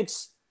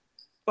thinks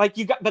like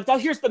you got, but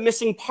here's the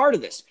missing part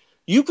of this.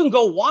 You can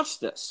go watch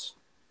this.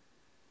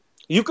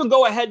 You can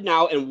go ahead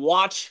now and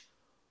watch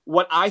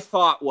what I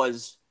thought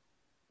was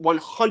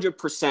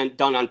 100%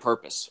 done on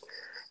purpose.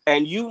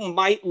 And you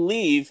might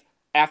leave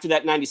after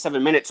that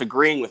 97 minutes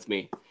agreeing with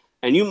me.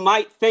 And you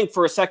might think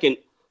for a second,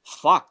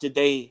 fuck, did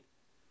they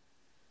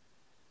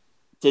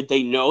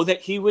know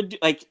that he would,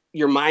 like,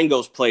 your mind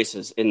goes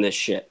places in this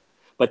shit.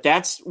 But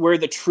that's where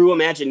the true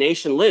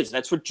imagination lives.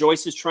 That's what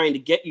Joyce is trying to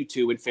get you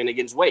to in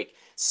Finnegan's Wake.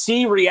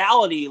 See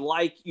reality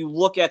like you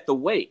look at the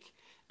wake.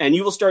 And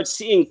you will start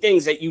seeing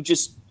things that you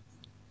just,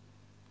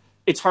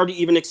 it's hard to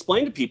even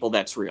explain to people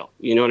that's real.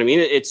 You know what I mean?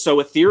 It's so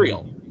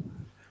ethereal.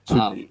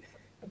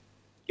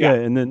 Yeah,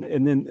 and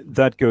then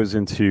that goes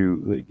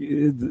into like,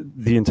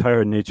 the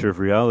entire nature of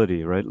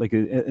reality, right? Like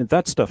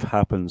that stuff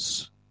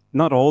happens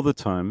not all the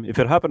time. If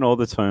it happened all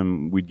the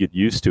time, we'd get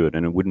used to it,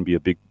 and it wouldn't be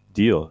a big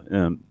deal.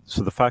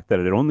 So the fact that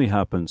it only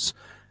happens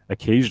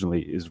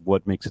occasionally is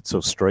what makes it so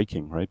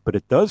striking, right? But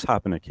it does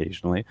happen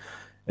occasionally,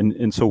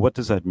 and so what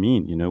does that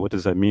mean? You know, what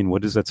does that mean?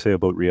 What does that say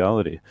about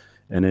reality?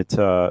 And it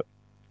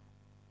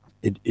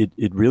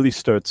really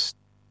starts.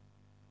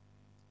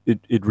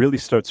 It really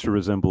starts to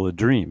resemble a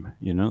dream,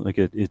 you know, like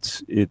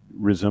it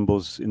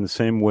resembles in the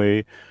same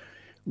way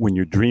when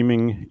you're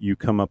dreaming, you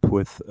come up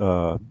with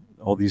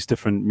all these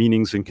different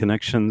meanings and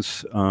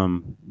connections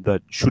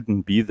that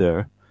shouldn't be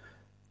there.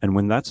 And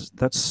when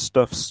that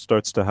stuff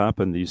starts to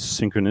happen, these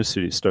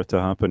synchronicities start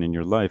to happen in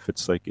your life,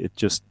 it's like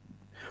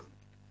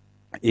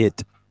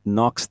it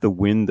knocks the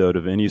wind out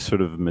of any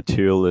sort of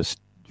materialist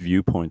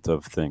viewpoint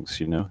of things,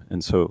 you know?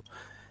 And so,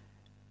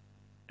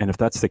 and if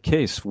that's the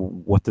case,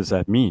 what does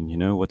that mean? You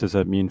know, what does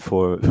that mean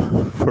for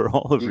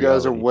all of you reality?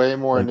 guys are way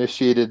more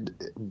initiated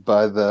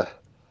by the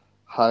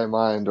high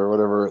mind or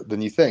whatever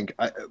than you think.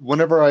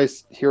 Whenever I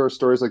hear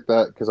stories like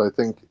that, because I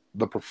think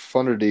the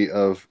profundity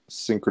of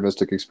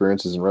synchronistic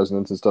experiences and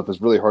resonance and stuff is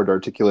really hard to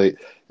articulate.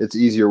 It's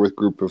easier with a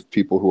group of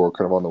people who are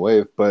kind of on the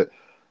wave. But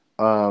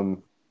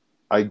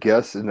I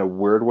guess in a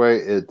weird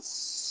way,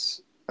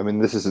 I mean,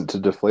 this isn't to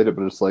deflate it,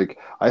 but it's like,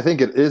 I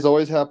think it is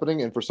always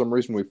happening, and for some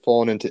reason we've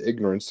fallen into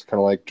ignorance, kind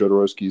of like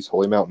Jodorowsky's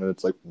Holy Mountain, and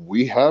it's like,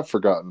 we have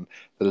forgotten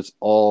that it's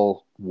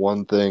all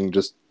one thing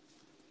just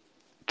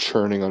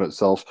churning on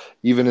itself.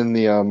 Even in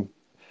the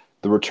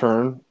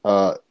Return,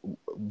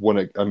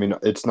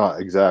 it's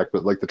not exact,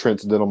 but like the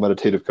transcendental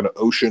meditative kind of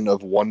ocean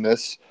of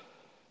oneness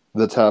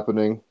that's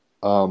happening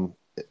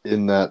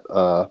in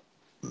that,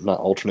 not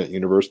alternate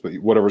universe, but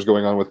whatever's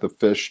going on with the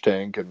fish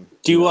tank. And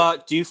do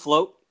you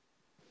float?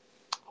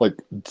 Like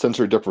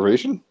sensory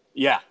deprivation?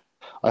 Yeah.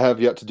 I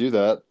have yet to do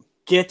that.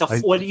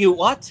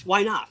 What?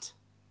 Why not?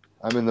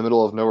 I'm in the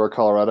middle of nowhere,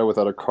 Colorado,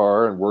 without a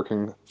car and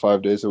working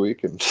 5 days a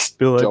week. And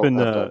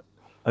Bill,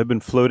 I've been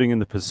floating in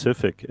the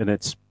Pacific, and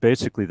it's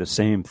basically the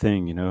same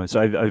thing. You know,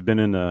 I've been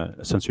in a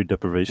sensory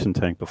deprivation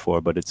tank before,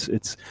 but it's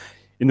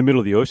in the middle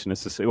of the ocean.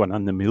 It's the same. Well, not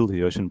in the middle of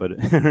the ocean, but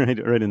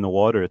right in the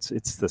water.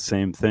 It's the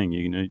same thing.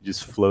 You know, you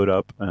just float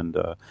up, and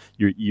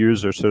your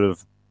ears are sort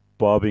of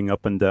bobbing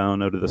up and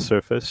down out of the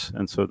surface,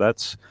 and so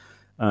that's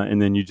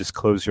and then you just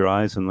close your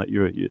eyes and let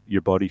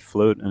your body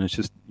float, and it's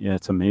just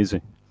it's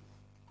amazing.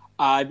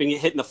 I've been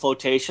hitting the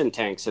flotation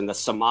tanks and the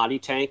Samadhi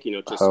tank, you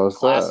know, just How's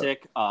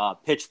classic,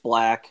 pitch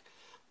black,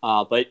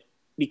 but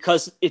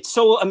because it's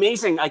so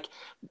amazing, like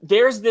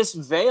there's this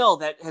veil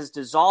that has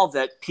dissolved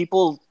that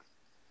people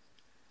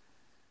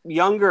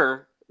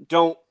younger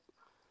don't.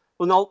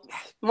 Well, no,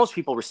 most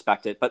people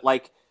respect it, but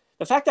like.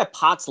 The fact that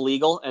pot's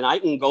legal and I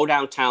can go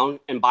downtown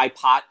and buy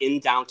pot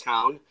in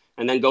downtown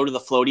and then go to the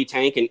floaty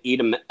tank and eat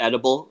an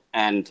edible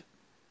and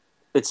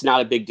it's not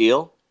a big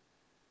deal.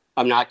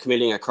 I'm not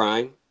committing a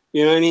crime.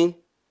 You know what I mean?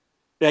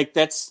 Like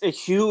that's a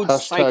huge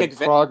psychic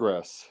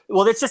progress.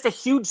 Well, it's just a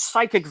huge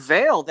psychic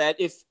veil that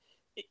if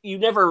you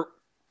never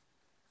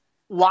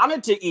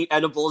wanted to eat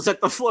edibles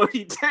at the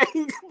floaty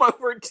tank, but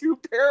were too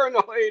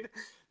paranoid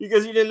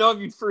because you didn't know if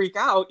you'd freak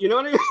out. You know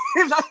what I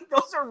mean?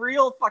 Those are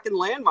real fucking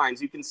landmines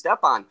you can step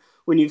on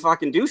when you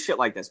fucking do shit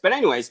like this. But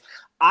anyways,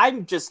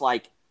 I'm just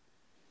like,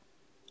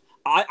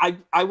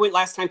 I went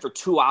last time for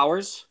 2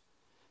 hours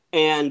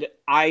and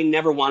I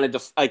never wanted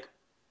to, like,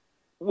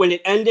 when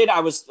it ended,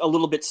 I was a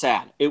little bit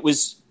sad. It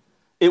was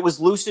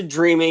lucid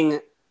dreaming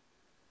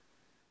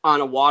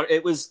on a water.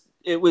 It was,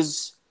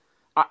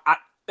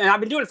 and I've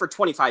been doing it for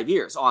 25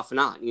 years off and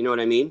on, you know what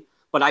I mean?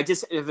 But I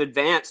just have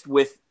advanced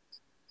with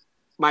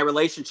my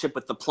relationship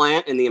with the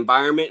plant and the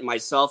environment and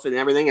myself and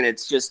everything. And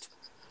it's just,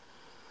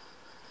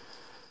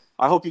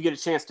 I hope you get a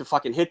chance to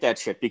fucking hit that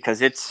shit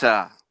because it's,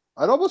 I'd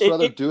almost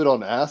rather do it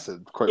on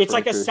acid. It's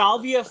like a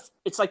salvia.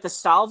 It's like the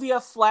salvia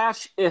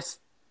flash. If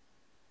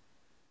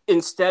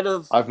instead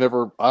of,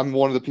 I'm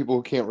one of the people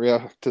who can't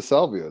react to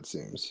salvia. It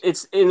seems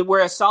it's in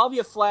where a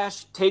salvia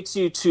flash takes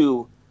you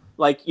to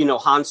like, you know,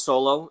 Han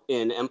Solo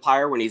in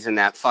Empire when he's in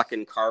that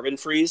fucking carbon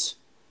freeze.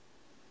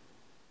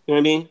 You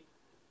know what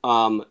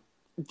I mean?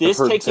 This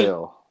I've heard takes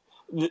tale.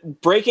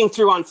 breaking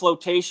through on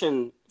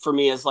flotation for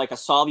me is like a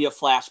salvia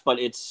flash, but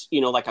it's,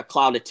 you know, like a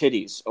cloud of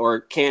titties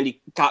or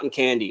cotton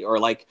candy, or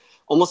like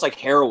almost like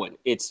heroin.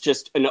 It's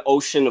just an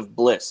ocean of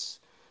bliss.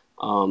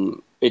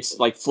 It's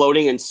like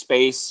floating in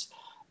space,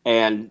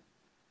 and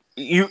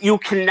you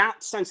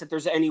cannot sense that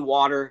there's any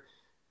water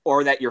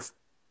or that you're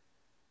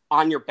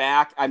on your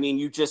back. I mean,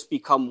 you just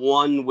become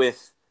one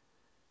with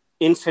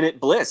infinite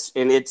bliss.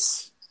 And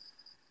is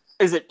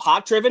it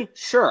pot driven?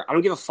 Sure. I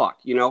don't give a fuck.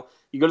 You know,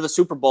 you go to the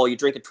Super Bowl, you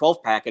drink a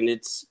 12-pack, and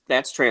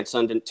that's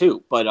transcendent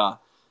too. But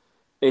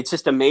it's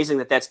just amazing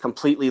that that's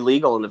completely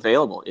legal and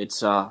available.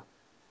 It's gotta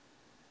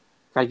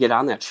get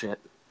on that shit.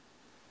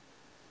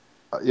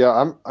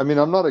 Yeah,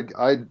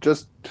 I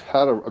just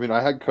had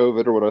I had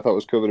COVID, or what I thought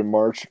was COVID, in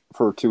March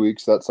for 2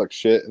 weeks. That sucked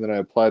shit. And then I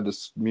applied to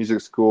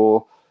music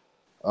school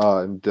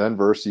in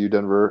Denver, CU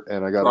Denver,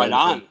 and I got Right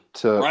on.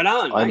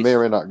 I Nice. may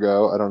or may not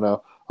go. I don't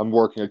know. I'm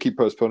working. I keep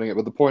postponing it.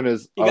 But the point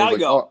is, You I gotta was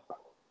like, go. oh,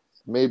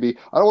 maybe.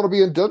 I don't want to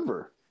be in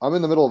Denver. I'm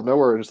in the middle of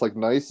nowhere, and it's like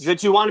nice.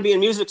 Did you want to be in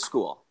music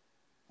school?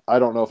 I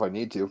don't know if I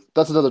need to.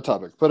 That's another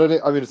topic. But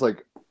I mean, it's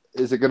like,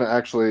 is it going to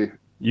actually...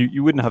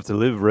 You wouldn't have to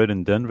live right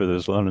in Denver.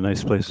 There's a lot of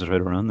nice places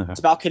right around there. It's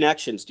about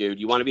connections,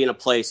 dude. You want to be in a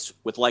place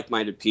with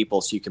like-minded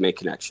people so you can make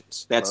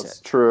connections. That's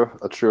it. True.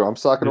 That's true. I'm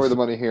socking away the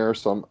money here,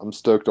 so I'm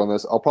stoked on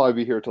this. I'll probably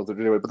be here till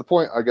Thursday anyway. But the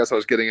point, I guess I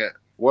was getting at,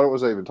 what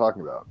was I even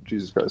talking about?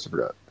 Jesus Christ, I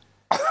forgot.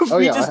 Oh,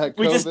 we yeah, just, I had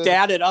we just COVID.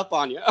 dadded up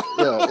on you.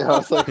 Yeah, I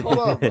was like, hold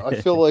on. I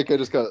feel like I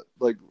just got,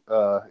 like,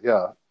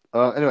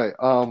 anyway,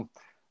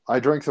 I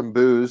drank some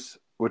booze,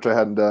 which I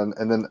hadn't done,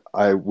 and then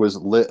I was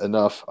lit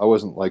enough. I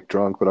wasn't, like,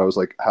 drunk, but I was,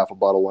 like, half a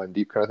bottle wine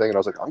deep kind of thing, and I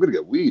was like, I'm going to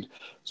get weed.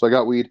 So I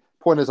got weed.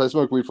 Point is, I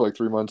smoked weed for, like,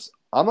 3 months.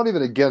 I'm not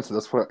even against it.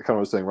 That's what I kind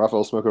of was saying.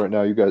 Raphael's smoking right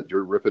now.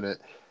 You're ripping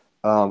it.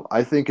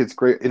 I think it's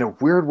great in a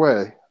weird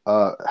way.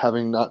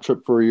 Having not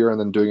tripped for a year and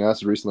then doing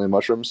acid recently and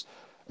mushrooms,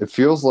 it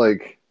feels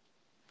like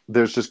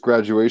there's just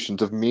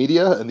graduations of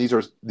media, and these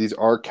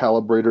are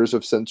calibrators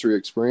of sensory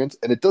experience,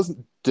 and it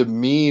doesn't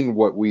demean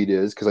what weed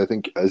is, because I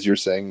think, as you're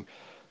saying,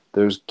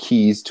 there's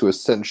keys to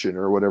ascension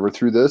or whatever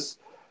through this,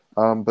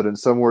 but in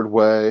some weird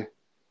way,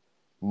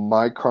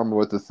 my karma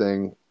with the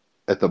thing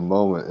at the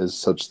moment is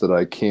such that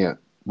I can't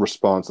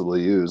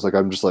responsibly use. Like,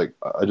 I'm just like,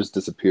 I just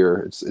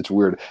disappear. It's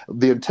weird.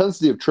 The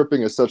intensity of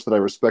tripping is such that I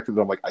respect it.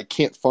 I'm like, I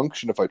can't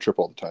function if I trip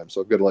all the time,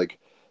 so I've got to, like,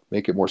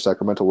 make it more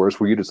sacramental. Whereas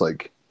weed is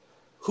like,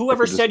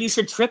 Whoever said you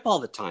should trip all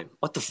the time?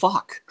 What the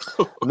fuck?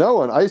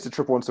 no, and I used to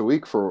trip once a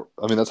week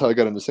that's how I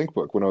got into Sync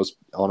Book, when I was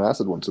on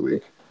acid once a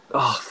week.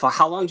 Oh, fuck.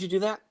 How long did you do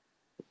that?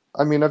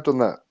 I mean, I've done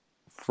that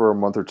for a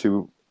month or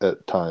two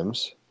at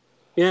times.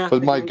 Yeah.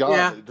 But my God,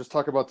 Yeah. just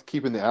talk about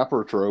keeping the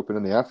aperture open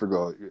and the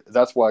afterglow.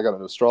 That's why I got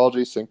into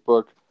astrology, Sync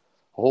Book,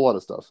 a whole lot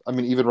of stuff. I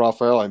mean, even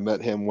Raphael, I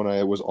met him when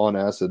I was on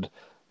acid.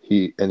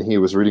 He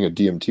was reading a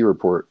DMT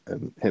report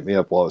and hit me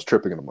up while I was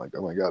tripping, and I'm like,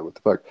 oh my God, what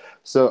the fuck?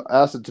 So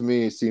acid to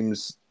me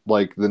seems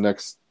like the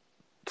next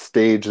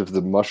stage of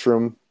the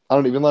mushroom. I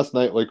don't even last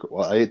night, like,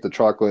 I ate the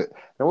chocolate,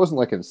 and it wasn't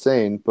like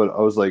insane, but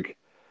I was like,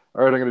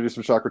 all right, I'm going to do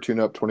some chakra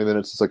tune up, 20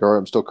 minutes. It's like, all right,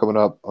 I'm still coming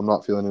up. I'm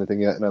not feeling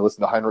anything yet. And I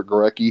listened to Heinrich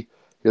Gorecki. He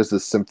has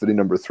this Symphony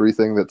No. 3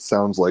 thing that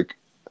sounds like,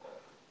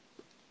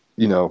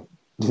 you know,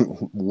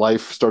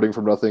 life starting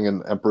from nothing,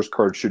 and Emperor's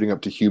card shooting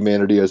up to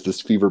humanity as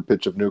this fever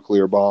pitch of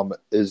nuclear bomb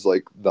is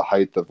like the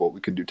height of what we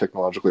can do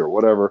technologically or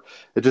whatever.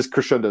 It just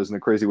crescendos in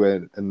a crazy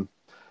way. And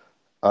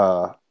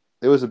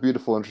it was a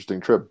beautiful, interesting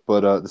trip.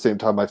 But at the same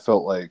time, I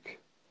felt like,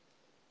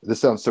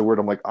 this sounds so weird.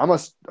 I'm like, I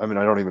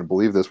don't even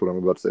believe this, what I'm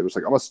about to say. But it's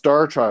like, I'm a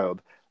star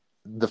child.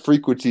 The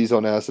frequencies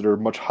on acid are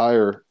much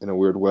higher in a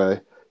weird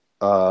way.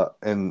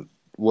 And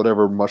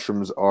whatever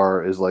mushrooms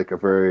are is like a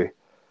very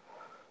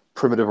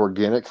primitive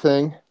organic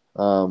thing.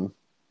 And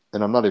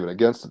I'm not even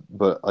against it,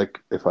 but like,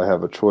 if I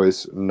have a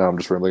choice, now I'm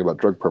just rambling about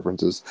drug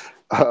preferences,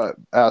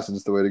 acid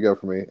is the way to go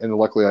for me. And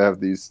luckily I have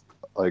these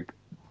like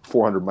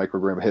 400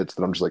 microgram hits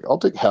that I'm just like, I'll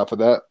take half of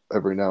that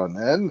every now and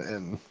then,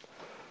 and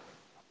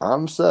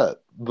I'm set.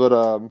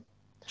 But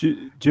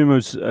Jim, I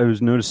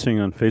was noticing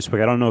on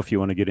Facebook. I don't know if you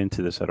want to get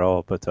into this at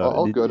all, but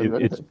I'll go to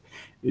anything.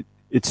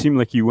 it seemed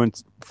like you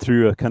went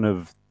through a kind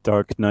of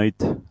dark night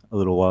a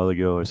little while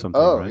ago or something.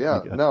 Oh, right?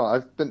 yeah. No,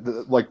 I've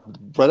been like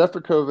right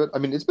after COVID. I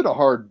mean, it's been a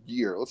hard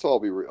year. Let's all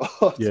be real.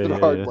 It's been a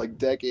hard like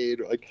decade.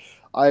 Like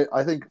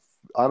I think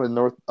I'm in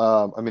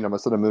I'm a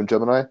Sun and Moon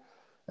Gemini,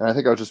 and I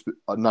think I was just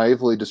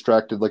naively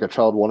distracted, like a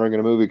child wandering in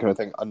a movie kind of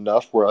thing,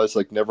 enough where I was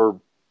like, never.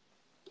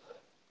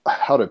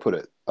 How do I put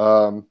it?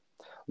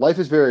 Life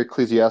is very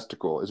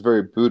ecclesiastical. It's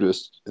very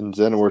Buddhist in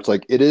Zen, where it's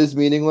like, it is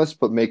meaningless,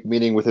 but make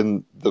meaning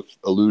within the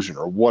illusion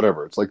or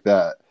whatever. It's like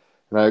that.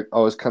 And I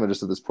was kind of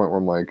just at this point where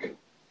I'm like,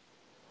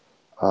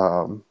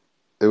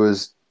 it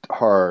was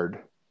hard,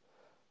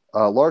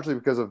 largely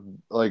because of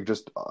like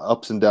just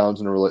ups and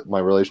downs in my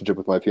relationship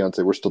with my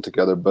fiance. We're still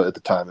together, but at the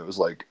time it was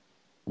like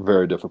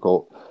very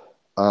difficult.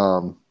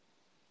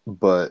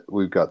 But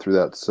we got through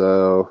that.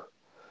 So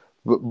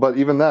but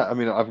even that, I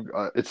mean,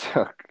 it's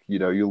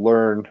you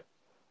learn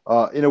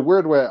in a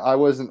weird way. I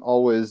wasn't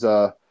always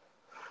how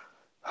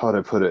would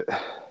I put it?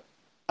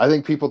 I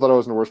think people thought I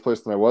was in a worse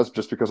place than I was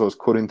just because I was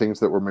quoting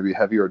things that were maybe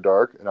heavy or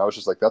dark, and I was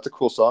just like, "That's a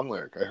cool song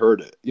lyric. I heard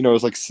it." It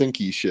was like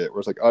syncy shit, where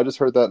it's like, "I just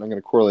heard that, and I'm going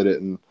to correlate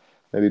it," and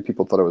maybe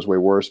people thought it was way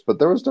worse. But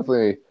there was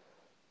definitely,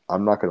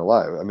 I'm not going to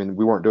lie. I mean,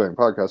 we weren't doing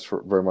podcasts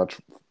for very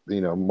much,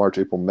 March,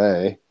 April,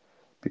 May,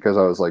 because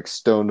I was like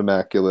stoned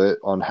immaculate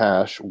on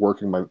hash,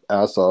 working my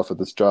ass off at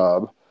this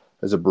job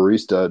as a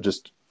barista,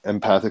 just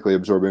empathically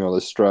absorbing all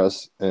this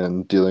stress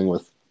and dealing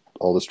with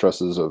all the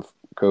stresses of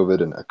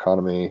COVID and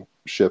economy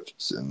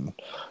shifts and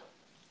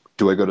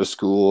do I go to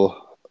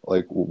school?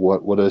 Like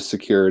what is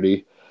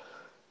security?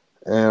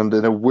 And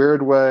in a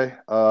weird way,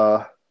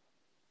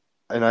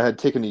 and I had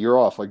taken a year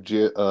off, like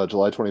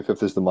July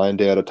 25th is the Mayan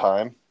day at a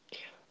time.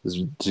 This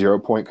 0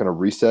 point kind of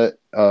reset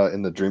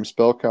in the dream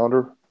spell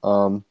calendar.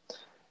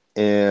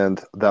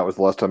 And that was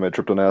the last time I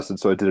tripped on acid,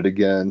 so I did it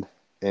again.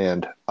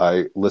 And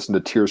I listened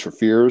to Tears for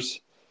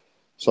Fears,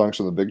 songs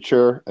from the Big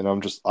Chair, and I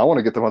want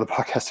to get them on the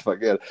podcast if I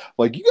can.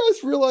 Like, you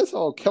guys realize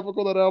how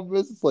chemical that album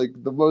is? It's like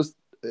the most,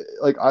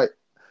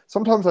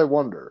 sometimes I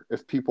wonder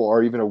if people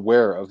are even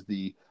aware of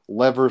the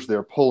levers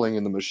they're pulling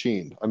in the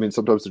machine. I mean,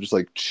 sometimes they're just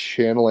like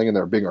channeling and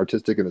they're being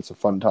artistic and it's a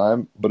fun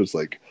time, but it's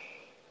like,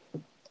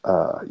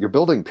 you're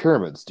building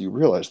pyramids. Do you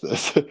realize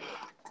this?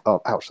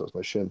 Oh, ouch, that was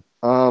my shin.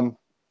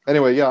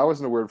 Anyway, yeah, I was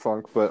in a weird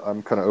funk, but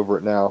I'm kind of over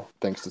it now,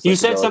 thanks to psychedelics. You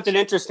said something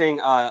interesting.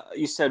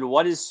 You said,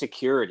 what is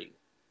security?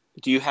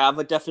 Do you have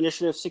a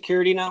definition of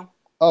security now?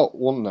 Oh,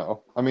 well,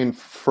 no. I mean,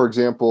 for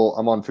example,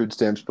 I'm on food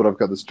stamps, but I've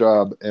got this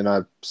job, and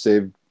I've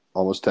saved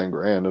almost 10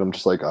 grand, and I'm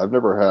just like, I've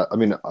never had, I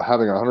mean,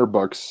 having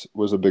 $100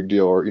 was a big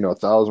deal, or,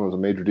 1,000 was a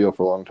major deal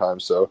for a long time,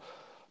 so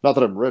not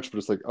that I'm rich, but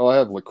it's like, oh, I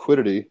have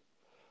liquidity.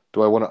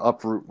 Do I want to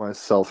uproot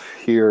myself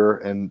here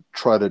and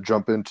try to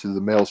jump into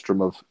the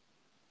maelstrom of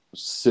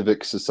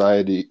civic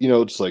society,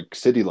 just like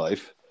city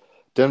life?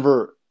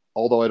 Denver,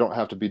 although I don't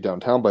have to be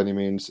downtown by any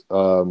means,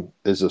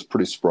 is a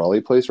pretty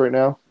sprawly place right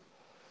now.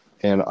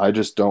 And I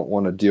just don't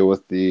want to deal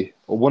with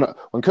when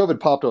COVID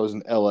popped, I was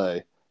in LA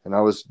and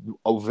I was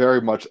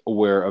very much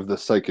aware of the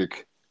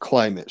psychic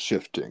climate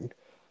shifting,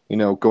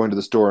 going to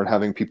the store and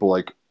having people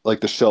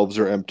like the shelves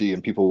are empty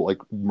and people like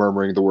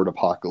murmuring the word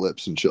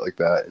apocalypse and shit like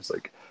that. It's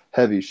like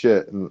heavy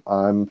shit. And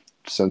I'm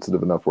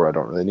sensitive enough where I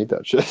don't really need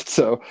that shit.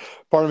 So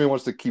part of me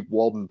wants to keep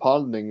Walden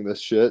ponding this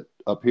shit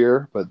up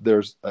here, but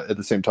there's at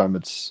the same time,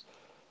 it's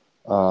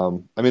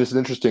an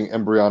interesting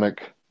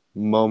embryonic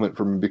moment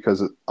for me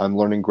because I'm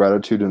learning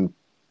gratitude in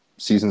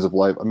seasons of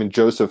life. I mean,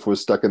 Joseph was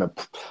stuck in a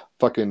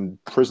fucking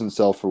prison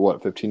cell for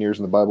 15 years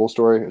in the Bible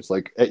story. It's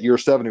like at year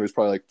 7, he was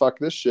probably like, fuck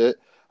this shit.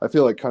 I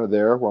feel like kind of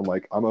there where I'm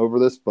like, I'm over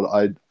this, but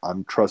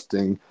I'm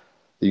trusting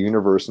the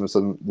universe in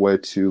some way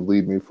to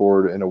lead me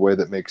forward in a way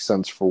that makes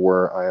sense for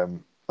where I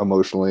am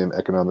emotionally and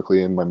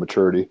economically in my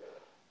maturity.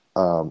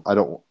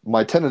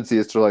 My tendency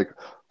is to like,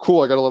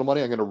 cool, I got a lot of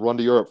money, I'm going to run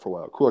to Europe for a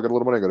while. Cool, I got a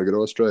lot of money, I got to go to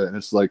Australia. And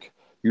it's like,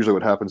 usually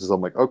what happens is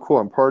I'm like, oh, cool,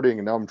 I'm partying,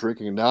 and now I'm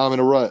drinking, and now I'm in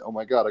a rut. Oh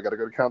my God, I got to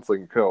go to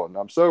counseling and go, and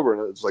I'm sober.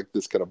 And it's like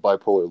this kind of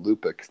bipolar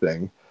loopic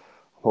thing.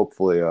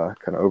 Hopefully kind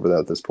of over that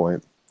at this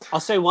point. I'll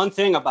say one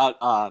thing about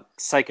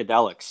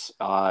psychedelics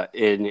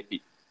in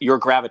your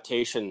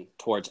gravitation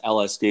towards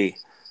LSD,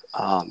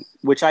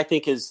 which I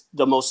think is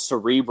the most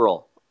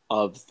cerebral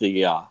of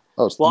the...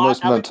 it's the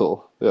most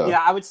mental.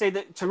 Yeah, I would say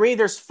that to me,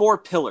 there's 4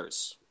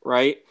 pillars,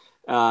 right?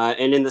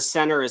 And in the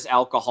center is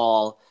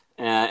alcohol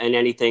and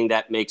anything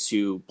that makes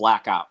you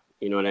black out.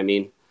 You know what I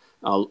mean?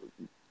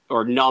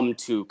 Or numb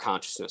to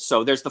consciousness.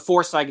 So there's the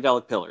 4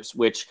 psychedelic pillars,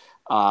 which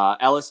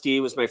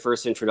LSD was my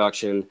first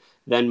introduction,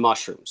 then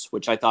mushrooms,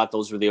 which I thought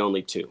those were the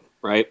only 2,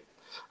 right?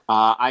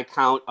 I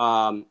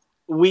count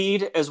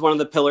weed as one of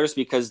the pillars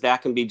because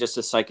that can be just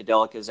as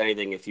psychedelic as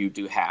anything if you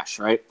do hash,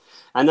 right?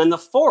 And then the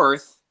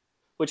 4th,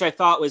 which I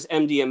thought was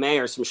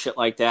MDMA or some shit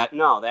like that.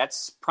 No,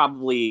 that's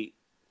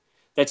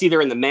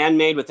either in the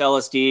man-made with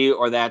LSD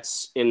or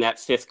that's in that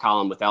 5th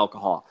column with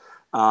alcohol.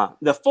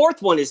 The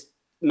 4th one is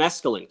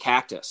mescaline,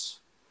 cactus.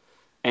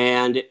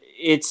 And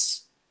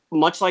it's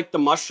much like the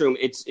mushroom,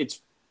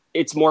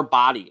 it's more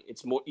body.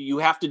 It's more, you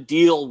have to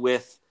deal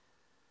with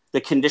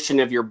the condition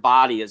of your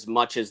body as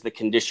much as the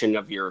condition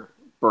of your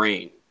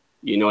brain.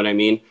 You know what I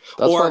mean?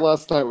 That's why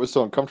last night was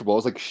so uncomfortable. I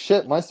was like,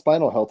 shit, my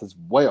spinal health is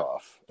way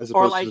off. As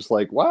opposed to just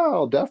like,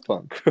 wow, Daft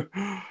Punk.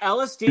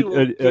 LSD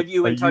will give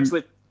you in touch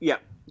with... Yeah,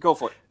 go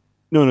for it.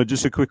 No,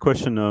 just a quick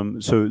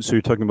question. So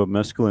you're talking about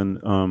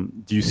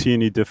mescaline. Do you see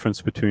any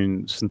difference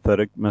between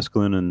synthetic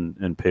mescaline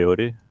and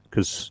peyote?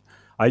 Because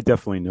I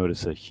definitely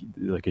notice a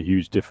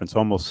huge difference,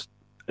 almost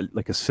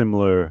like a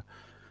similar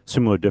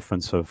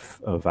difference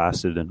of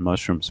acid and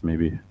mushrooms,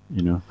 maybe,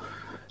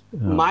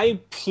 My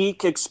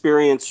peak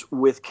experience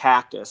with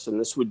cactus, and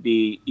this would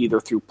be either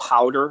through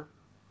powdered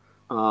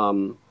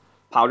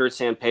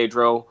San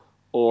Pedro,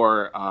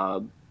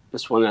 or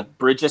this one at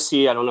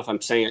Brigidaceae. I don't know if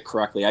I'm saying it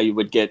correctly.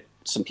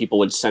 Some people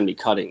would send me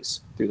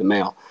cuttings through the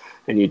mail,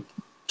 and you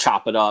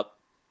chop it up,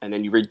 and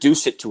then you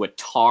reduce it to a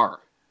tar.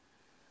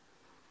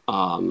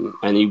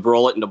 and you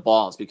roll it into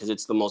balls because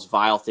it's the most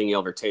vile thing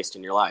you'll ever taste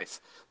in your life.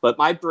 But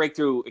my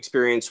breakthrough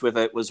experience with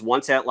it was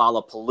once at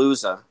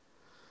Lollapalooza,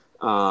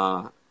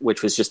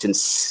 which was just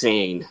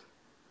insane.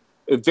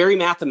 Very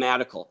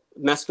mathematical.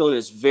 Mescaline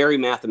is very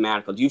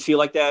mathematical. Do you feel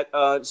like that,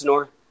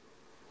 Znor?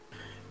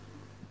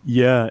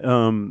 Yeah,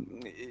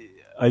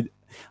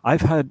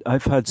 I've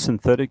had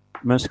synthetic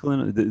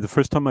mescaline. The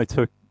first time I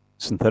took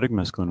synthetic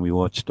mescaline, we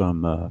watched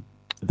The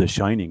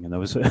Shining, and that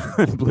was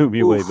it blew me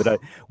away. But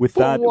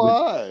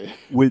why?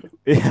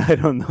 I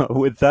don't know.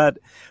 With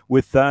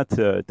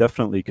that,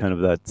 definitely kind of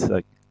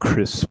that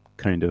crisp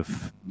kind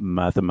of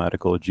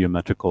mathematical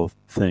geometrical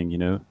thing,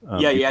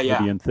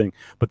 Euclidean thing.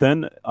 But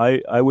then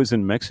I was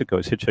in Mexico. I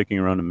was hitchhiking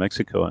around in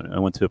Mexico, and I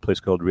went to a place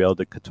called Real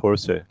de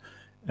Catorce,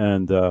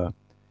 and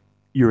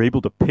you're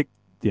able to pick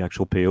the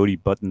actual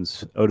peyote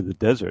buttons out of the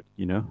desert,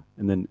 and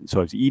then so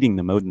I was eating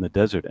them out in the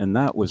desert, and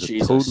that was a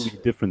totally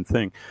different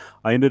thing.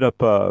 I ended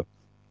up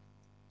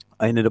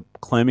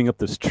climbing up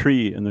this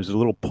tree, and there's a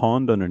little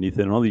pond underneath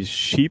it, and all these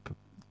sheep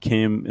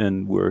came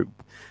and were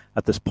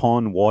at this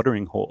pond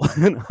watering hole,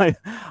 and I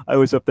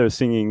was up there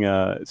singing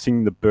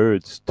the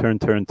birds turn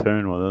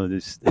while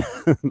this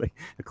like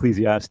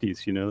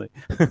Ecclesiastes,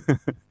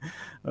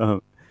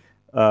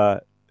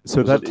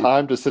 so there's a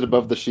time to sit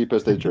above the sheep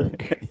as they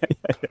drink.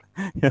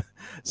 Yeah.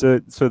 So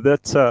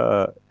that's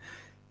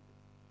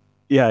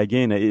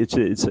again, it's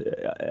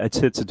I'd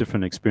say it's a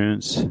different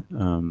experience,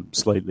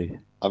 slightly.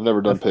 I've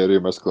never done peyote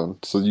or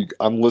mescaline, so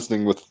I'm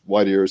listening with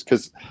wide ears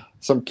because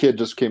some kid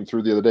just came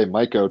through the other day,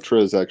 Maiko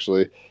Triz,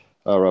 actually,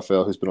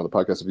 Raphael, who's been on the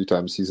podcast a few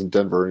times. He's in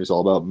Denver, and he's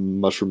all about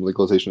mushroom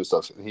legalization and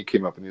stuff. And he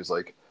came up and he was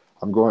like,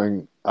 I'm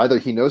going, either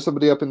he knows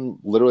somebody up in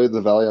literally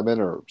the valley I'm in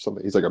or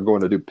something. He's like, I'm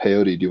going to do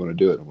peyote. Do you want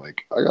to do it? I'm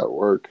like, I got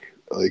work.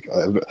 Like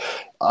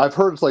I've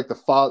heard it's like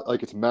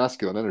it's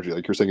masculine energy.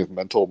 Like you're saying, it's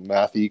mental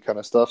mathy kind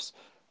of stuff.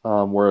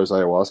 Whereas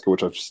ayahuasca,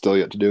 which I've still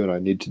yet to do and I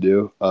need to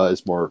do,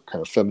 is more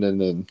kind of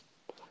feminine and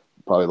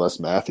probably less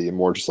mathy and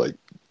more just like.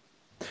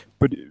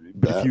 But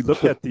if you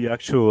look at the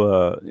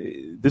actual,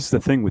 this is the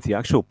thing with the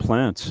actual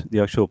plants, the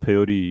actual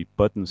peyote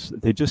buttons,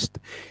 they just,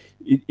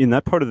 in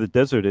that part of the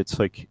desert, it's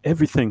like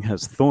everything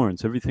has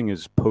thorns. Everything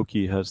is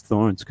pokey, has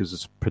thorns because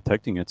it's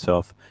protecting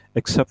itself,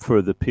 except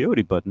for the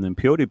peyote button. And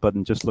peyote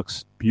button just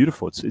looks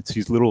beautiful. It's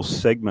these little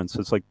segments.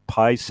 It's like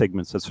pie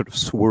segments that sort of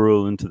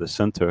swirl into the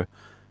center.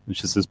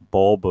 It's just this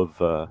bulb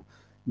of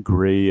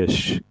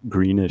grayish,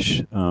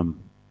 greenish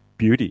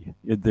beauty.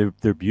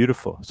 They're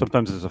beautiful.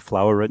 Sometimes there's a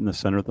flower right in the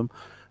center of them.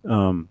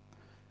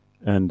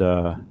 And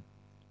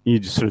you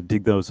just sort of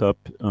dig those up.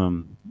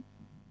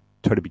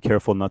 Try to be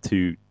careful not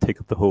to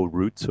take up the whole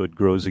root so it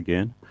grows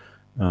again.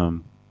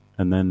 And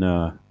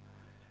then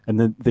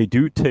they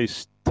do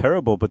taste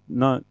terrible, but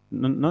not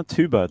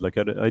too bad. Like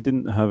I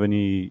didn't have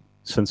any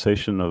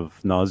sensation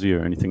of nausea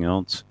or anything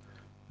else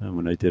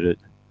when I did it.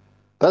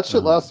 That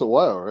shit lasts a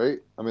while, right?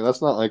 I mean, that's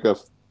not like a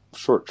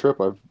short trip.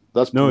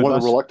 That's one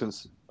of the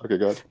reluctance. Okay,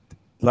 go ahead.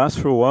 Lasts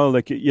for a while.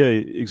 Like, yeah,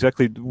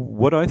 exactly.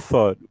 What I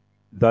thought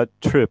that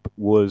trip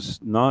was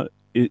not.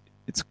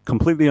 It's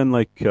completely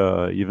unlike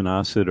even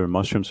acid or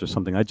mushrooms or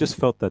something. I just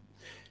felt that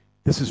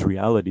this is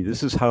reality.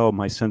 This is how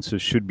my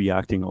senses should be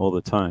acting all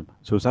the time.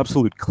 So it's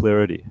absolute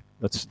clarity.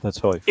 That's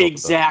how I felt.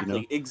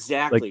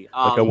 Exactly.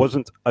 Like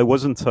I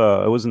wasn't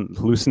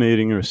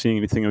hallucinating or seeing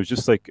anything. It was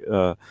just like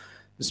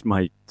just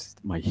my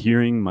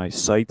hearing, my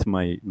sight,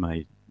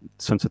 my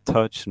sense of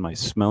touch, and my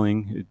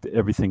smelling.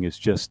 Everything is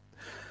just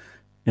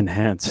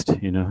enhanced.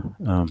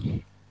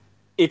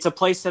 It's a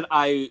place that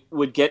I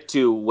would get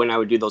to when I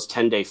would do those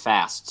 10-day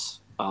fasts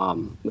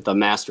with the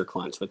master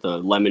cleanse, with the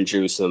lemon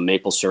juice and the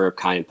maple syrup,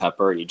 cayenne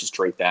pepper, and you just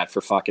drink that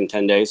for fucking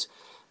 10 days.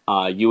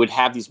 You would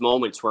have these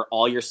moments where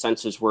all your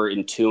senses were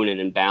in tune and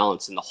in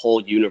balance, and the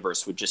whole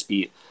universe would just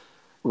be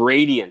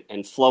radiant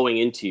and flowing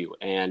into you.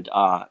 And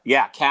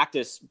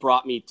Cactus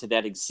brought me to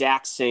that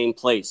exact same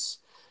place.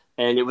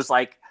 And it was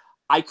like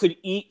I could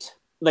eat,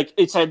 like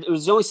it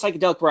was the only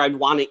psychedelic where I'd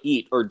want to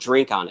eat or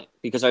drink on it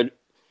because I'd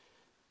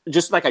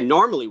just like I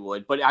normally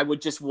would, but I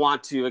would just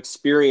want to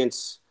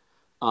experience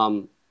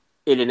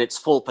it in its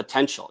full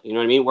potential. You know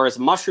what I mean? Whereas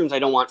mushrooms, I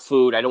don't want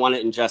food. I don't want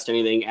to ingest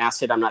anything.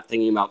 Acid, I'm not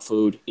thinking about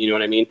food. You know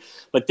what I mean?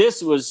 But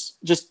this was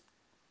just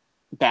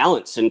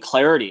balance and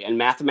clarity and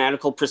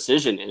mathematical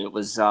precision. And it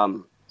was...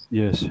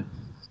 yes.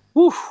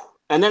 Whew.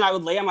 And then I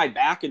would lay on my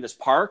back in this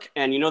park.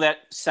 And you know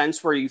that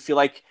sense where you feel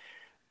like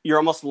you're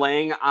almost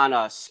laying on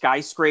a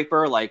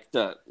skyscraper, like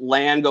the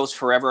land goes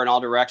forever in all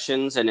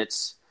directions. And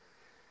it's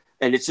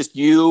just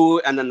you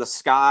and then the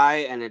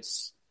sky, and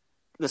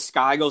the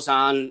sky goes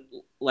on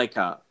like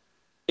a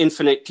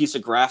infinite piece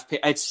of graph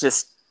paper. It's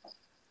just,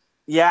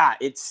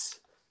 it's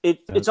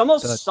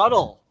almost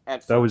subtle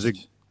at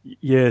first.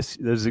 Yes,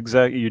 that's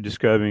exactly, you're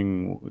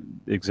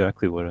describing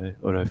exactly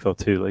what I felt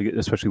too, like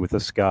especially with the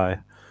sky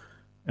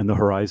and the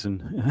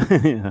horizon.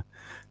 Yeah,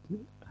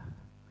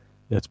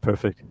 that's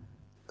perfect.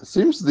 It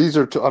seems these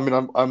are I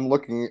mean, I'm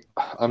looking.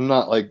 I'm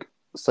not like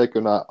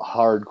psychonaut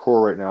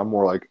hardcore right now. I'm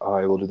more like,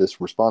 I will do this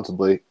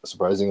responsibly,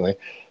 surprisingly.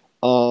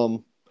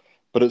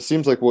 But it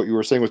seems like what you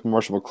were saying with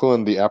Marshall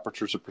McLuhan, the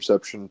apertures of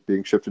perception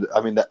being shifted.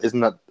 I mean, that isn't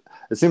that.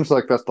 It seems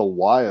like that's the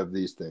why of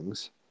these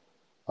things.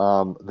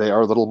 They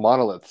are little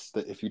monoliths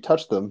that if you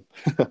touch them,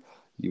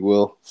 you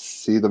will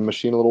see the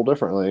machine a little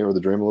differently or the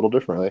dream a little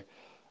differently.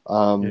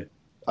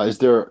 Is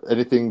there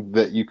anything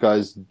that you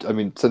guys? I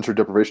mean, sensory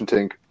deprivation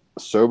tank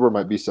sober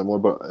might be similar,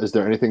 but is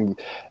there anything?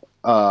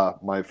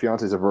 My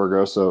fiance's a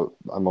Virgo, so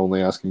I'm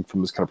only asking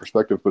from this kind of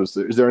perspective. But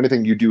is there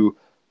anything you do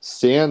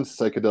sans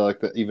psychedelic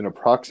that even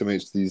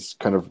approximates these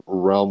kind of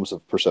realms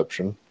of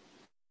perception?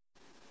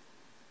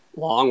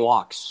 Long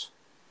walks.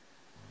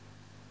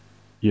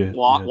 Yeah.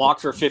 Walk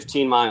for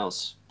 15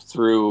 miles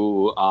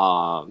through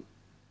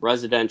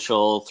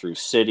residential, through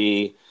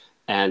city,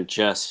 and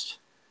just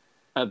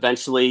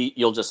eventually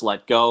you'll just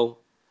let go.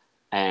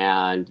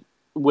 And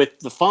with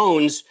the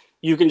phones,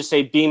 you can just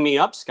say, beam me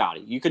up,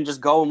 Scotty. You can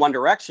just go in one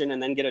direction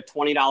and then get a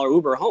 $20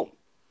 Uber home.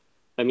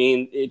 I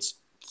mean, it's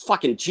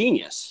fucking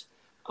genius.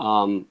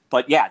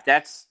 But yeah,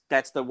 that's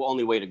the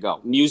only way to go.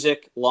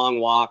 Music,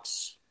 long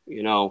walks,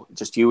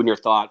 just you and your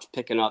thoughts,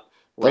 picking up.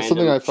 That's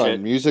something I find. Shit.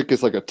 Music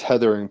is like a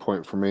tethering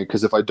point for me,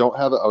 because if I don't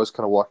have it, I was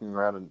kind of walking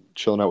around and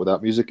chilling out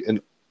without music. And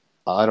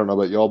I don't know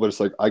about y'all, but it's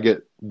like I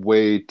get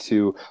way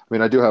too. I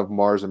mean, I do have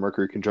Mars and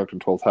Mercury conjunct in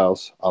 12th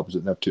house,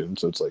 opposite Neptune,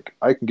 so it's like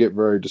I can get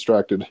very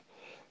distracted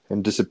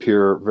and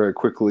disappear very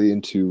quickly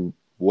into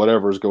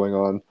whatever's going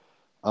on.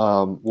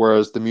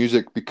 Whereas the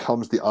music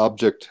becomes the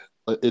object.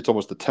 It's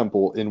almost the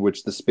temple in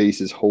which the space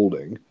is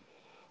holding.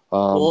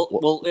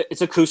 Well,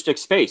 it's acoustic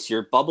space.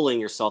 You're bubbling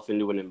yourself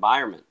into an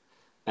environment.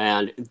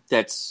 And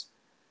that's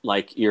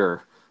like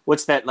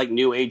what's that like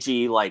new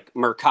agey like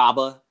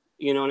Merkaba,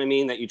 you know what I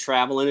mean? That you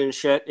travel in and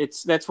shit.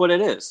 That's what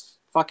it is.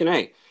 Fucking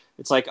A.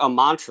 It's like a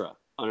mantra,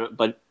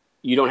 but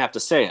you don't have to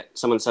say it.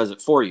 Someone says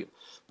it for you.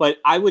 But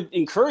I would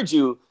encourage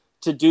you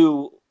to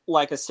do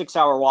like a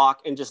 6-hour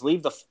walk and just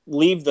leave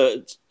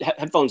the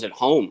headphones at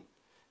home,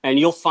 and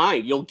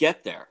you'll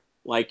get there.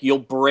 Like you'll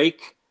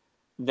break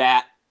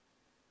that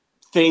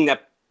thing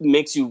that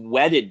makes you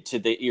wedded to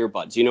the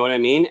earbuds. You know what I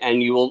mean?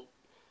 And you will.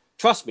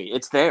 Trust me,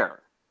 it's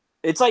there.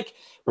 It's like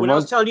when I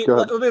was telling you,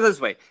 let me put it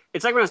this way.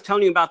 It's like when I was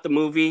telling you about the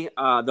movie,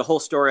 the whole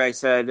story I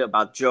said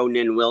about Joe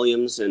Nin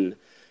Williams and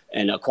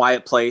A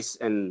Quiet Place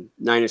and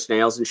Nine Inch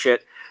Nails and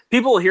shit.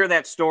 People will hear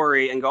that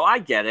story and go, I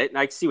get it, and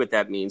I see what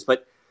that means.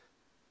 But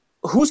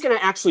who's going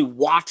to actually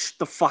watch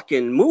the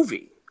fucking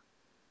movie?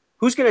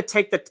 Who's going to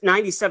take the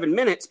 97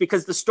 minutes?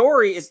 Because the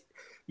story is,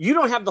 you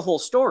don't have the whole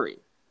story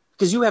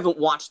because you haven't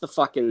watched the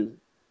fucking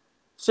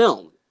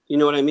film. You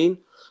know what I mean?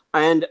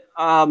 And,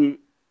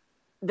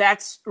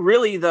 that's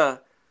really the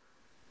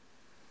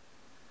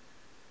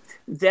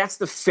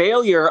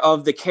failure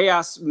of the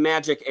chaos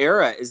magic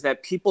era, is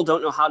that people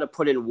don't know how to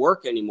put in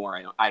work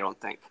anymore. I don't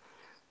think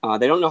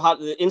they don't know how.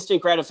 The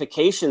instant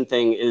gratification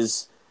thing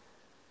is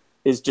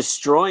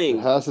destroying.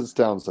 It has its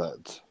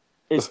downsides.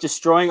 It's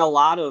destroying a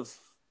lot of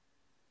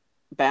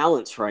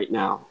balance right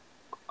now.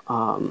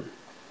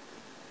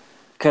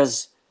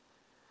 Because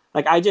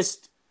like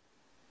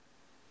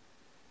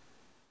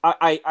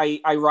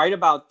I write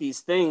about these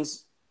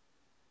things.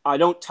 I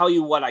don't tell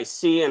you what I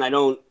see, and I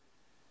don't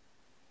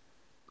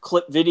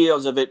clip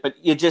videos of it, but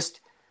you're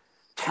just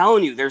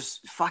telling you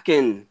there's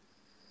fucking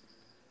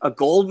a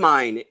gold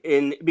mine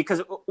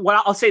because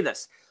I'll say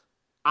this.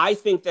 I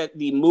think that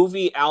the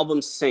movie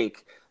album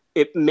sync,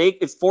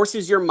 it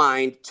forces your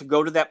mind to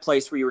go to that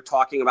place where you were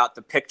talking about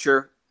the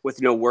picture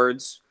with no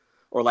words,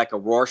 or like a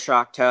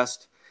Rorschach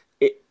test.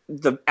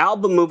 The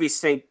album movie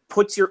sync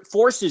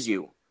forces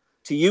you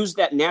to use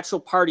that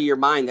natural part of your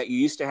mind that you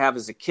used to have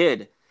as a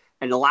kid,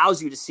 and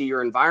allows you to see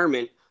your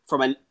environment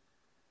from an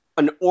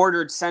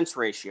ordered sense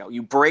ratio.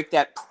 You break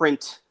that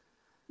print,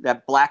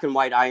 that black and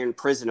white iron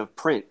prison of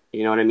print.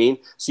 You know what I mean?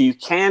 So you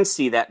can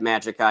see that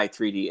magic eye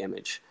 3D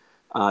image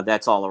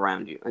that's all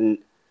around you. And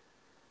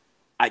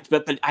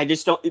but I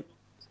just don't.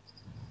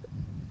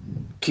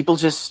 People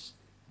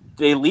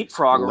they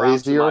leapfrog around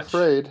lazy too or much.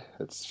 afraid.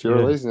 It's sheer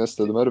laziness.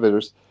 They're the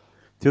motivators.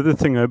 The other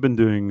thing I've been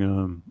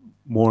doing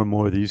more and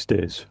more these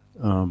days.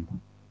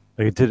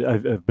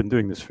 I've been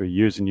doing this for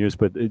years and years,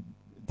 but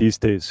these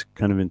days,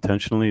 kind of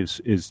intentionally,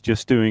 is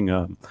just doing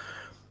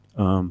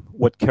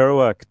what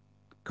Kerouac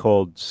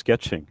called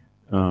sketching.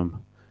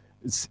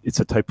 It's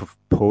a type of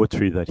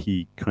poetry that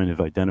he kind of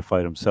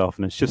identified himself,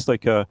 and it's just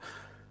like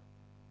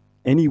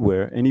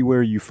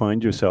anywhere you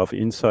find yourself,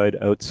 inside,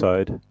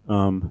 outside,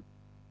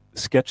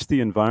 sketch the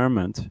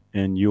environment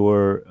and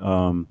your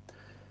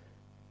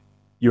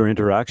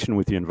interaction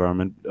with the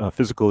environment,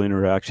 physical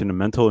interaction and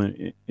mental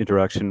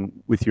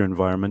interaction with your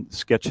environment,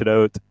 sketch it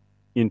out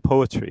in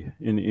poetry,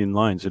 in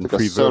lines, in like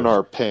free a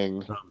sonar verse.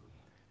 ping,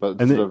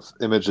 but instead of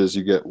images,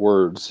 you get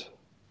words.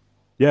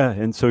 Yeah,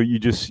 and so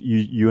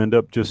you end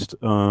up just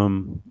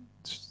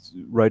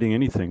writing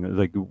anything,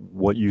 like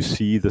what you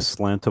see, the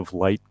slant of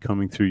light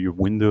coming through your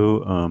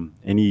window,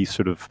 any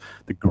sort of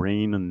the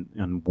grain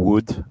and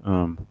wood.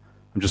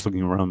 I'm just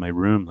looking around my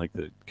room, like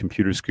the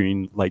computer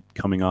screen light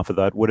coming off of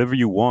that, whatever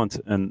you want,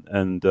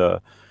 and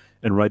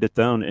write it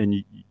down,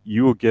 and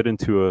you will get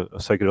into a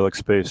psychedelic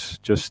space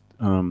just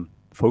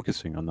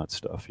focusing on that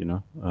stuff,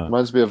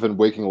 Reminds me of in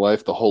Waking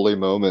Life, the holy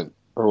moment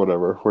or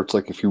whatever, where it's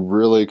like if you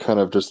really kind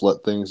of just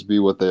let things be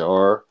what they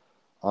are,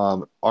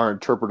 our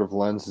interpretive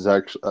lens is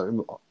actually,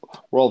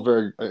 we're all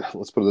very,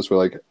 let's put it this way,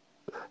 like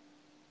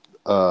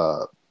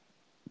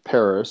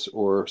Paris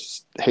or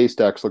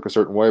haystacks look a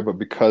certain way, but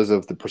because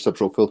of the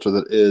perceptual filter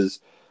that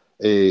is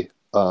a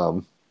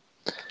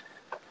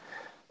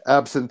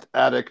absinthe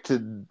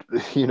addicted,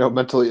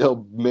 mentally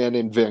ill man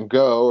named Van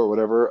Gogh or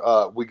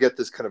whatever, we get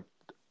this kind of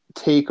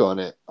take on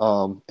it.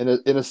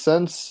 In a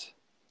sense,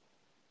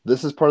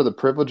 this is part of the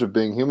privilege of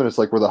being human. It's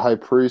like we're the high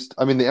priest.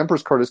 I mean, the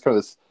Emperor's card is kind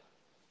of this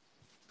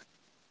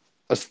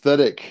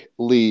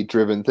aesthetically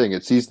driven thing.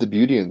 It sees the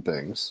beauty in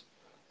things,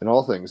 in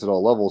all things, at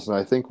all levels. And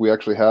I think we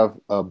actually have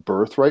a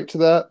birthright to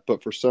that.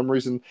 But for some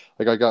reason,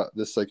 like I got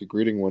this psychic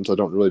reading once. I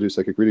don't really do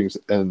psychic readings.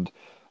 And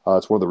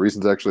it's one of the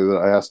reasons actually that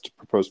I asked to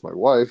propose to my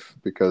wife,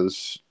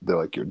 because they're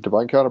like, your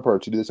divine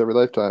counterparts, you do this every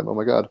lifetime. Oh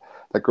my God,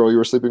 that girl you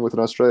were sleeping with in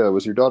Australia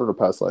was your daughter in a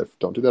past life.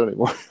 Don't do that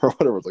anymore or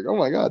whatever. It's like, oh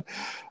my God.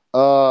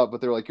 But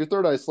they're like, your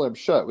third eye slammed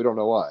shut. We don't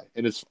know why.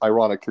 And it's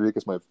ironic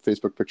because my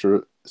Facebook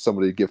picture,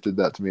 somebody gifted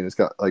that to me, and it's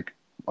got like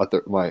a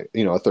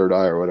third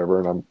eye or whatever,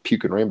 and I'm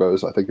puking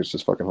rainbows. I think it's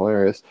just fucking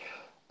hilarious.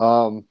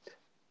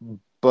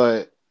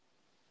 But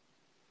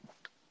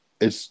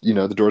it's,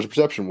 the doors of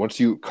perception. Once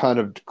you kind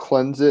of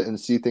cleanse it and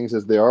see things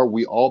as they are,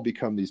 we all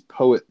become these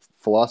poet,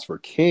 philosopher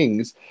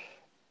kings.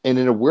 And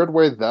in a weird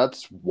way,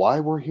 that's why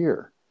we're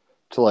here,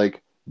 to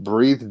like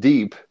breathe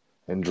deep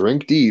and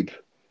drink deep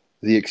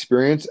the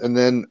experience. And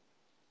then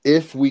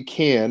if we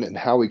can, and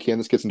how we can,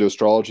 this gets into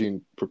astrology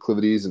and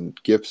proclivities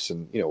and gifts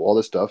and, all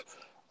this stuff,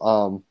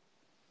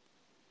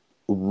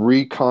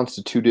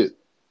 reconstitute it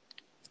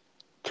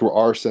through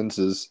our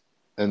senses.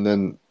 And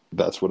then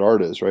that's what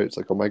art is, right? It's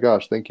like, oh my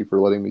gosh, thank you for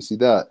letting me see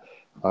that.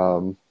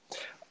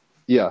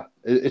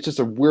 It's just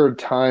a weird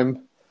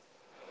time.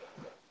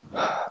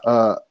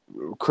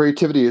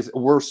 Creativity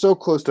we're so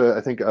close to,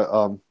 I think,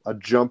 a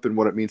jump in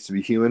what it means to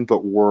be human,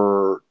 but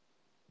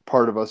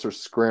part of us are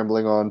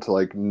scrambling on to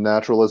like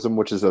naturalism,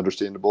 which is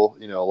understandable.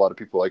 A lot of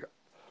people like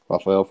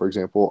Raphael, for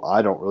example,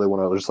 I don't really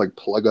want to just like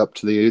plug up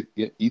to the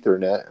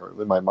Ethernet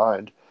in my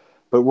mind,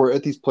 but we're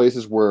at these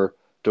places where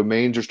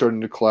domains are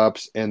starting to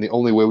collapse, and the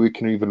only way we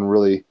can even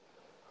really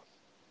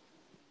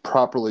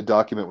properly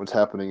document what's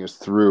happening is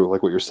through,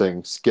 like what you're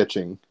saying,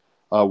 sketching,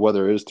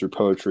 whether it is through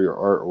poetry or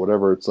art or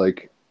whatever. It's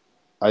like,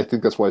 I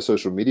think that's why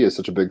social media is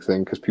such a big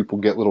thing, because people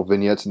get little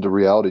vignettes into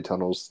reality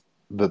tunnels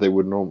that they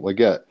would normally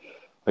get.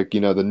 Like,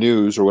 the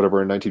news or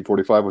whatever in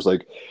 1945 was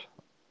like,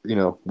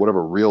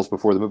 whatever, reels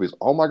before the movies.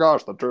 Oh my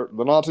gosh, the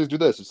Nazis do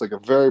this. It's like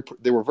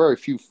there were very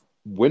few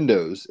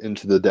windows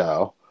into the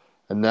Tao.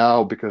 And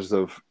now, because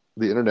of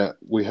the internet,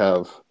 we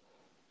have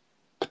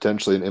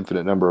potentially an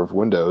infinite number of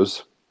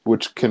windows,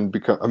 which can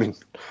become,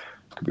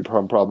 could be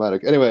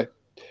problematic. Anyway.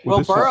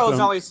 Well, Burroughs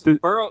always,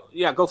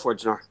 yeah, go for it,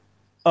 Jannar.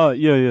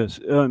 Yes.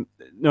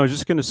 No, I was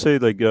just going to say,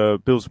 like,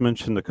 Bill's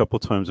mentioned a couple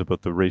times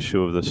about the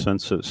ratio of the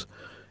senses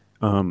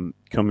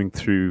coming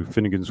through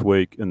Finnegan's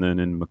Wake and then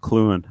in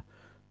McLuhan.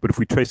 But if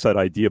we trace that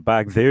idea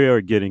back, they are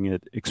getting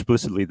it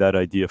explicitly, that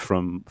idea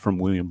from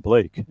William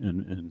Blake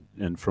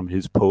and from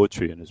his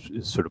poetry and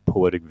his sort of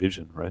poetic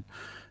vision, right?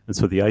 And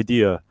so the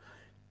idea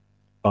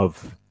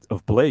of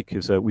Blake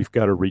is that we've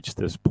got to reach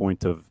this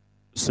point of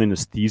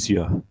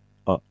synesthesia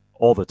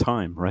all the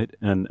time, right?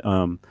 And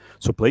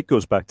so Blake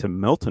goes back to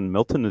Milton.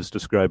 Milton is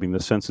describing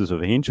the senses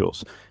of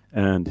angels,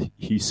 and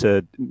he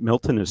said,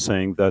 Milton is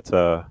saying that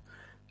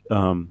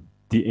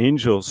the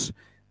angels,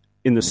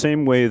 in the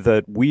same way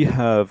that we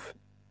have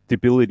the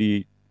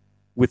ability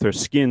with our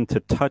skin to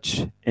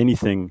touch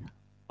anything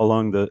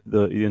along the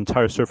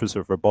entire surface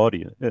of our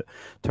body,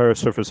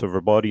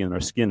 and our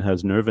skin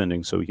has nerve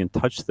endings, so we can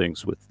touch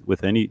things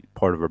with any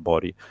part of our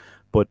body.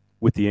 But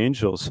with the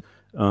angels,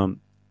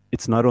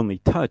 it's not only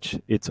touch,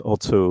 it's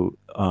also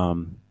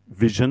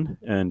vision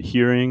and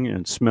hearing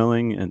and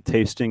smelling and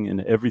tasting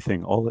and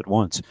everything all at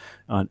once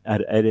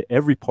at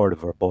every part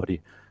of our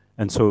body.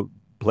 And so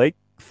Blake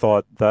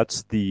thought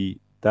that's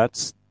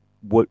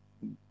what,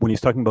 when he's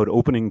talking about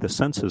opening the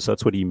senses,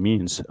 that's what he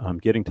means,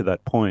 getting to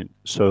that point.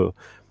 So,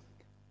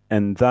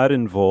 and that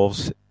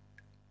involves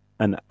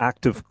an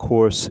active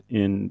course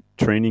in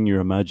training your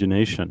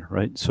imagination,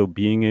 right? So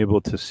being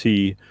able to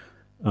see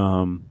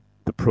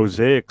the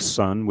prosaic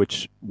sun,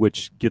 which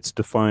gets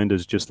defined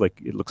as just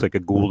like, it looks like a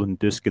golden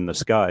disc in the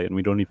sky, and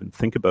we don't even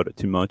think about it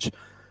too much.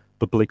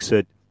 But Blake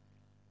said,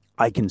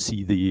 I can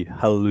see the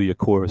Hallelujah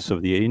chorus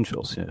of the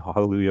angels,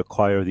 Hallelujah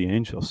choir of the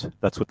angels.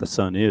 That's what the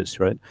sun is,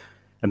 right?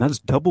 And that's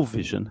double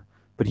vision.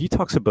 But he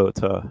talks about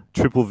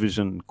triple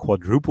vision,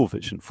 quadruple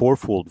vision,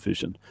 fourfold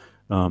vision.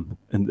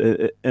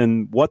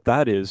 And what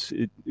that is,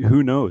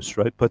 who knows,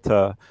 right? But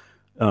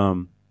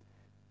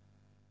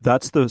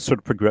that's the sort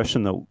of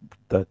progression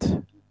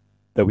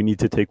that we need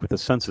to take with the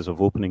senses,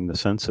 of opening the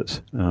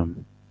senses.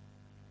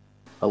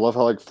 I love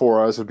how like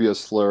four eyes would be a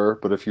slur,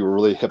 but if you were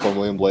really hip on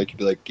William Blake, you'd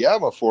be like, yeah,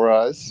 I'm a four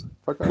eyes.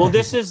 Well,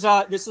 this is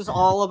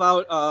all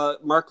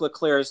about Mark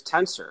Leclerc's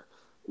tensor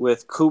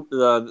with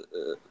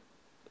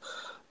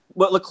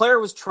what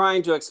Leclerc was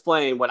trying to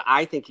explain, what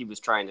I think he was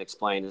trying to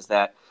explain, is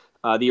that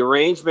the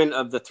arrangement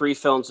of the three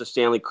films of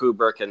Stanley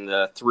Kubrick and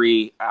the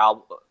three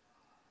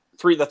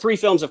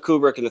films of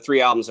Kubrick and the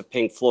three albums of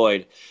Pink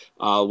Floyd,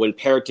 when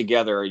paired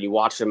together, you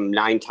watch them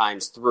 9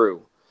 times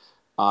through.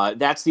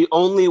 That's the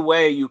only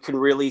way you can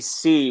really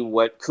see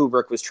what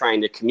Kubrick was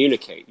trying to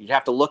communicate. You'd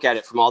have to look at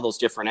it from all those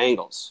different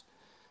angles,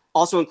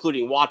 also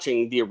including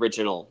watching the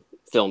original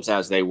films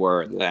as they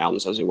were and the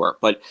albums as they were.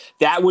 But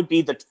that would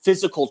be the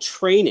physical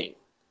training.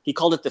 He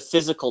called it the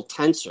physical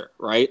tensor,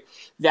 right?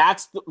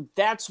 That's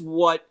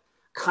what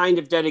kind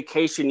of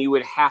dedication you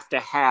would have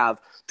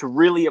to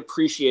really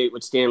appreciate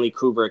what Stanley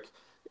Kubrick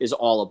is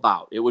all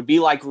about. It would be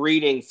like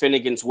reading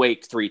Finnegan's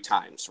Wake 3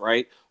 times,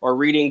 right? Or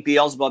reading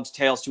Beelzebub's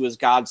Tales to His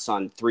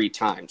Godson 3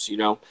 times, you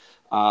know?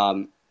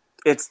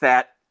 It's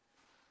that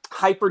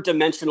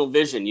hyper-dimensional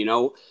vision, you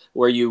know,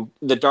 where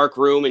the dark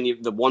room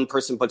and the one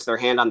person puts their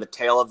hand on the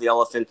tail of the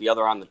elephant, the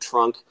other on the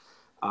trunk.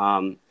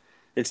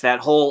 It's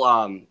that whole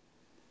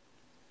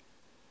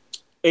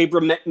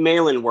Abram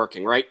Malin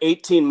working, right?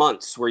 18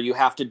 months where you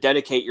have to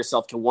dedicate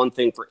yourself to one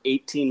thing for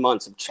 18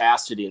 months of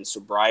chastity and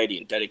sobriety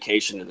and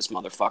dedication to this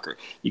motherfucker.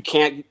 You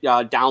can't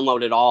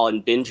download it all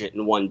and binge it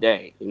in one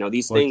day. You know,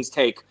 these things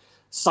take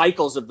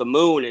cycles of the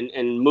moon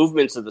and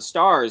movements of the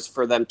stars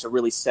for them to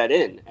really set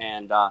in.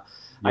 And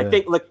I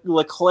think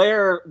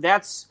Leclerc,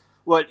 that's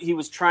what he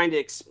was trying to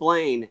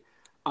explain.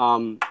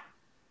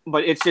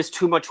 But it's just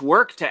too much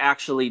work to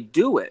actually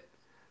do it.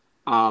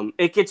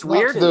 It gets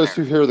weird. To those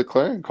who hear the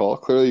clarion call,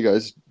 clearly you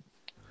guys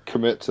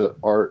commit to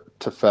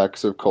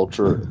artifacts of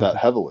culture that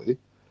heavily.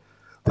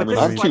 I mean,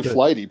 I'm too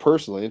flighty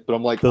personally, but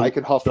I'm like, I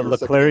could huff the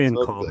clarion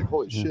call. Like,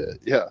 holy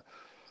shit, yeah.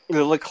 The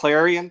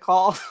Leclerian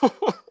call.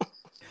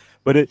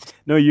 But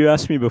you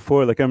asked me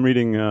before. Like, I'm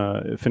reading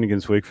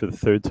Finnegan's Wake for the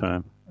 3rd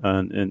time,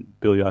 and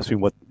Bill, you asked me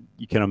what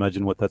you can't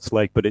imagine what that's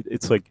like. But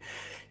it's like,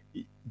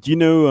 do you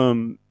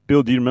know,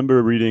 Bill? Do you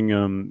remember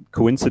reading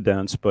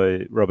Coincidence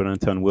by Robert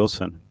Anton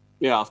Wilson?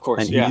 Yeah, of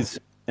course.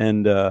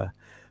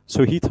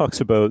 So he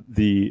talks about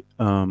the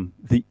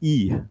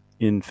E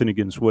in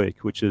Finnegan's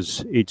Wake, which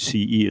is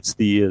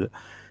HCE.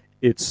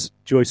 It's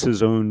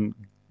Joyce's own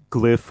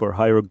glyph or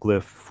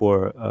hieroglyph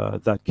for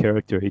that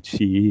character,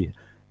 HCE.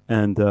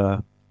 And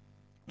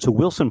so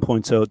Wilson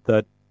points out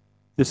that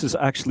this is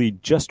actually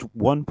just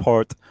one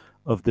part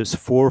of this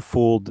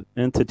fourfold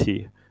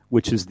entity,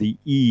 which is the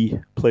E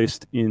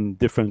placed in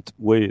different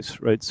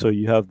ways, right? So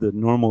you have the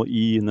normal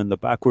E, and then the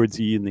backwards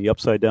E, and the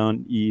upside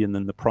down E, and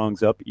then the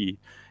prongs up E.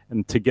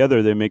 And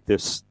together they make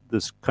this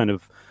kind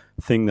of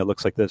thing that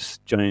looks like this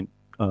giant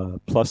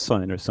plus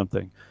sign or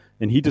something.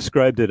 And he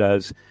described it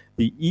as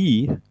the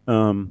E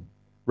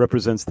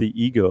represents the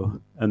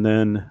ego, and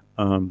then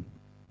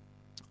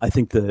I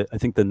think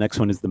the next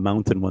one is the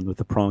mountain one with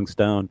the prongs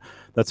down.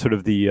 That's sort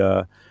of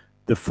the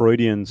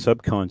Freudian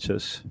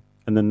subconscious.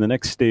 And then the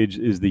next stage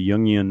is the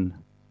Jungian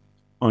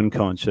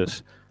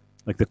unconscious,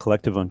 like the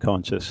collective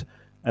unconscious.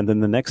 And then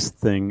the next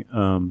thing,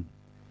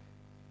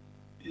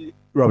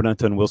 Robert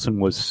Anton Wilson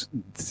was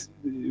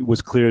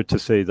clear to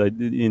say that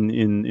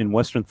in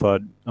Western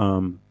thought,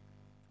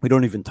 we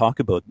don't even talk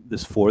about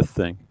this fourth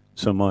thing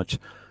so much.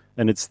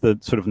 And it's the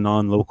sort of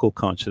non-local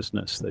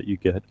consciousness that you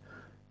get.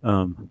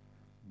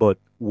 But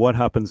what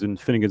happens in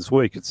Finnegan's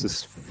Wake? It's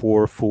this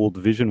fourfold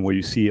vision where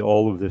you see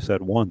all of this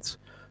at once.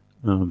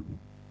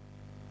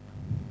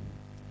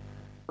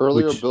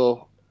 Earlier,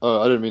 Bill,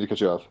 I didn't mean to cut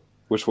you off.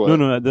 Which one?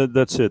 No,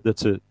 that's it.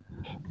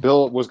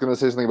 Bill was going to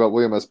say something about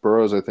William S.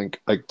 Burroughs, I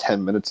think, like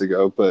 10 minutes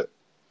ago, but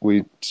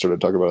we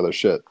started talking about other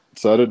shit.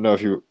 So I didn't know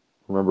if you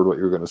remembered what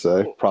you were going to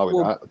say.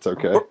 Probably not. It's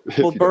okay.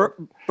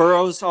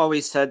 Burroughs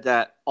always said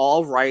that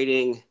all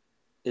writing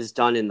is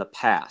done in the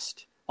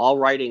past. All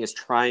writing is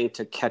trying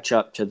to catch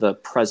up to the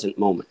present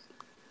moment,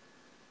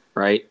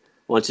 right?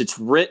 Once it's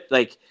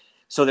written,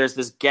 so there's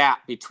this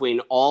gap between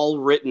all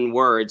written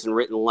words and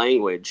written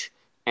language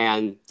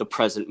and the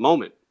present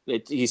moment.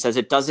 He says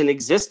it doesn't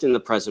exist in the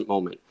present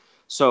moment.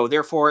 So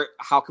therefore,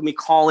 how can we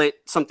call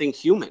it something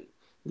human?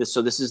 This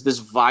is this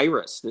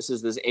virus. This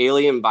is this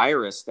alien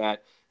virus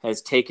that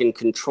has taken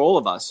control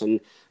of us. And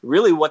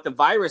really what the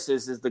virus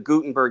is the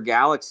Gutenberg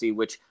galaxy,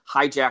 which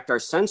hijacked our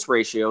sense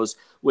ratios,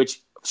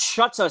 which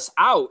shuts us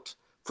out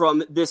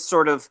from this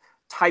sort of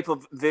type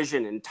of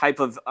vision and type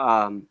of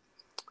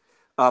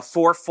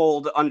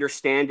fourfold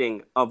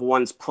understanding of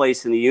one's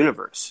place in the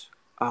universe.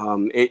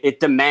 It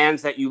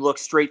demands that you look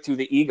straight through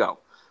the ego.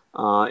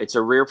 It's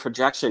a rear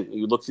projection.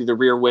 You look through the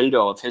rear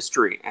window of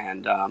history,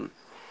 and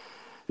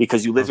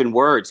because you live in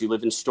words, you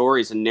live in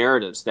stories and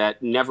narratives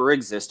that never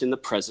exist in the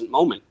present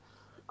moment.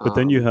 But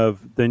then you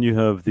have the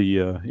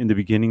in the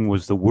beginning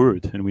was the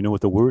Word, and we know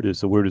what the Word is.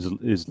 The Word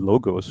is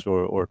Logos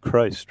or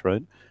Christ,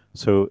 right?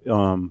 So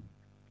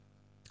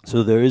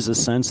so there is a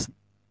sense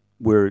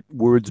where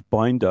words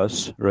bind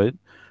us, right?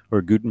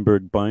 Or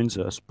Gutenberg binds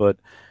us, but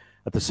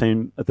at the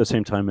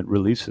same time it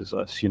releases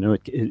us. You know,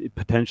 it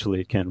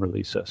potentially can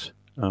release us.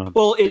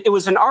 Well, it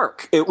was an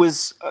arc. It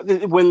was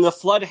when the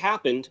flood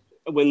happened,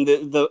 when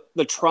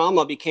the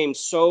trauma became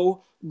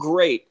so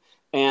great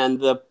and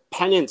the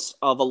penance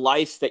of a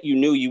life that you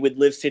knew you would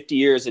live 50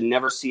 years and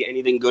never see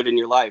anything good in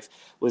your life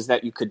was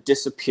that you could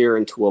disappear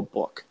into a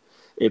book.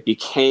 It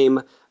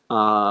became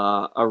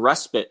a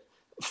respite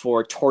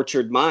for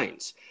tortured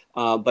minds.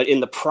 But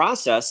in the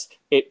process,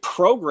 it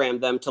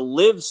programmed them to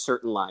live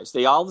certain lives.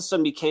 They all of a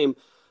sudden became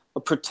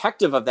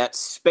protective of that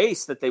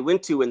space that they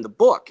went to in the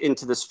book,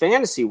 into this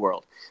fantasy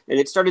world. And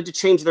it started to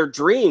change their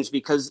dreams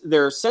because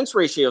their sense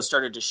ratio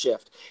started to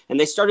shift. And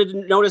they started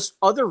to notice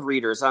other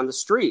readers on the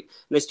street.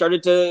 And they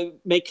started to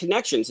make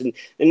connections. And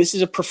this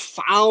is a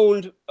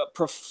profound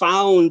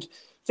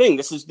thing.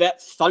 This is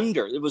that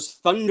thunder. It was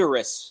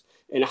thunderous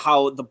in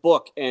how the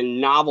book and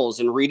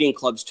novels and reading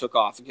clubs took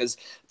off, because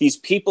these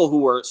people who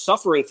were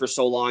suffering for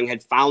so long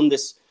had found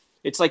this.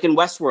 It's like in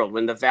Westworld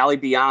when the Valley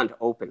Beyond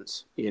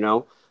opens, you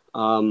know.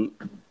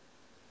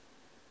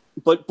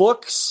 But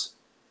books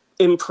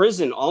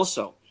imprison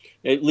also.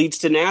 It leads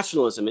to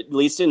nationalism. It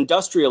leads to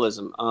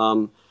industrialism.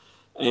 And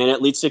it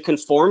leads to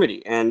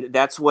conformity. And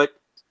that's what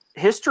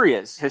history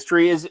is.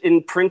 History is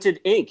in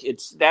printed ink.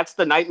 That's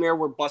the nightmare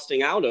we're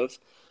busting out of.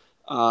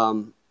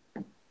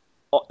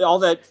 All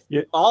that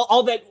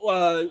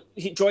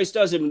Joyce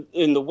does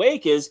in The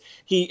Wake is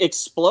he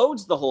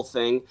explodes the whole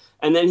thing,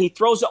 and then he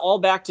throws it all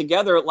back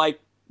together like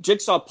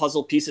jigsaw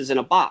puzzle pieces in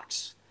a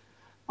box.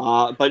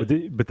 But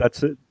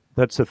that's it.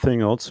 That's the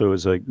thing. Also,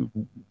 is like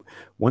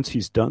once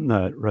he's done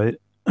that, right?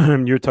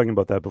 You're talking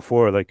about that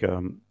before, like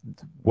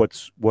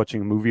what's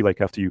watching a movie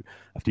like after you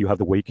have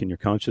the wake in your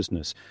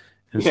consciousness.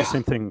 And it's the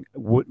same thing.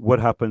 What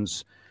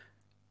happens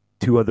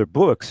to other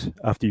books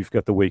after you've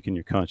got the wake in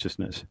your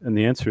consciousness? And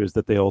the answer is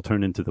that they all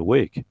turn into the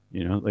wake.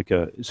 You know, like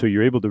so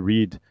you're able to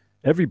read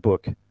every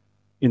book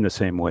in the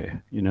same way.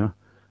 You know,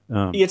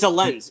 it's a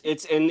lens.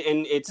 It's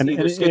it's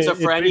either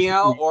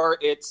schizophrenia or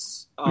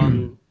it's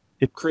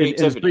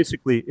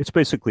creativity. It's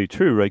basically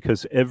true, right?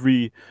 Because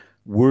every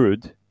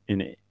word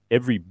in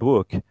every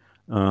book,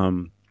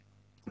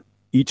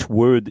 each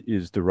word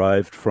is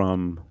derived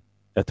from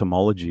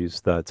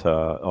etymologies that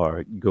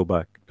go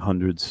back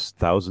hundreds,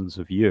 thousands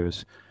of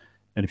years.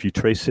 And if you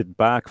trace it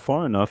back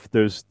far enough,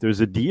 there's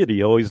a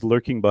deity always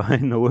lurking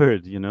behind the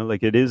word, you know,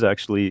 like it is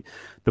actually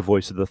the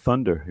voice of the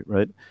thunder,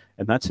 right?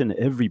 And that's in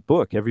every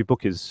book. Every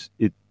book is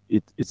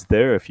it's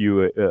there if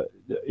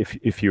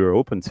you're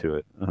open to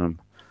it.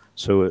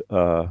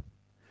 So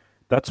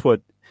that's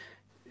what.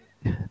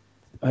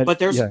 But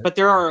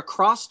there are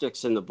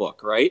acrostics in the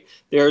book, right?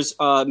 There's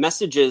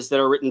messages that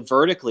are written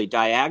vertically,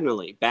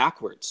 diagonally,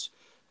 backwards,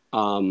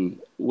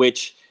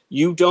 which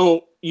you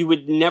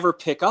would never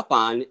pick up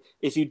on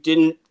if you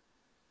didn't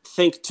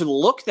think to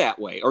look that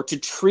way or to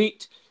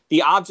treat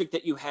the object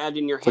that you had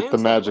in your hands. It's like the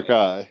magic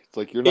eye. It's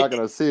like you're not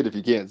going to see it if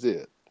you can't see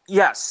it.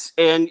 Yes,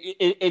 and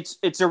it's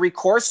a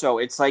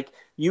recurso. It's like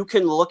you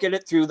can look at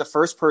it through the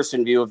first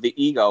person view of the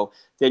ego,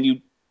 then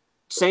you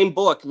same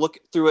book, look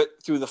through it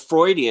through the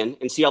Freudian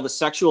and see all the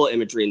sexual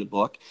imagery in the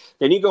book.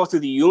 Then you go through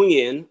the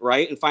Jungian,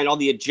 right, and find all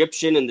the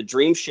Egyptian and the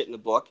dream shit in the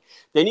book.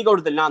 Then you go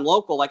to the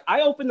non-local. Like,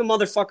 I opened the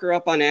motherfucker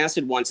up on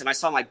acid once, and I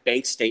saw my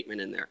bank statement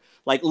in there.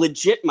 Like,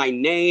 legit, my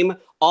name,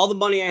 all the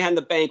money I had in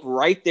the bank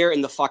right there in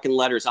the fucking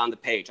letters on the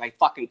page. I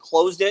fucking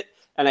closed it,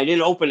 and I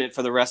didn't open it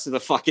for the rest of the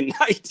fucking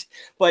night.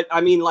 But, I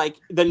mean, like,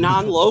 the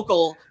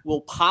non-local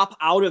will pop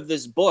out of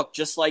this book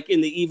just like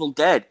in The Evil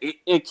Dead.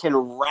 It can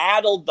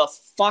rattle the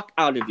fuck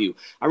out of you.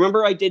 I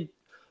remember one of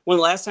the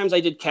last times I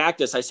did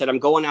Cactus, I said, I'm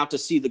going out to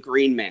see the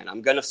Green Man.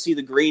 I'm going to see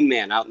the Green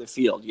Man out in the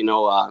field. You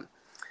know,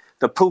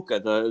 the puka,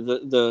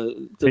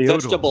 the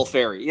vegetable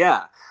fairy.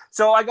 Yeah.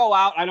 So I go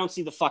out. I don't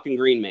see the fucking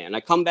Green Man. I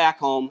come back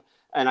home,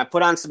 and I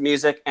put on some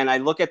music, and I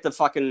look at the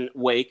fucking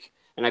wake,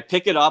 and I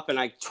pick it up and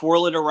I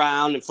twirl it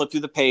around and flip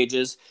through the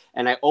pages,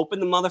 and I open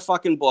the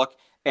motherfucking book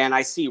and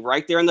I see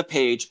right there on the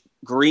page,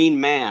 Green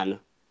Man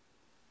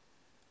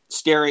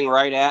staring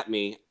right at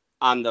me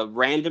on the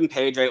random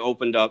page I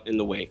opened up in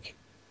the wake.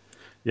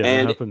 Yeah,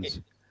 and that happens.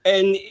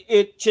 And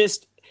it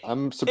just...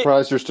 I'm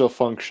surprised you're still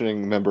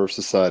functioning member of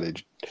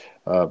society,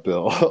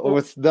 Bill.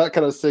 With that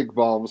kind of sig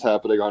bombs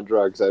happening on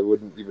drugs, I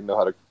wouldn't even know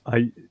how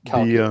to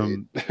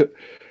calculate.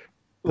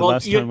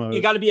 Well,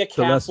 you got to be a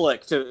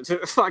Catholic to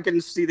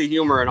fucking see the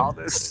humor in all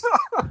this.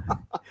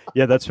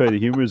 Yeah, that's right. The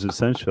humor is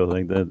essential.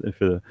 Like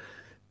that.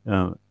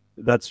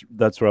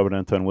 That's Robert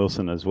Anton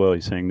Wilson as well.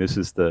 He's saying this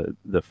is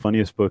the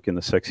funniest book and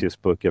the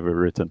sexiest book ever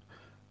written.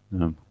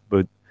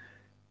 But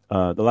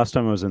the last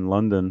time I was in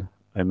London,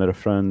 I met a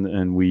friend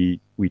and we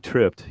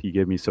tripped. He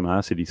gave me some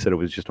acid. He said it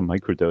was just a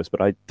microdose,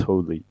 but I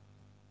totally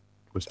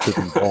was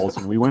tripping balls,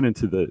 and we went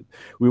into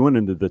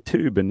the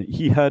tube, and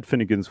he had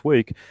Finnegan's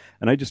Wake,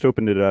 and I just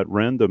opened it at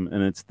random,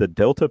 and it's the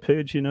Delta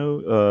page, you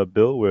know,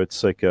 Bill, where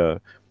it's like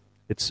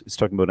it's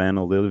talking about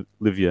Anna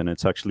Livia, and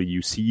it's actually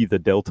you see the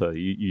Delta,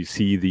 you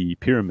see the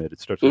pyramid. It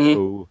starts with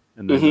O,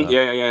 and then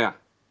yeah.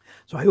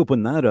 So I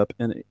opened that up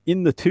and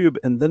in the tube,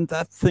 and then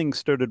that thing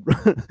started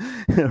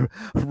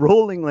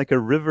rolling like a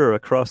river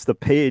across the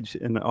page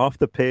and off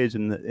the page,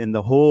 and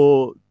the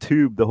whole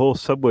tube, the whole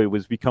subway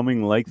was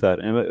becoming like that.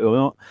 And I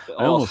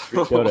almost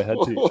freaked out.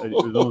 It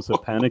was almost a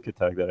panic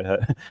attack that I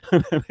had.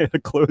 I had to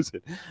close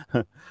it.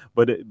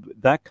 But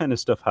that kind of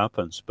stuff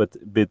happens. But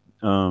the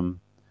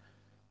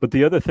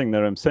other thing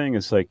that I'm saying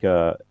is like,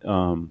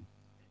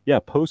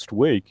 post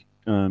wake,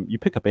 you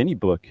pick up any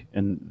book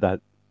and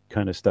that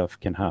kind of stuff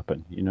can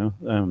happen,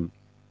 and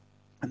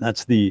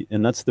that's the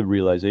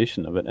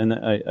realization of it. And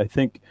I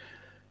think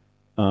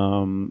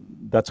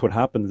that's what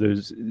happened.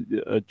 There's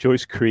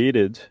Joyce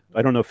created,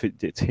 I don't know if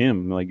it's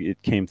him, like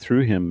it came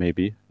through him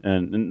maybe,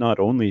 and not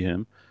only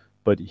him,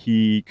 but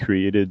he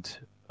created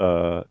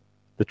the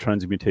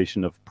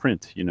transmutation of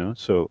print,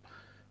 so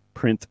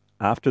print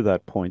after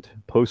that point,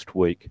 post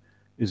wake,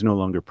 is no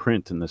longer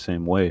print in the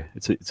same way.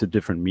 It's a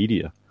different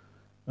media,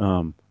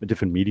 a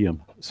different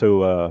medium.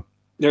 So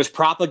there's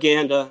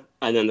propaganda,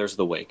 and then there's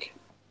the wake.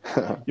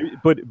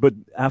 But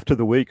after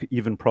the wake,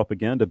 even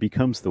propaganda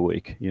becomes the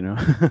wake,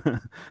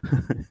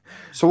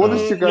 So what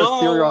is your guys'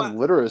 theory on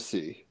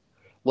literacy?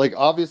 Like,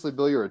 obviously,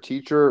 Bill, you're a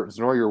teacher.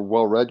 Znor, you're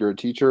well-read. You're a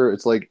teacher.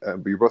 It's like,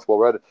 you're both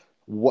well-read.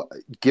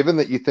 Given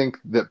that you think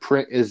that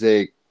print is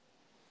a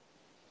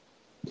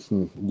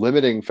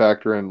limiting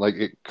factor and like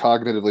it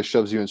cognitively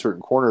shoves you in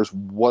certain corners,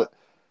 what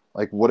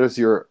is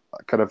your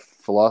kind of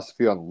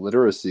philosophy on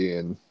literacy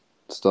and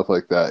stuff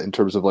like that, in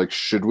terms of like,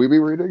 should we be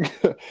reading?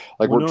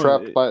 We're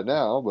trapped by it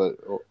now, but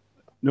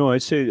no, I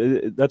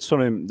say that's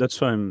what I'm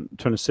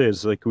trying to say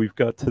is like we've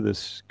got to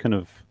this kind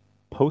of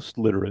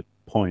post-literate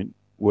point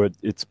where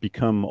it's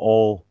become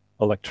all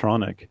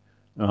electronic,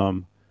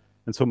 and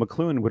so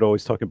McLuhan would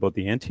always talk about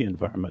the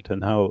anti-environment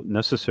and how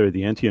necessary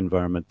the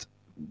anti-environment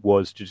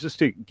was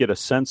to get a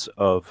sense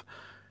of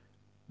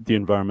the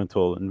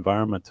environmental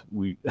environment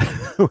we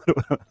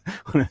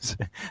when I say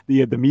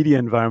the media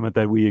environment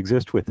that we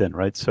exist within,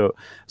 right? So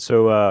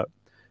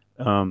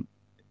the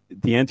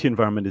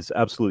anti-environment is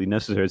absolutely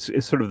necessary.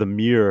 It's sort of the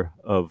mirror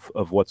of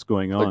what's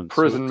going on. Like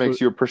prison makes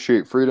you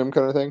appreciate freedom,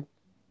 kind of thing.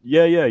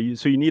 Yeah.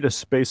 So you need a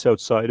space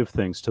outside of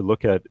things to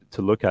look at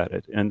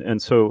it, and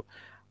so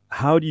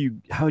how do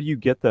you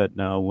get that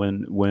now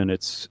when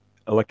it's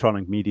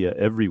electronic media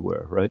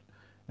everywhere, right?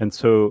 And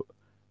so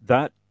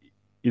that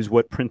is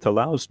what print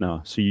allows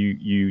now. So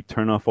you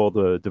turn off all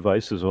the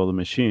devices, all the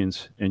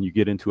machines, and you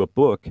get into a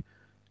book,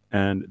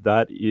 and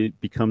that it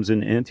becomes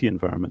an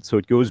anti-environment. So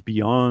it goes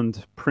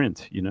beyond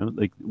print.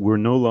 Like we're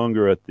no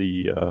longer at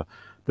the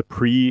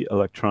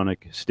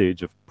pre-electronic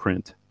stage of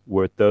print,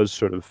 where it does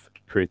sort of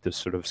create this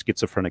sort of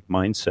schizophrenic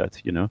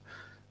mindset,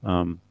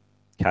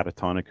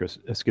 catatonic or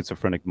a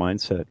schizophrenic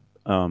mindset.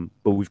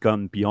 But we've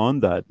gotten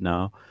beyond that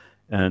now,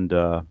 and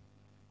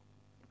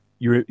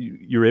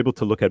you're able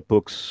to look at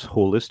books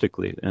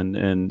holistically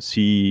and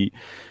see.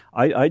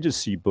 I just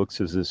see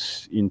books as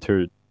this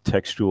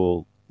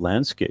intertextual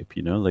landscape,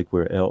 like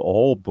where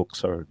all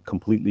books are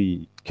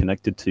completely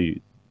connected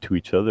to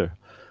each other.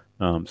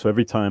 So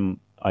every time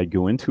I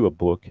go into a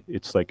book,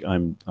 it's like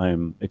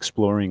I'm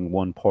exploring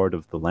one part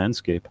of the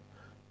landscape.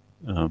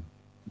 Do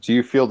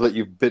you feel that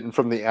you've bitten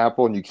from the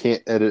apple and you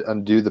can't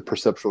undo the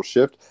perceptual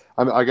shift?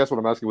 I guess what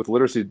I'm asking with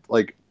literacy,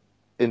 like,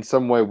 in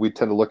some way we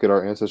tend to look at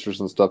our ancestors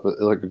and stuff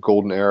like a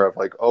golden era of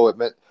like, oh, it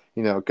meant,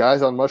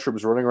 guys on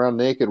mushrooms running around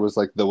naked was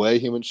like the way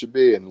humans should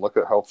be, and look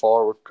at how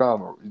far we've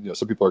come. Or,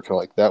 some people are kind of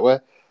like that way.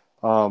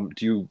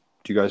 Do you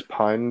guys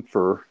pine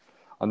for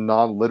a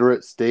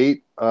non-literate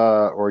state,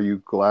 or are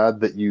you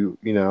glad that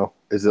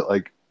is it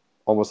like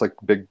almost like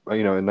big,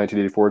 in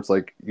 1984, it's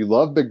like you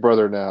love Big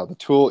Brother now, the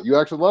tool, you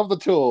actually love the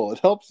tool, it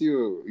helps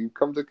you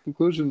come to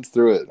conclusions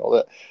through it and all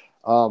that.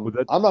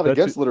 I'm not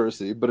against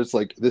literacy, but it's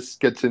like this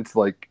gets into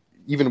like,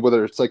 even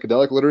whether it's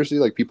psychedelic literacy,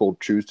 like people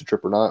choose to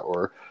trip or not,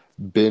 or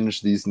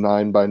binge these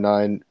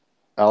 9x9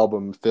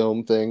 album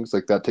film things,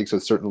 like that takes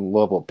a certain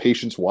level of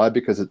patience. Why?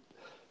 Because it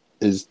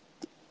is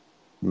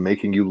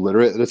making you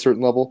literate at a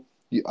certain level.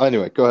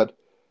 Anyway, go ahead.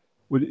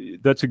 Well,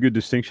 that's a good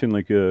distinction,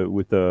 like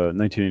with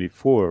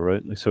 1984,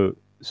 right? Like, so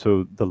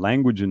the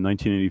language in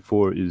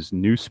 1984 is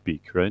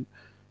Newspeak, right?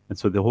 And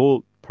so the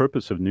whole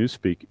purpose of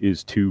Newspeak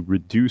is to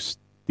reduce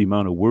the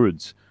amount of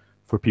words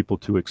for people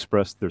to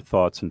express their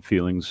thoughts and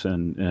feelings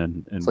and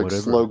it's like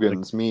whatever.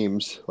 Slogans, like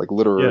memes, like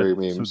literary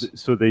memes.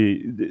 So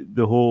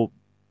the whole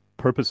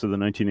purpose of the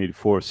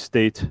 1984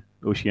 state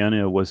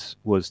Oceania was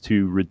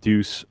to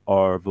reduce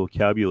our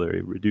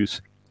vocabulary,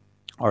 reduce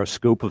our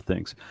scope of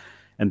things,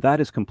 and that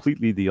is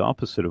completely the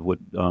opposite of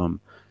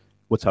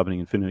what's happening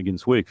in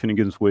Finnegan's Wake.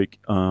 Finnegan's Wake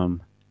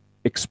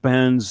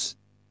expands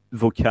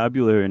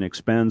vocabulary and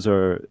expands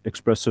our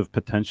expressive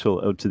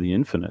potential out to the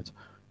infinite.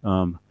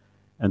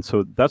 And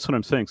so that's what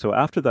I'm saying. So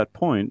after that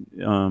point,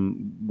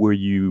 where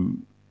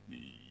you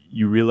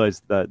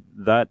realize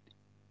that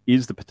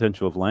is the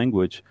potential of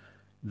language,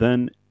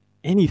 then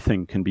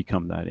anything can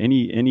become that.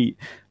 Any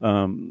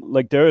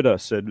like Derrida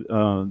said,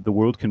 the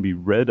world can be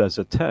read as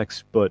a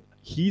text, but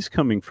he's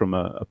coming from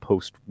a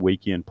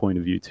post-Wakean point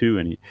of view too,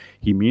 and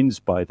he means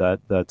by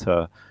that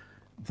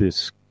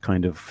this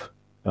kind of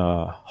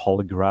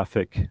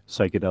holographic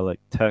psychedelic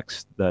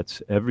text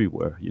that's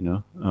everywhere,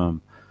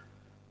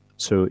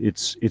 so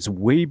it's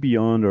way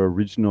beyond our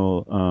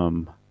original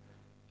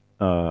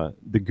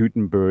the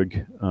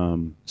Gutenberg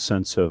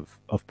sense of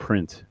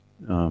print.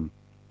 So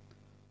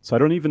I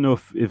don't even know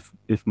if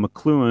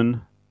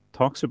McLuhan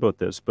talks about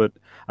this, but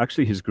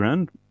actually his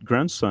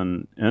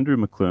grandson Andrew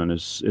McLuhan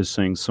is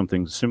saying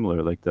something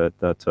similar, like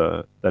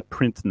that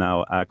print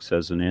now acts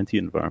as an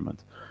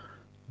anti-environment.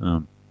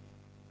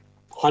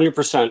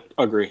 100%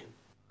 agree.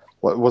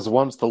 What was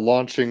once the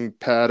launching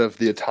pad of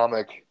the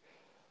atomic,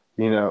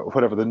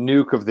 whatever, the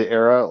nuke of the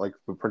era, like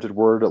the printed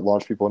word that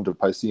launched people into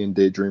Piscean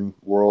daydream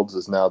worlds,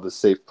 is now the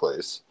safe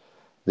place,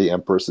 the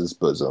Empress's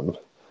bosom.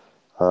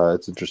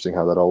 It's interesting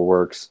how that all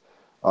works.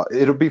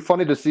 It'll be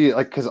funny to see,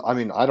 like, because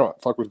I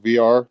don't fuck with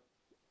VR.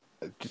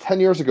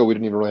 10 years ago, we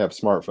didn't even really have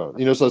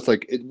smartphones, so it's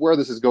like where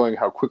this is going,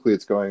 how quickly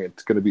it's going.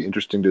 It's going to be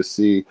interesting to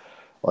see,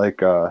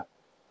 like,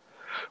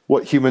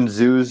 what human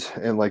zoos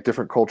and like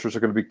different cultures are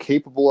going to be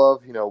capable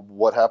of.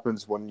 What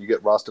happens when you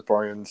get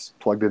Rastafarians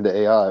plugged into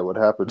AI? What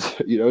happens?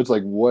 It's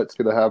like, what's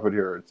going to happen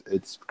here?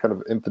 It's kind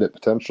of infinite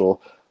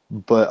potential.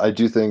 But I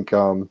do think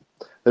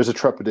there's a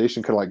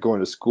trepidation, kind of like going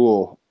to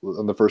school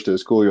on the first day of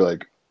school. You're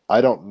like, I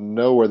don't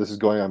know where this is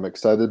going. I'm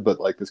excited, but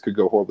like this could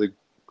go horribly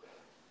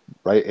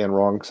right and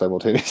wrong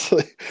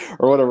simultaneously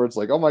or whatever. It's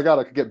like, oh my God,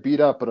 I could get beat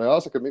up, but I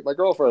also could meet my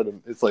girlfriend.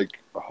 And it's like,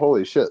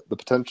 holy shit, the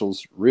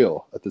potential's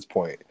real at this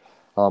point.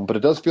 But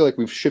it does feel like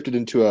we've shifted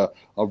into a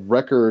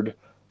record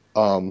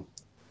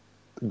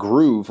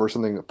groove or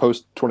something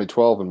post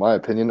 2012, in my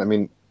opinion. I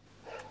mean,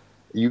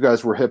 you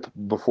guys were hip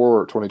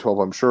before 2012,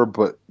 I'm sure,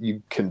 but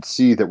you can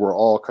see that we're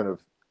all kind of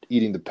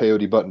eating the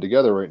peyote button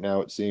together right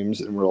now, it seems,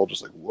 and we're all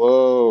just like,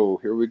 whoa,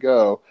 here we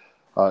go.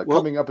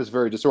 Coming up is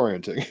very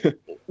disorienting.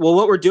 Well,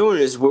 what we're doing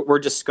is we're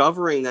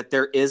discovering that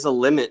there is a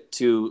limit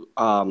to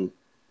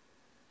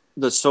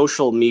the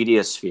social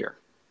media sphere.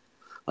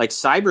 Like,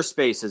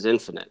 cyberspace is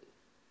infinite.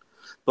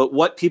 But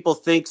what people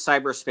think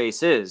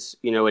cyberspace is,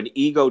 an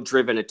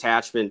ego-driven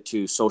attachment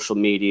to social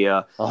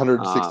media,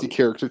 160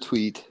 character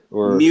tweet,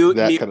 or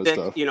that kind of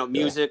stuff.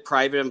 Music,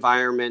 private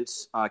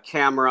environments,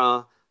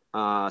 camera,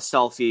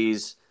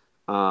 selfies,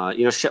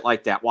 shit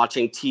like that.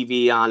 Watching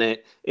TV on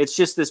it. It's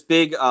just this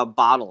big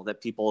bottle that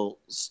people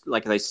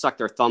they suck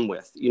their thumb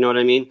with. You know what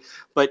I mean?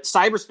 But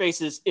cyberspace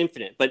is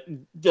infinite. But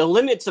the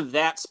limits of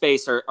that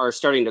space are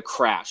starting to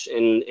crash,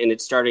 and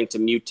it's starting to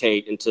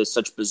mutate into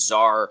such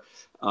bizarre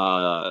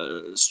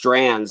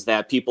strands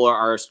that people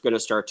are going to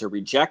start to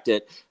reject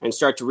it and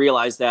start to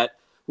realize that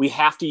we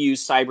have to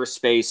use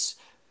cyberspace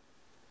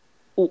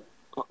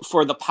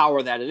for the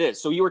power that it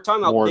is. So you were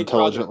talking about more Big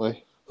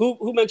intelligently. Brother.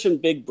 Who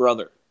mentioned Big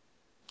Brother?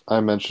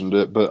 I mentioned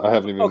it, but I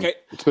haven't even. Okay,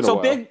 it's been a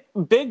while.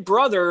 Big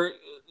Brother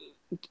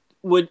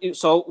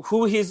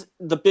who is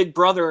the Big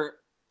Brother?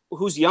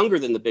 Who's younger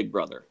than the Big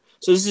Brother?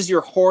 So this is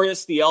your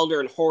Horus the Elder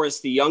and Horus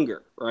the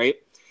Younger, right?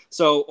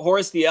 So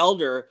Horus the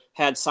Elder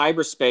had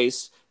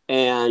cyberspace.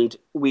 And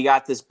we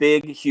got this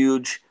big,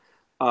 huge,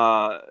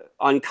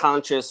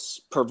 unconscious,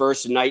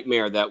 perverse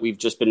nightmare that we've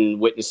just been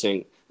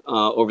witnessing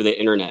over the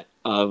internet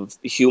of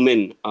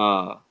human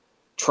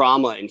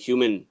trauma and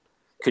human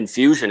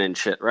confusion and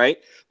shit, right?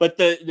 But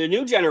the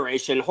new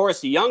generation, Horus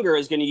the Younger,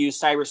 is going to use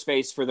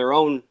cyberspace for their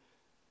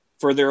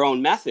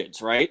own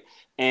methods, right?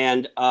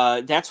 And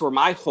that's where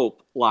my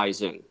hope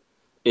lies in,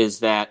 is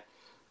that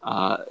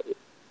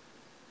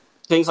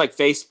things like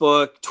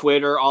Facebook,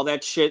 Twitter, all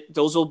that shit,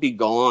 those will be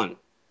gone.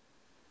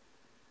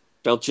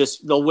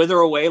 They'll wither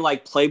away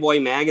like Playboy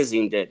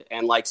magazine did,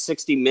 and like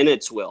 60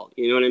 Minutes will.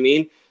 You know what I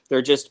mean?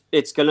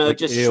 It's gonna like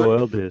just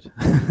AOL did.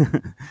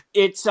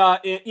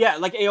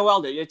 Like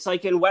AOL did. It's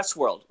like in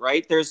Westworld,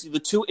 right? There's the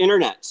two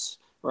internets,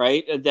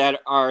 right? That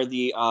are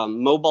the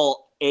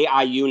mobile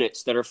AI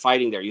units that are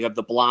fighting there. You have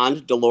the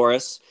blonde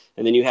Dolores,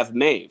 and then you have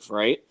Maeve,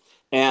 right?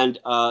 And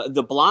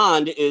the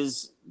blonde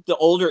is the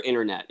older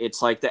internet.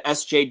 It's like the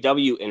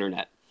SJW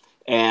internet.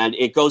 And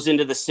it goes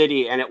into the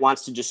city and it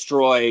wants to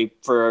destroy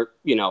for,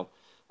 a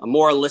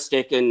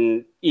moralistic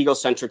and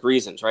egocentric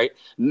reasons, right?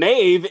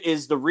 Maeve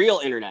is the real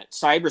internet,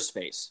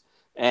 cyberspace.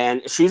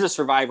 And she's a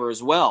survivor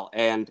as well.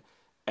 And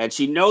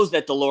she knows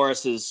that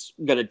Dolores is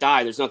going to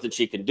die. There's nothing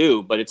she can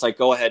do. But it's like,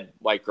 go ahead,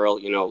 white girl,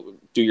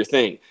 do your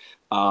thing.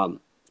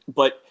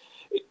 But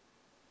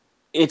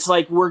it's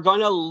like we're going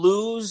to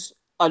lose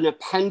an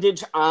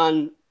appendage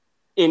in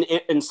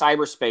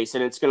cyberspace.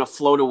 And it's going to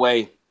float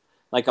away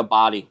like a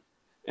body.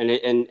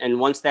 And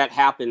once that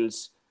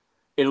happens,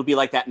 it'll be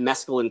like that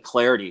mescaline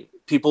clarity.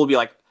 People will be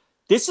like,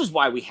 this is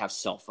why we have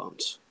cell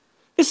phones.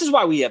 This is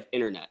why we have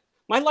internet.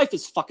 My life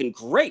is fucking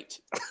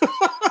great.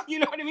 You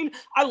know what I mean?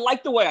 I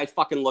like the way I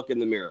fucking look in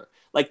the mirror.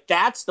 Like,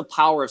 that's the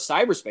power of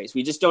cyberspace.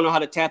 We just don't know how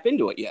to tap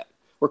into it yet.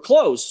 We're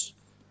close,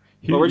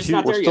 but we're just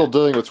not there yet. We're still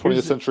dealing with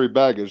 20th century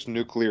baggage,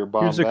 nuclear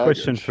bomb Here's a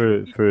baggage.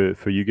 question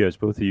for you guys,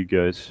 both of you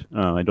guys.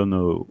 I don't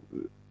know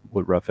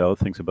what Raphael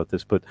thinks about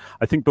this, but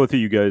I think both of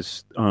you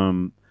guys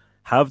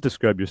have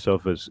described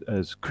yourself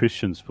as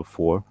Christians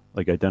before,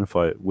 like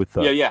identify with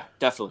that. Yeah,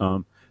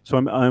 definitely.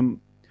 So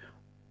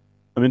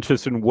I'm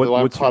interested in Though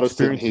I'm what's your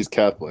Protestant, experience. he's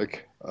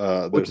Catholic.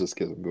 There's a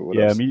schism, but what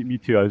Yeah, else? me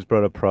too. I was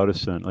brought up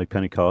Protestant, like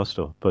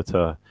Pentecostal. But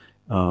so,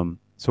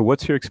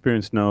 what's your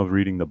experience now of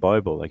reading the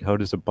Bible? Like, how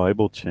does the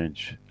Bible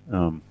change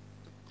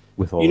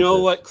with all? You know of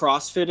this? what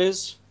CrossFit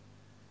is?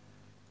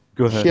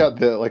 Go ahead. Yeah,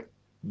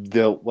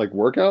 the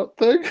workout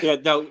thing. Yeah,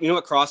 you know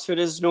what CrossFit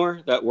is,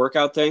 Nor? That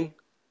workout thing?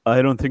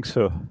 I don't think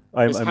so.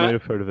 I It's might kinda-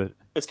 have heard of it.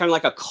 It's kind of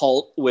like a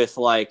cult with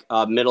like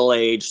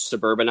middle-aged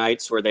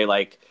suburbanites where they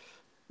let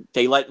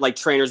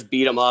trainers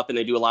beat them up and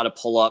they do a lot of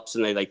pull-ups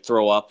and they like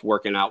throw up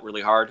working out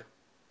really hard.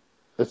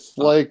 It's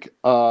like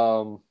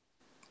Tough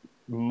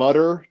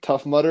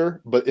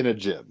Mudder, but in a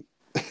gym.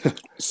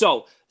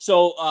 So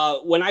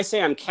when I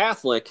say I'm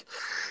Catholic,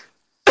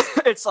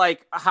 it's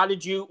like,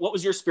 what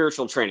was your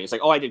spiritual training? It's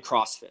like, I did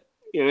CrossFit.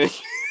 You know,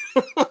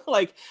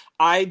 like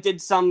I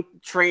did some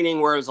training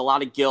where it was a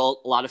lot of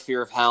guilt, a lot of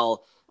fear of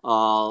hell,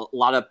 a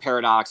lot of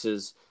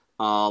paradoxes,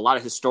 a lot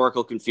of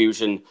historical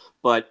confusion.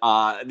 But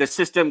the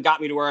system got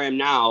me to where I am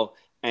now,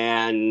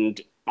 and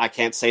I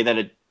can't say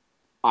that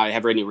I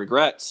have any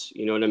regrets.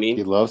 You know what I mean?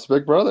 He loves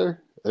Big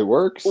Brother. It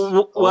works.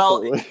 Well,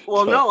 ultimately.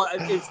 no,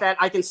 it's that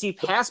I can see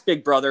past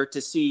Big Brother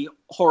to see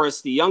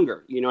Horus the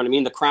Younger. You know what I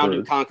mean? The crowned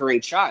and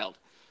conquering child,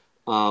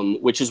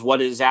 which is what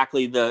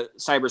exactly the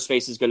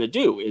cyberspace is going to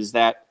do. Is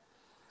that?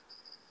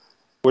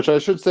 Which I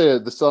should say,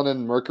 the Sun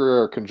and Mercury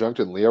are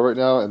conjunct in Leo right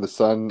now, and the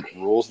Sun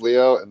rules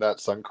Leo, and that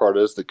Sun card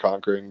is the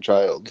conquering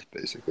child,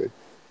 basically.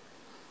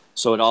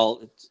 So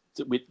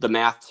the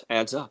math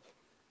adds up.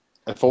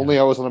 If only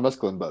I was on a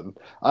mescaline button.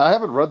 I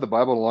haven't read the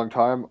Bible in a long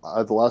time.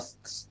 The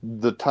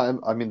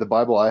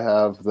Bible I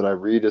have that I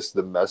read is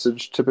the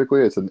Message.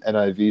 Typically, it's an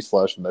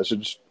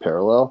NIV/Message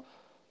parallel.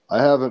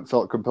 I haven't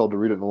felt compelled to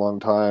read it in a long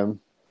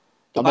time.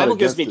 The Bible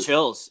gives me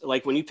chills.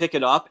 Like when you pick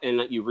it up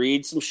and you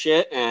read some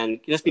shit,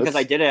 and just because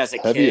I did it as a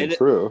heavy kid, and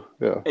true.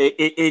 Yeah.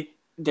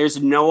 There's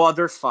no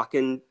other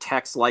fucking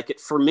text like it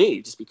for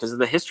me, just because of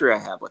the history I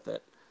have with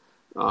it.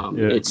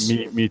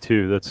 Me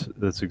too. That's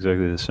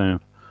exactly the same.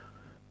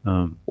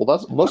 Well,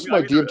 that's most of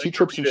my DMT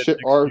trips and shit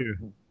are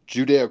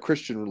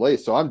Judeo-Christian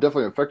related, so I'm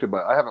definitely affected by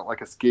it. I haven't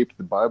escaped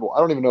the Bible. I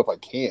don't even know if I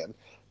can.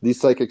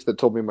 These psychics that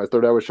told me my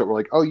third hour shit were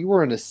like, "Oh, you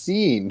were in a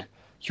scene.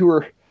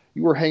 You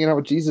were hanging out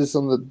with Jesus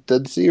on the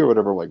Dead Sea or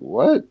whatever." I'm like,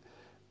 what?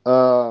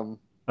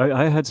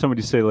 I had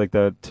somebody say like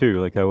that too.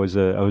 Like I was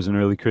an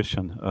early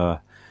Christian.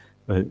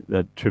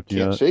 That tripped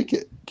me out.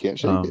 Can't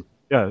shake it.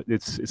 Yeah,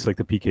 it's like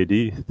the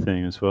PKD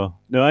thing as well.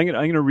 No, I'm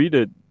gonna read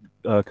it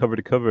cover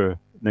to cover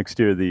next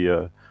year.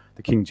 The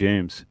King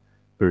James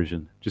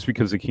version, just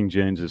because the King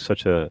James is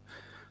such a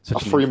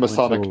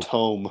Freemasonic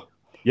tome.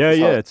 Yeah,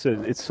 it's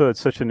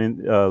such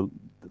an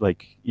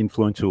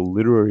influential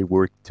literary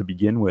work to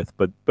begin with,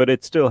 but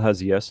it still has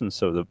the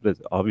essence of it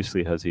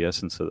obviously has the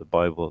essence of the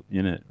Bible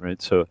in it,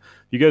 right? So if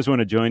you guys want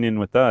to join in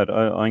with that,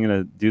 I'm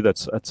gonna do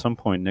that at some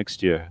point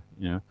next year.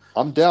 You know,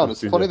 I'm down.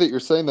 It's funny that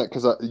you're saying that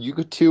because you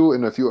too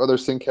and a few other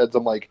sync heads.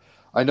 I'm like,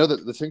 I know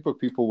that the sync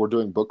book people were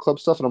doing book club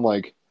stuff, and I'm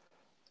like,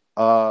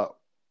 I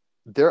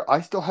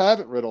still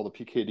haven't read all the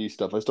PKD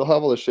stuff. I still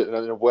have all this shit, and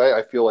in a way,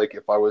 I feel like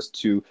if I was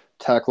to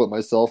tackle it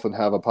myself and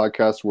have a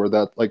podcast where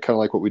that, kind of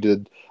like what we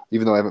did,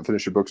 even though I haven't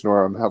finished your books,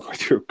 nor I'm halfway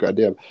through,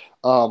 goddamn,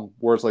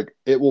 where it's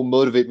it will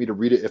motivate me to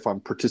read it if I'm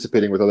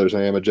participating with others.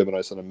 I am a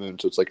Gemini, Sun, and Moon,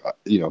 so it's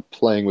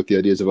playing with the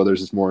ideas of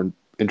others is more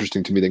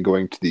interesting to me than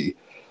going to the,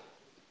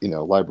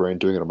 library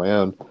and doing it on my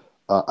own.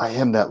 I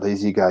am that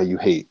lazy guy you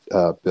hate,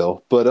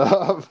 Bill, but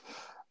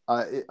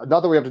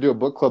not that we have to do a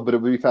book club, but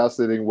it would be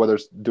fascinating whether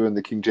it's doing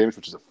the King James,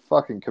 which is a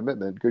fucking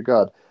commitment, good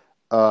God,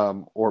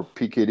 or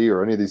PKD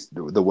or any of these,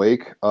 the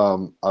Wake.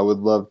 I would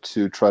love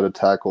to try to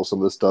tackle some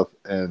of this stuff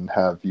and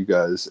have you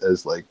guys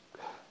as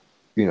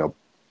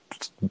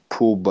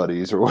pool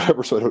buddies or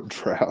whatever, so I don't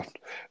drown,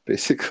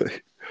 basically.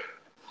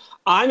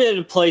 I'm in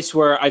a place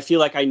where I feel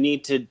like I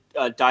need to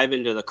dive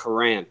into the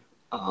Quran.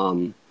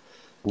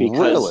 Because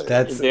really?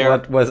 That's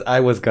what I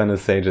was gonna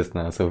say just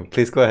now. So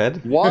please go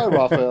ahead. Why,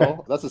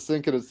 Raphael? That's a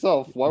sync in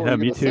itself. Why were you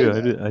me going to say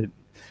too. that?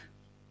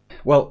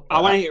 Well,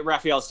 I want to hear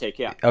Raphael's take.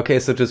 Yeah. Okay,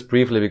 so just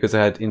briefly, because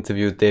I had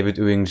interviewed David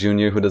Ewing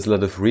Jr., who does a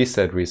lot of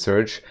reset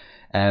research,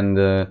 and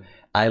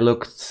I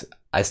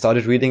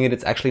started reading it.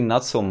 It's actually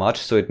not so much,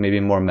 so it may be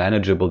more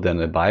manageable than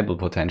the Bible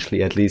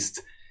potentially, at least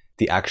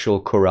the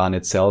actual Quran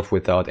itself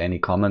without any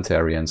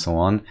commentary and so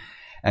on.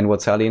 And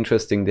what's highly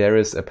interesting there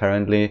is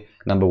apparently,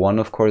 number one,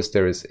 of course,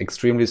 there is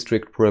extremely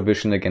strict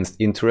prohibition against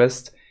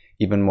interest,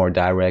 even more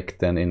direct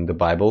than in the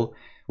Bible,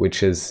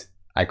 which is,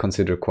 I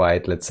consider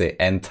quite, let's say,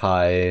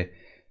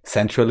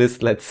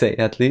 anti-centralist, let's say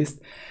at least.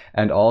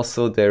 And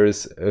also there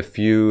is a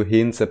few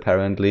hints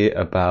apparently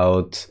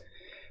about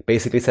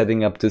basically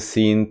setting up the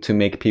scene to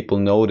make people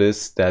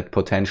notice that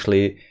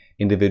potentially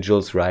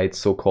individuals write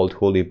so-called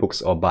holy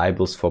books or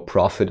Bibles for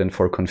profit and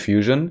for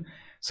confusion.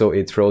 So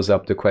it throws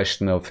up the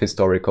question of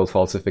historical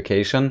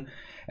falsification,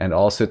 and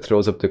also it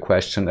throws up the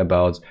question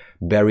about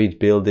buried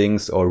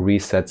buildings or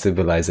reset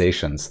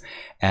civilizations.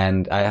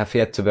 And I have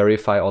yet to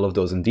verify all of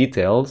those in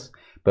details,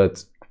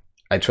 but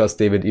I trust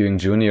David Ewing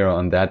Jr.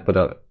 on that.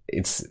 But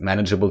it's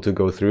manageable to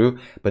go through.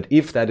 But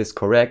if that is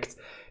correct,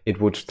 it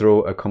would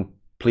throw a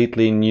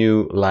completely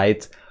new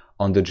light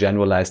on the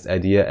generalized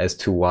idea as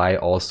to why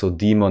also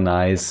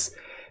demonize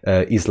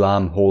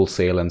Islam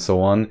wholesale and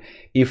so on,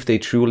 if they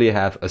truly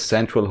have a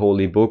central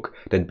holy book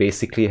that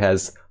basically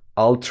has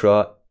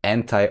ultra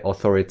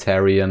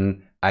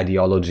anti-authoritarian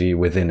ideology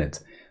within it.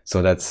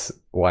 So that's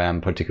why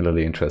I'm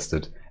particularly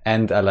interested.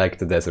 And I like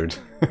the desert.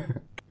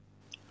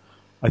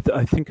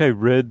 I think I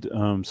read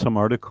some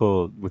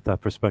article with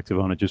that perspective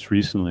on it just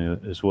recently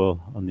as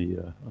well on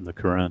the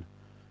Quran.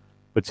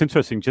 But it's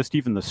interesting. Just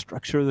even the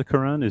structure of the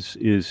Quran is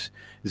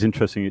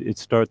interesting. It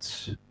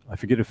starts. I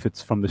forget if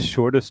it's from the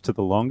shortest to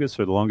the longest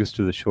or the longest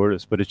to the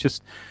shortest. But it's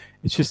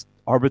just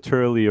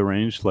arbitrarily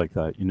arranged like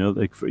that. You know,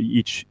 like for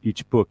each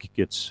book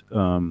gets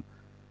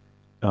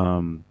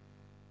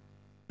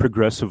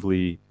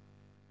progressively.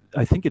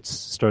 I think it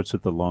starts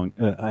with the long.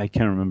 I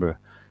can't remember.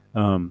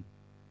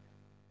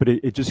 But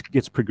it just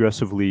gets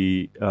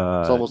progressively it's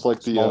almost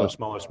like smaller.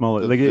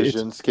 The like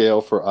vision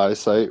scale for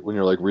eyesight when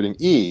you're like reading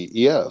E,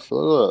 EF.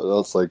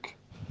 That's like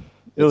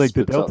like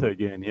the delta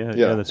again.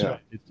 Yeah, that's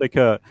right. It's like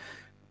but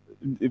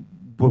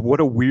what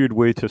a weird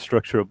way to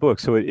structure a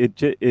book. So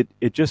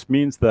it just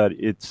means that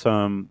it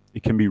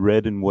can be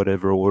read in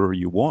whatever order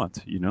you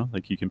want. You know,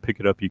 like you can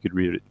pick it up, you could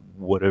read it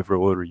whatever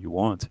order you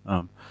want.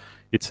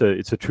 It's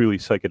a truly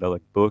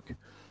psychedelic book.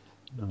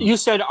 You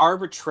said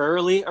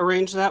arbitrarily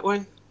arranged that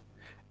way?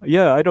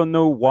 Yeah, I don't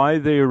know why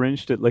they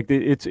arranged it. Like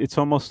it's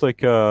almost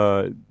like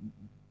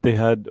they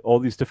had all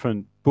these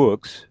different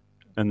books,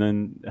 and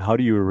then how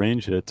do you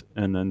arrange it?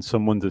 And then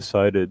someone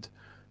decided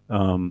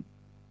to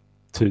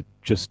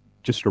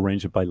just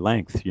arrange it by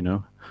length. You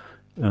know.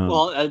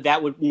 Well,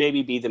 that would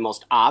maybe be the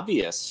most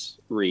obvious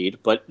read,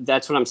 but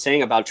that's what I'm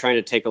saying about trying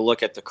to take a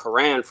look at the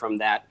Quran from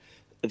that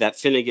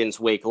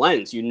Finnegan's Wake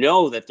lens. You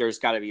know that there's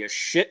got to be a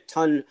shit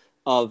ton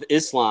of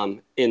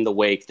Islam in the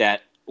Wake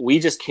that we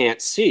just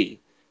can't see.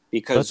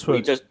 Because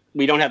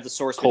we don't have the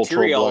source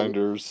cultural material.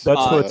 blinders.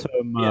 That's what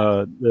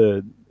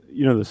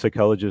the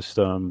psychologist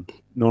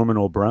Norman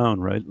O'Brown,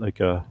 right? Like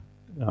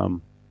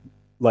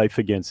Life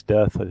Against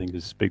Death, I think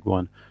is a big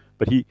one.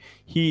 But he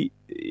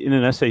in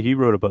an essay he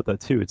wrote about that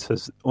too. It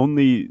says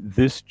only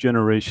this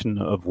generation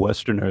of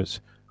Westerners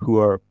who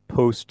are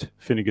post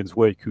Finnegan's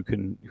Wake,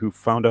 who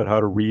found out how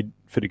to read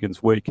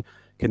Finnegan's Wake,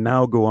 can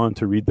now go on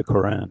to read the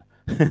Quran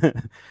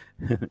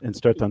and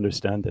start to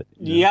understand it.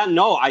 You know? Yeah,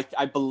 no,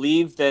 I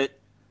believe that.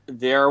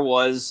 There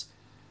was,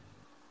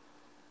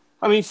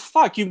 I mean,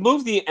 fuck, you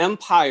move the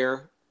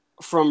empire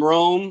from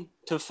Rome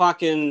to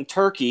fucking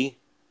Turkey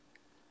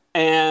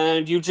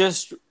and you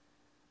just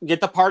get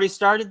the party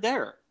started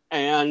there.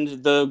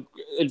 And the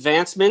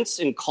advancements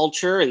in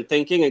culture and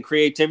thinking and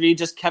creativity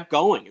just kept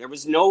going. There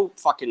was no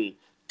fucking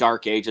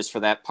dark ages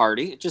for that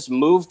party. It just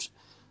moved.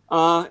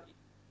 Yeah,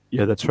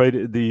 that's right.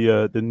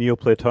 The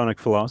Neoplatonic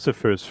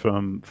philosophers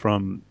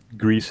from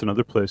Greece and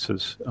other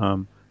places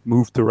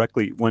moved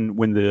directly when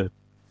the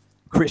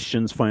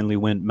Christians finally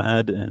went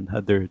mad and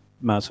had their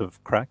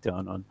massive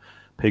crackdown on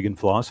pagan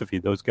philosophy.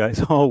 Those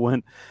guys all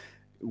went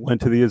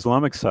to the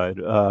Islamic side,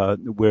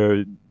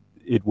 where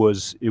it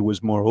was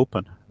more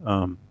open.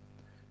 It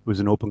was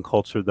an open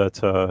culture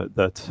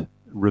that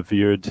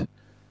revered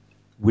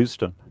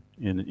wisdom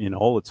in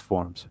all its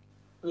forms.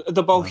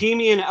 The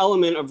Bohemian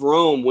element of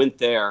Rome went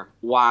there,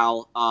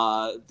 while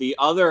the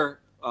other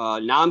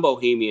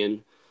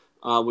non-Bohemian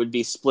would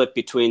be split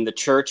between the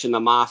church and the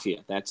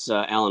mafia. That's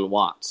Alan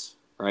Watts,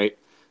 right?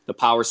 The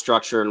power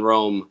structure in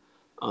Rome,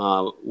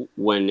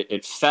 when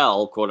it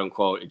fell, quote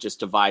unquote, it just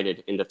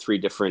divided into three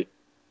different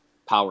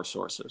power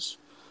sources.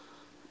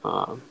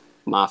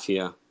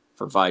 Mafia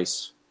for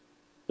vice,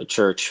 the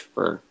church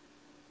for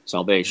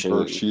salvation.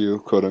 Virtue,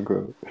 quote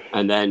unquote.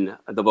 And then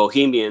the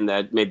Bohemian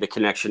that made the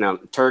connection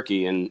out in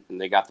Turkey and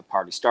they got the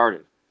party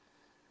started.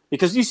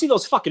 Because you see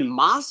those fucking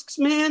mosques,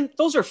 man?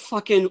 Those are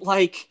fucking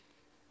like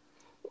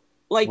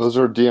those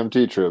are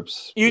DMT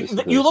trips.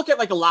 You look at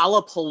like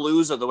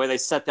Lollapalooza, the way they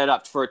set that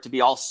up for it to be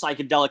all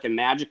psychedelic and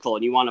magical,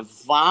 and you want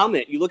to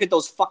vomit. You look at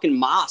those fucking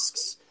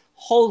mosques.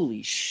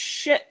 Holy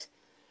shit.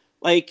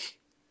 Like,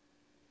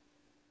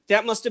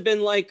 that must have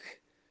been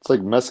like... It's like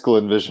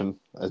mescaline vision.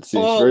 It's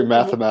very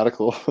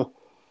mathematical.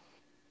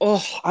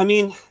 I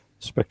mean...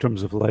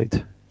 Spectrums of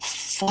light.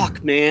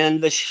 Fuck,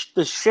 man. The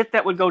shit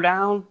that would go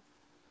down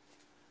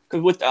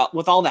with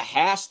all the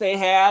hash they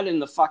had and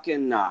the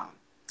fucking...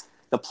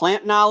 the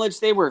plant knowledge,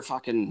 they were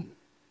fucking...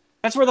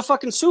 That's where the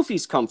fucking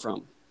Sufis come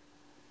from.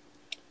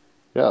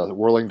 Yeah, the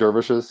whirling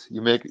dervishes.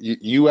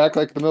 You act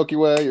like the Milky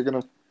Way, you're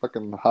going to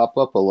fucking hop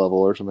up a level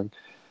or something.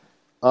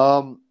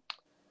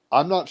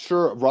 I'm not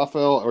sure,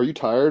 Raphael, are you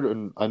tired?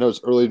 And I know it's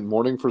early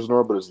morning for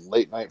Zenora, but it's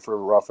late night for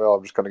Raphael.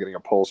 I'm just kind of getting a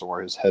pulse on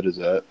where his head is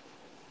at.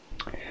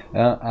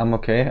 I'm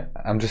okay.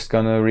 I'm just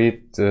going to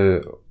read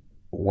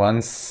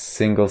one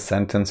single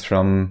sentence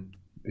from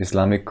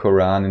Islamic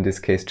Quran, in this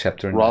case,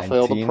 chapter 19.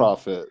 Raphael the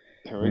Prophet.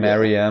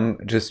 Maryam,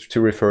 just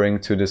to referring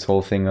to this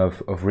whole thing of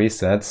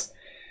resets.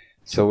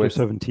 So chapter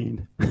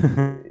 17.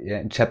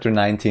 Yeah, chapter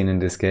 19 in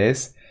this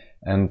case.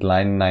 And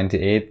line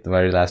 98, the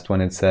very last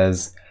one, it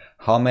says,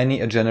 "How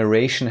many a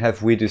generation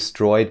have we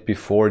destroyed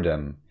before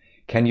them?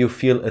 Can you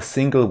feel a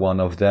single one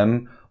of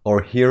them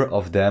or hear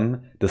of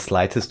them the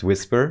slightest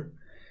whisper?"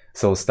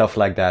 So stuff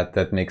like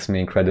that makes me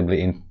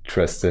incredibly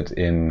interested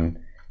in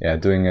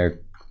doing a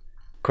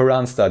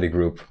Quran study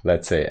group,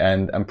 let's say.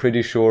 And I'm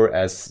pretty sure,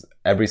 as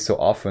every so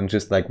often,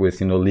 just like with,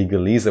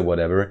 legalese or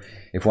whatever,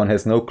 if one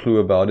has no clue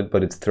about it,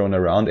 but it's thrown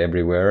around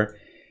everywhere,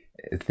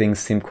 things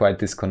seem quite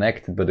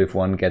disconnected. But if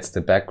one gets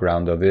the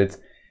background of it,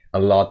 a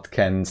lot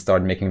can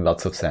start making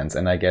lots of sense.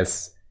 And I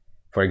guess,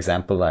 for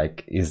example,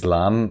 like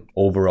Islam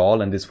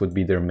overall, and this would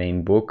be their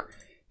main book,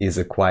 is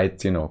a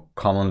quite,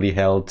 commonly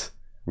held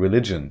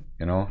religion,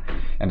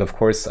 And of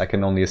course, I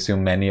can only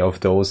assume many of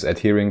those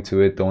adhering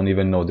to it don't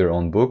even know their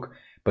own book.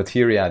 But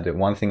here, the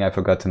one thing I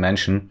forgot to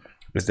mention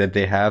is that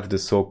they have the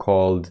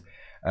so-called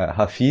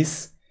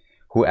Hafiz,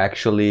 who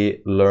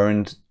actually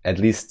learned at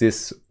least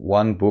this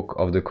one book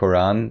of the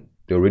Quran,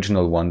 the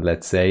original one,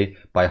 let's say,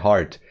 by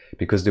heart,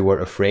 because they were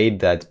afraid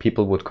that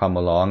people would come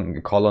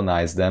along,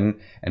 colonize them,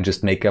 and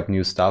just make up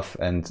new stuff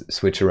and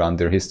switch around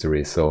their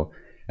history. So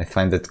I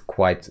find that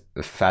quite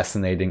a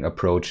fascinating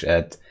approach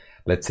at,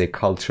 let's say,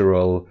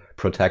 cultural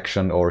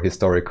protection or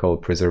historical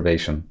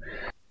preservation.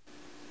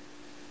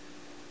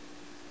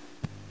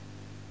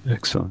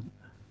 Excellent.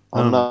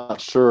 I'm not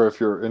sure if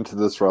you're into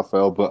this,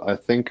 Raphael, but I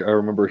think I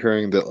remember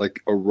hearing that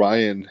like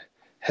Orion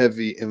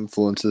heavy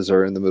influences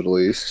are in the Middle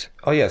East.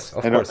 Oh yes,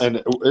 of course.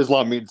 And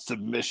Islam means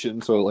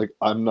submission, so like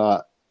I'm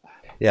not.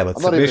 Yeah, but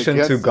submission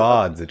to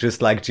God,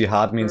 just like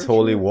jihad means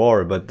holy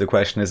war. But the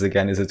question is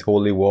again, is it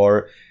holy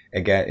war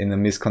again in a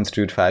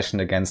misconstrued fashion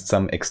against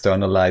some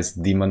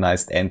externalized,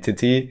 demonized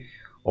entity,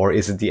 or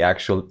is it the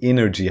actual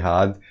inner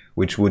jihad,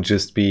 which would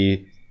just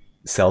be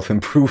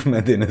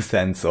self-improvement in a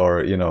sense,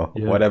 or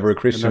whatever a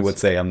Christian would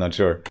say? I'm not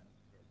sure.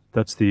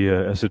 That's the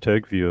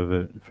esoteric view of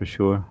it, for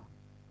sure.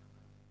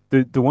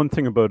 The one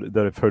thing about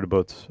that I've heard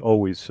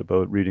always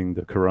about reading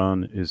the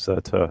Quran is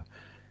that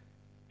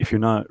if you're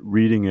not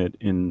reading it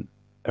in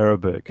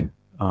Arabic,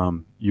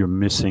 you're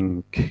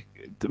missing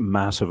the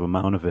massive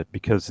amount of it,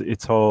 because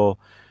it's all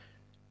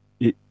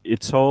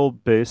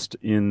based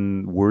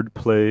in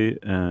wordplay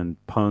and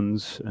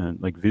puns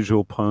and like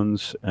visual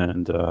puns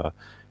and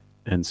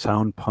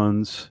sound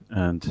puns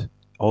and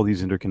all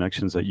these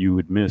interconnections that you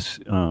would miss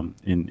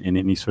in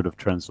any sort of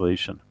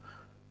translation.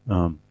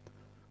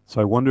 So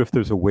I wonder if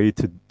there's a way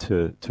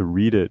to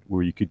read it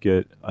where you could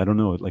get, I don't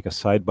know, like a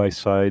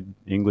side-by-side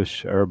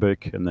English,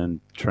 Arabic, and then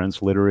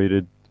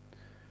transliterated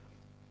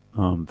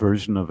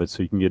version of it,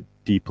 so you can get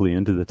deeply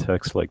into the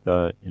text like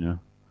that,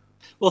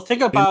 Well,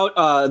 think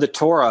about the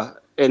Torah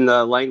in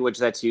the language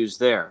that's used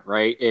there,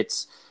 right?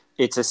 It's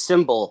a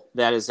symbol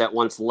that is at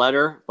once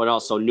letter but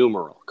also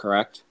numeral,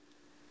 correct?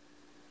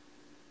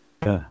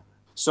 Yeah.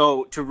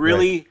 So to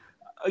really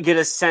get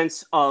a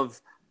sense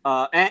of,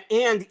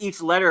 and each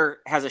letter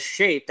has a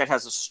shape that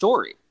has a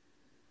story.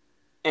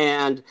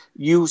 And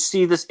you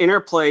see this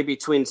interplay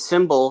between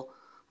symbol,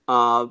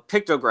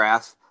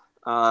 pictograph,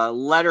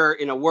 letter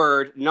in a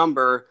word,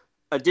 number,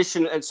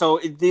 addition. And so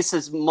this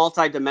is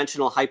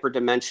multidimensional,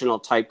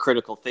 hyperdimensional type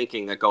critical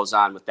thinking that goes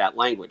on with that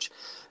language.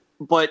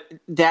 But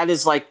that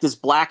is like this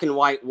black and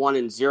white 1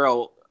 and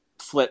 0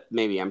 flip,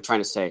 maybe I'm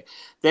trying to say.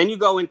 Then you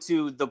go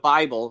into the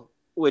Bible,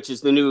 which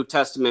is the New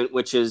Testament,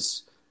 which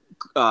is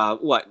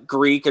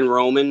Greek and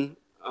Roman,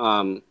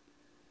 and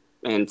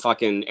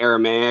fucking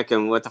Aramaic,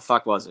 and what the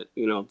fuck was it?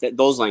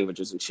 Those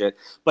languages and shit.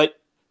 But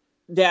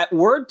that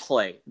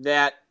wordplay,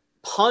 that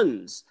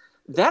puns,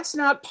 that's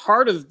not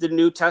part of the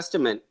New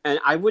Testament. And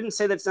I wouldn't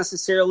say that's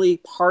necessarily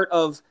part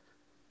of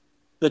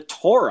the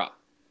Torah.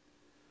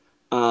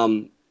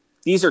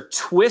 These are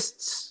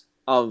twists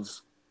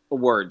of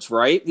words,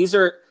 right?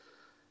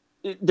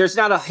 There's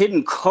not a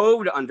hidden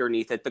code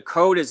underneath it. The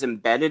code is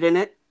embedded in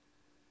it.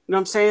 You know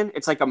what I'm saying?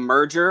 It's like a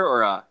merger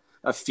or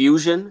a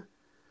fusion.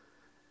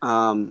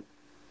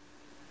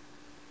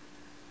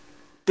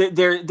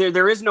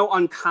 There is no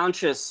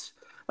unconscious,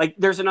 like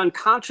there's an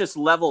unconscious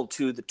level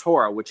to the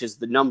Torah, which is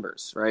the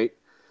numbers, right?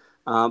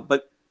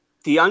 But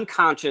the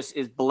unconscious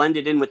is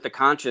blended in with the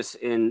conscious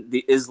in the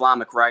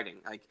Islamic writing.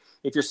 Like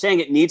if you're saying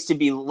it needs to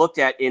be looked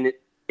at in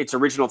its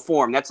original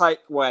form, that's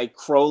like why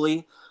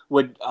Crowley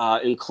would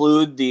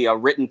include the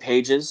written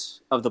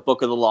pages of the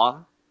Book of the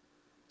Law.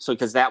 So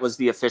because that was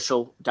the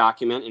official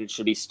document and it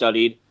should be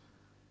studied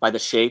by the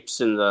shapes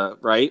and the,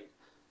 right?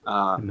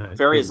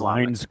 Very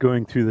Islamic. Lines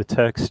going through the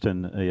text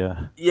and,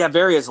 Yeah,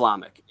 very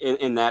Islamic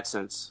in that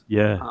sense.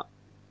 Yeah.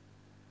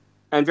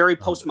 And very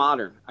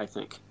postmodern, I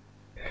think.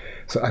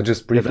 So I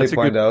just briefly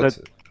point out...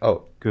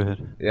 Oh, go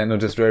ahead. Yeah, no,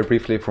 just very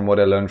briefly, from what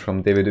I learned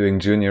from David Ewing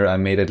Jr., I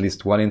made at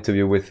least one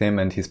interview with him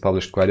and he's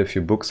published quite a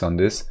few books on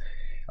this.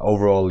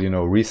 Overall,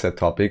 reset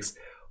topics.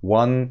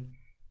 One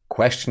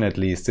question at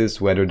least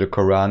is whether the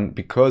Quran,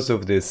 because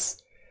of these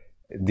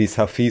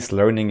Hafiz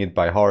learning it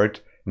by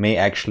heart, may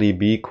actually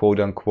be, quote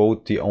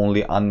unquote, the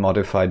only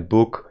unmodified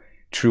book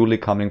truly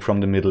coming from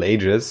the Middle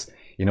Ages.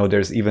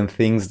 There's even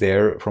things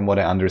there, from what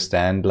I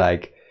understand,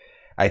 like,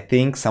 I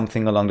think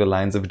something along the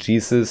lines of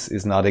Jesus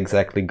is not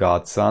exactly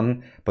God's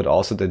son, but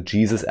also that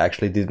Jesus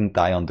actually didn't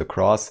die on the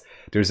cross.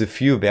 There's a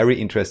few very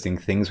interesting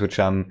things which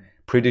I'm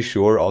pretty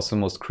sure also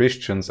most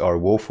Christians are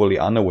woefully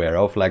unaware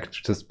of, like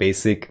just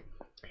basic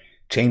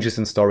changes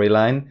in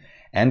storyline.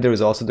 And there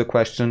is also the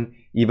question,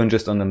 even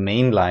just on the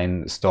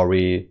mainline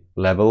story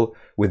level,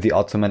 with the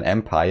Ottoman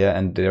Empire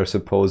and their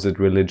supposed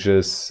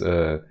religious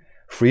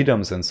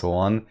freedoms and so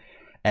on.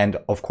 And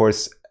of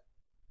course,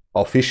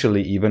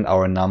 officially even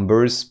our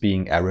numbers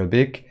being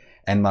Arabic,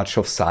 and much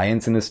of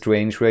science in a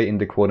strange way in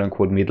the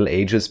quote-unquote Middle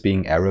Ages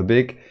being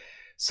Arabic.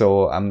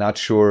 So I'm not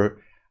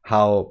sure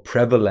how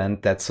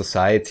prevalent that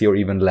society or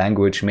even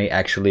language may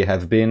actually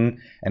have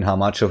been, and how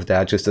much of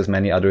that, just as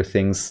many other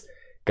things,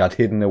 got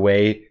hidden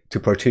away to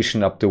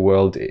partition up the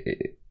world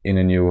in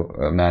a new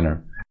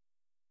manner.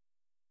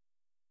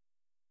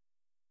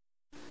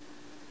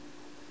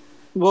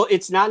 Well,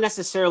 it's not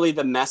necessarily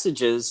the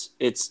messages,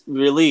 it's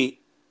really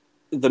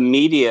the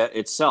media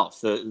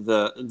itself,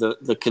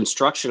 the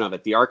construction of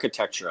it, the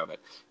architecture of it.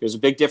 There's a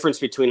big difference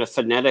between a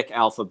phonetic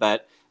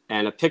alphabet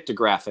and a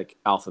pictographic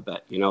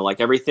alphabet. You know, like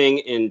everything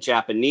in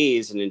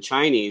Japanese and in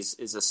Chinese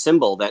is a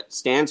symbol that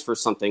stands for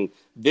something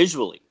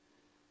visually.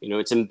 You know,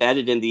 it's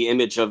embedded in the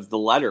image of the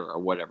letter or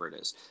whatever it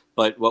is.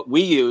 But what we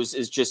use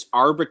is just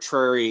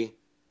arbitrary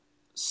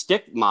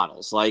stick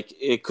models. Like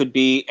it could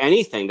be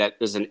anything that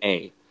is an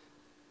A.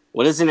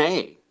 What is an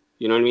A?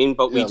 You know what I mean?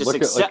 But we just look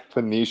accept. At like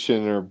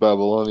Phoenician or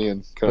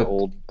Babylonian, kind of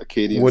old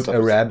Akkadian would stuff.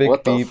 Arabic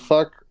what the be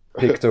fuck?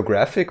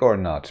 pictographic or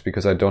not?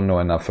 Because I don't know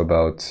enough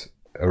about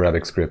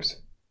Arabic scripts.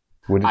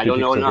 Would it I be don't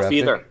know enough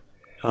pictographic?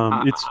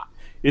 either.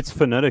 It's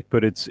phonetic,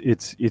 but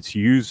it's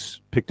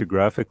used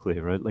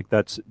pictographically, right? Like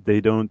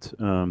they don't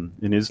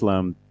in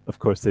Islam, of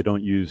course, they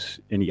don't use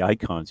any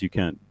icons. You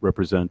can't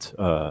represent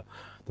the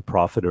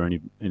prophet or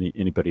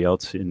anybody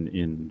else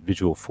in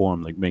visual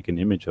form, like make an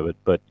image of it.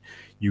 But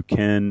you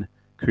can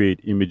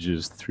create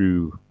images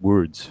through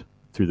words,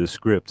 through the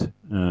script,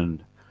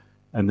 and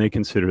they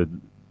consider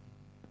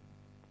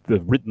the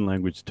written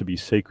language to be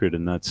sacred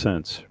in that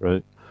sense,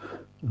 right?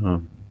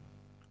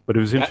 But it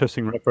was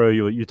interesting,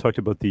 Raphael, you talked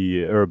about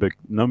the Arabic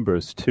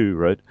numbers too,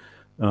 right?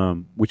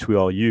 Which we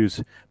all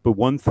use. But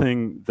one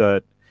thing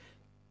that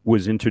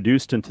was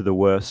introduced into the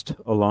West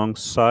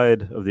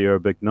alongside of the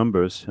Arabic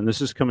numbers, and this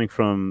is coming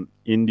from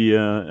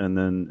India and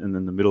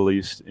then the Middle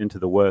East into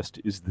the West,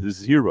 is the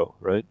zero,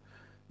 right?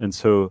 And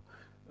so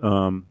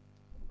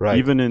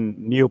even in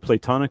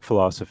Neoplatonic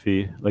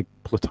philosophy, like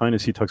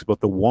Plotinus, he talks about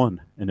the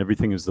one, and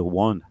everything is the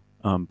one.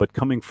 But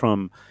coming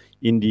from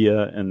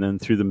India and then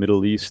through the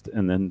Middle East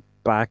and then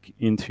back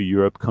into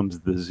Europe comes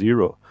the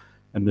zero,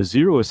 and the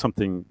zero is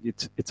something.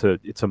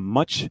 It's a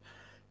much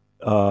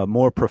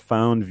more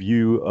profound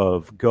view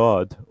of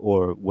God,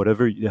 or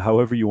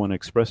however you want to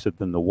express it,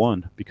 than the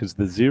one, because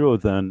the zero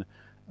then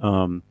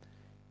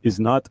is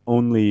not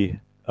only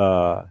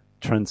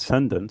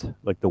transcendent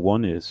like the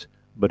one is,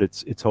 but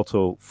it's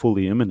also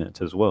fully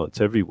immanent as well.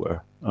 It's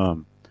everywhere.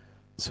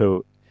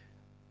 So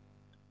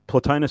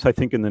Plotinus, I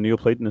think, and the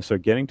Neoplatonists are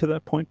getting to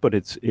that point, but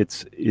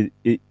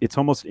it's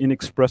almost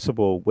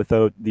inexpressible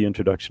without the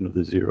introduction of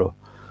the zero.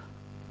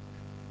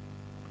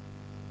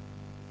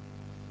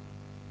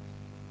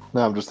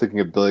 No, I'm just thinking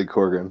of Billy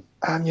Corgan.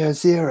 I'm your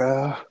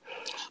zero.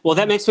 Well,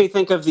 that makes me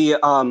think of the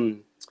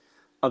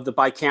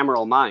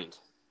bicameral mind,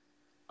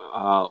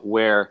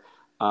 where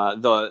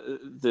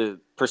the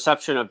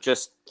perception of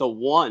just the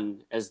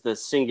one as the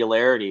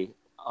singularity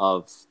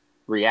of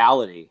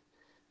reality,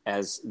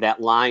 as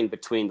that line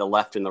between the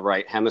left and the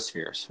right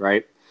hemispheres,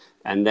 right?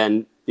 And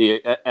then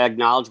the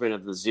acknowledgement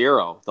of the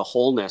zero, the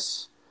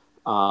wholeness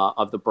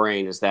of the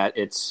brain, is that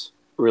it's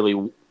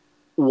really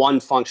one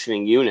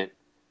functioning unit.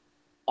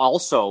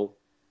 Also,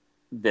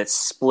 that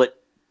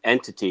split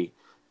entity,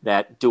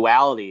 that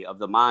duality of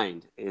the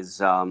mind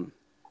is, I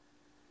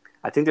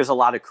think there's a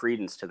lot of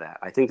credence to that.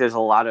 I think there's a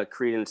lot of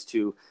credence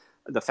to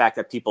the fact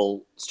that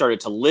people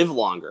started to live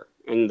longer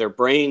and their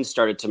brains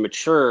started to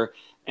mature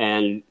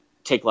and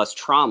take less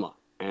trauma.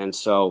 And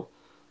so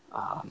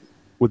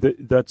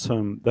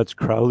that's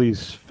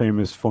Crowley's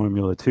famous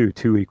formula too,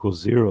 2 equals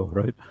 0,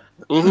 right?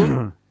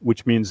 Mm-hmm.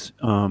 Which means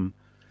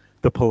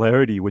the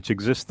polarity which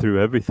exists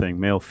through everything,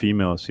 male,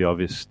 female, is the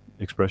obvious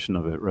expression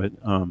of it, right?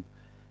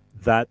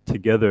 That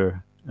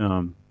together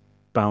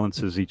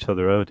balances each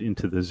other out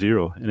into the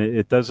zero, and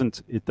it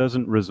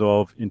doesn't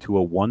resolve into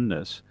a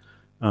oneness,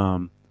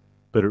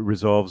 but it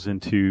resolves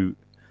into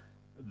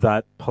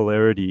that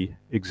polarity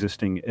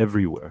existing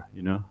everywhere,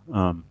 you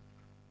know.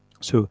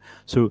 So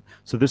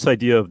this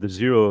idea of the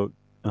zero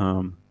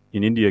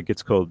in India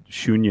gets called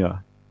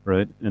shunya,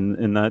 right?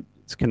 And that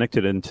it's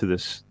connected into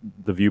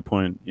the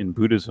viewpoint in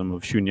Buddhism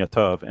of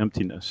shunyata, of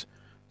emptiness.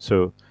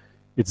 So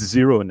it's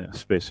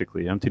zero-ness,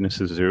 basically. Emptiness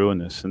is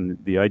zero-ness,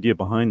 and the idea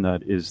behind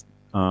that is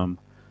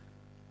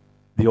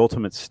the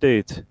ultimate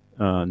state,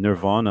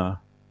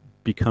 nirvana,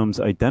 becomes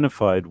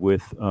identified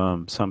with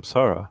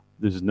samsara.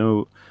 There's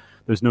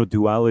no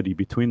duality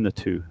between the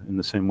two, in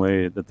the same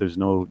way that there's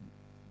no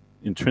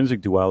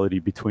intrinsic duality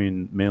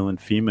between male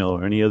and female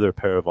or any other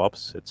pair of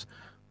opposites.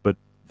 But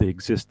they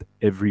exist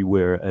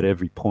everywhere at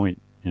every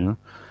point.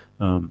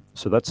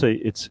 So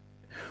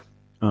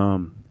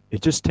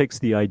it just takes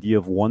the idea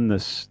of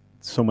oneness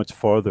so much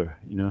farther.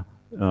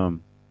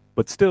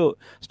 But still,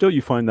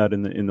 you find that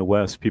in the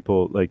West,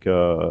 people like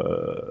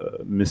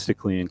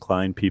mystically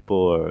inclined people,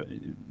 or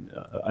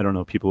I don't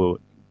know, people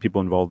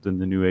involved in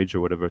the New Age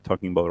or whatever,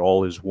 talking about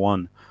all is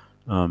one.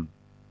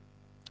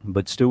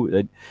 But still,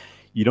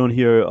 you don't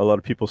hear a lot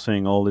of people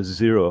saying all is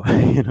zero.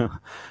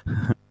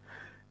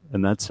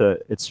 And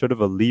it's sort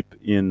of a leap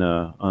in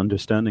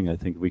understanding. I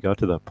think we got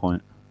to that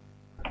point.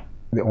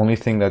 The only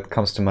thing that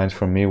comes to mind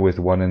for me with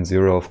 1 and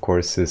 0, of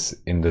course, is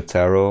in the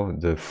tarot,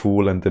 the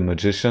Fool and the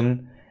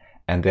Magician.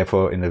 And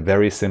therefore, in a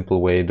very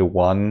simple way, the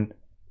one,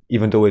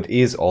 even though it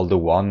is all the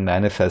one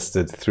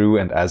manifested through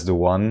and as the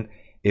one,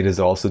 it is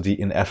also the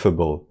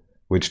ineffable,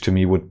 which to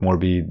me would more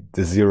be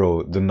the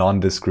 0, the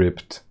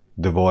nondescript,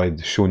 the void,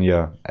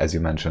 shunya, as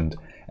you mentioned.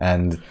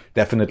 And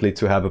definitely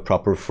to have a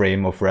proper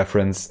frame of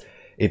reference,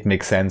 it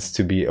makes sense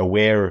to be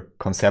aware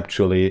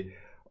conceptually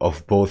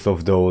of both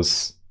of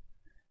those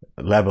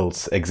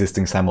levels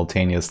existing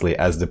simultaneously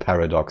as the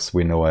paradox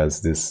we know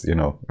as this,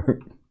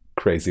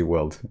 crazy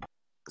world.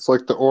 It's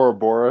like the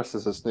Ouroboros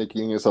is a snake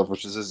eating itself,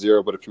 which is a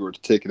 0, but if you were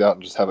to take it out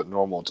and just have it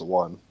normal, it's a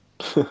 1.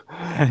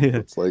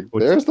 It's like,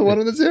 there's the 1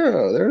 and the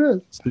 0. There it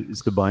is.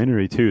 It's the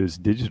binary too. It's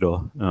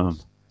digital.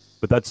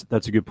 But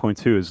that's a good point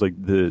too. Is like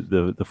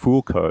the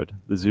Fool card,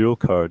 the 0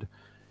 card.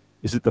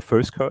 Is it the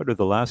first card or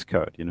the last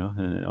card? And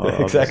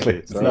exactly.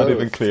 It's not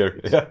even clear.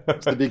 Yeah.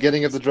 It's the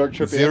beginning of the drug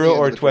trip. 0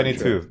 or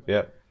 22.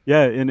 Yeah.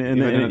 Yeah, and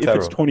if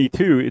it's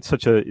 22, it's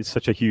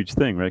such a huge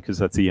thing, right? Because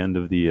that's the end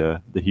of the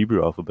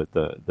Hebrew alphabet,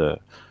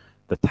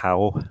 the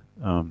Tau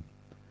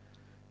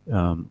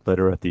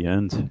letter at the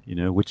end,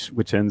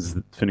 which ends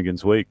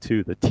Finnegan's Wake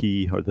too. The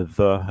T or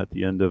the at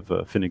the end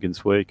of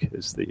Finnegan's Wake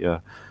is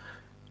the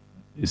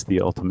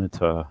ultimate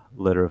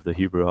letter of the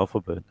Hebrew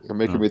alphabet. You're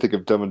making me think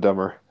of Dumb and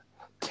Dumber.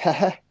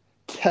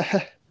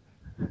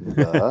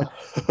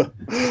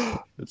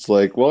 It's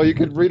like, well, you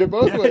could read it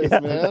both ways,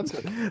 man.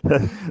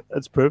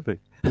 That's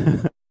perfect.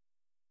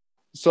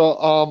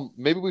 So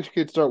maybe we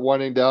could start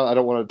winding down. I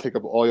don't want to take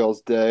up all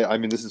y'all's day. I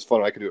mean, this is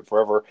fun. I could do it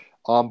forever.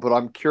 But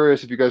I'm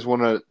curious if you guys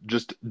want to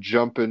just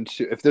jump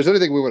into, if there's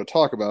anything we want to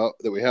talk about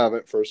that we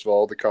haven't. First of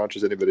all, the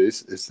conscious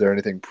anybody's. Is there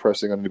anything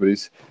pressing on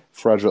anybody's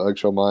fragile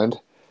eggshell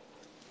mind?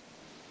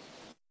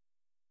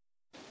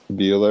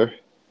 Bueller?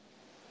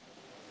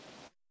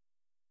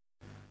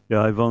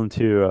 Yeah, I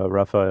volunteer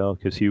Raphael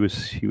because he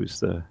was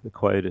the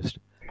quietest.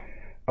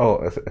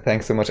 Oh,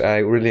 thanks so much. I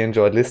really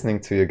enjoyed listening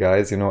to you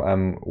guys.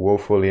 I'm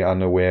woefully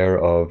unaware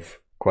of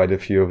quite a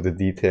few of the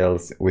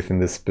details within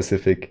the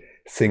specific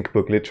sync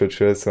book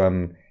literature, so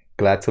I'm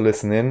glad to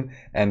listen in.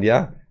 And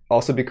yeah,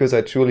 also because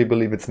I truly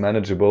believe it's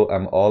manageable,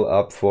 I'm all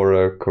up for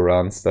a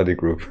Quran study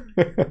group.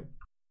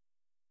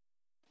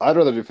 I'd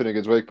rather do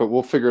Finnegan's Wake, but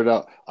we'll figure it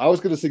out. I was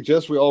going to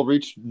suggest we all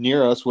reach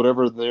near us,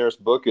 whatever the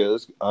nearest book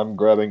is. I'm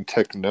grabbing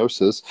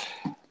Technosis.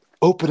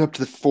 Open up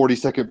to the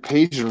 42nd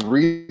page and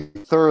read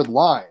the third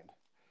line.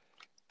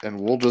 And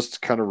we'll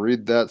just kind of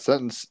read that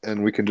sentence,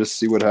 and we can just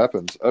see what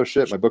happens. Oh,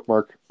 shit, my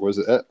bookmark was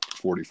at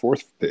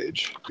 44th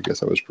page. I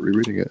guess I was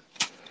rereading it.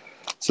 It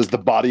says the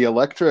body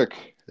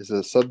electric is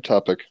a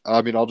subtopic.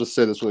 I mean, I'll just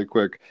say this really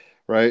quick,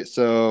 right?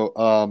 So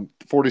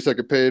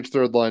 42nd page,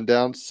 third line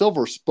down.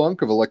 Silver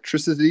spunk of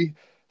electricity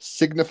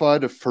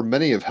signified for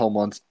many of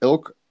Helmont's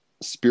ilk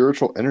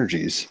spiritual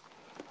energies.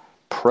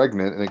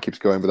 Pregnant, and it keeps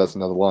going, but that's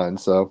another line.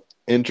 So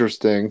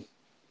interesting.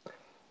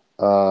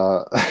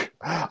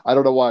 I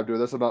don't know why I'm doing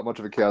this. I'm not much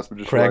of a cast, but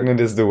just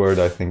pregnant is the word,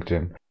 I think,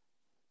 Jim.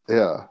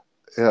 Yeah.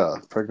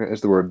 Pregnant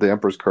is the word. The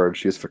Emperor's card.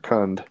 She is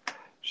fecund.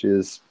 She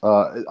is.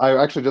 I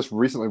actually just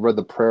recently read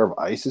the Prayer of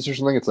Isis or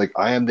something. It's like,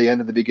 I am the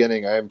end of the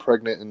beginning. I am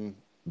pregnant and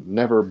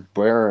never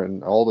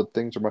barren. All the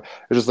things are my.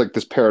 It's just like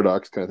this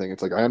paradox kind of thing.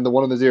 It's like, I am the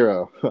 1 and the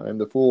 0. I am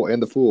the fool and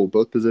the fool,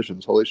 both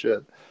positions. Holy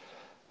shit.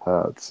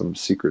 It's some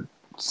secret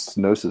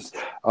gnosis.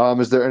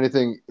 Is there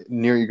anything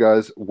near you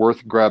guys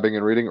worth grabbing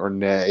and reading, or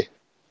nay?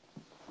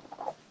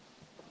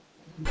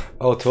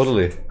 Oh,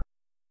 totally.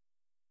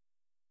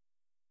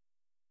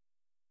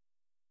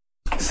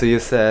 So you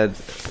said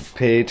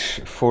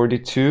page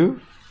 42?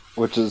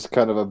 Which is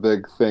kind of a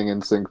big thing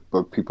in sync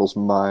book people's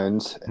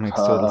minds. Makes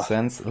total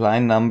sense.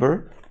 Line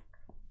number?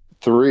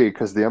 3,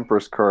 because the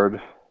Empress card.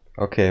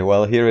 Okay,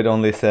 well, here it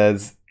only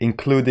says,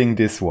 including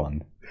this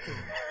one.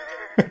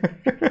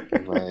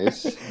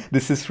 Nice.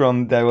 This is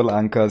from Daryl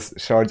Anka's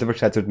Shards of a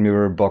Shattered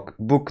Mirror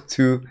book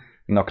 2,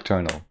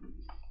 Nocturnal.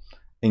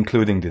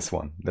 Including this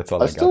one. That's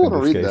all I got. I still want to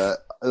read case. that.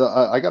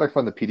 I gotta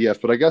find the PDF,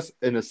 but I guess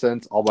in a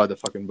sense I'll buy the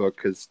fucking book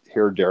because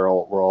here,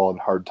 Daryl, we're all in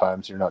hard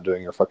times. You're not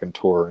doing your fucking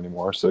tour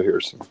anymore, so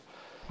here's some.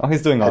 Oh,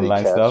 he's doing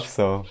online cash stuff,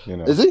 so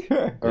Is he?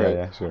 All right.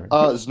 Yeah, sure.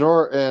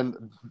 Znor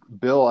and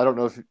Bill, I don't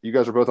know if you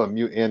guys are both on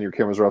mute and your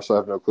cameras are off, so I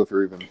have no clue if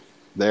you're even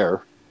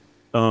there.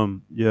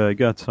 Yeah, I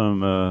got some.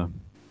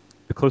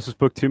 The closest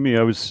book to me,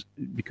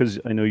 because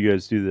I know you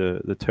guys do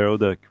the tarot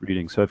deck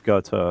reading, so I've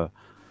got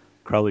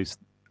Crowley's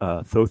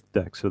Thoth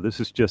deck. So this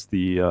is just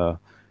the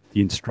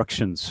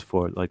instructions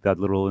for it, like that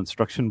little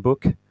instruction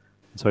book.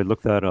 So I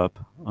looked that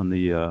up on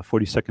the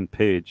 42nd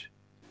page.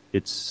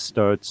 It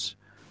starts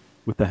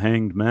with the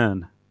Hanged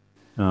Man.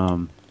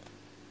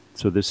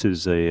 So this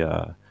is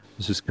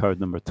card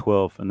number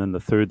 12, and then the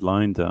third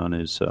line down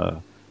is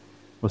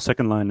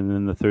second line, and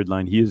then the third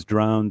line. He is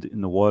drowned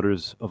in the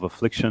waters of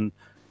affliction.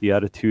 The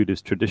attitude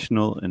is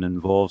traditional and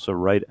involves a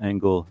right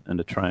angle and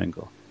a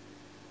triangle.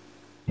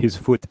 His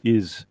foot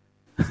is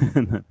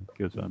and then it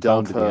goes on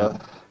down to the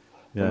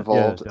end.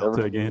 Involved.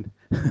 Delta again.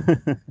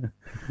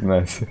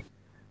 Nice.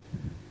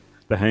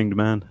 The Hanged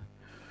Man.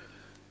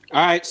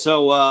 All right,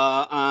 so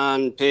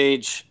on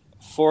page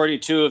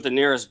 42 of the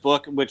nearest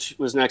book, which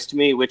was next to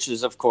me, which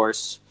is, of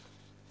course,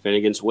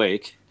 Finnegan's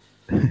Wake.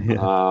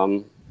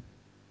 I'm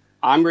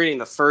reading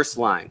the first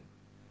line.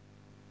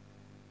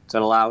 Is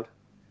that allowed?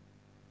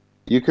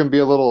 You can be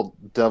a little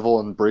devil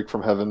and break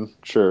from heaven.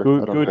 Sure.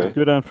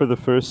 Go down for the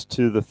first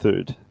to the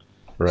third.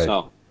 Right.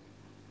 So,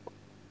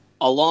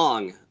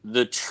 along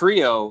the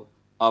trio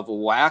of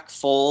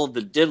Whackful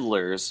the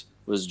Diddlers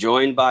was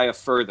joined by a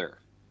further.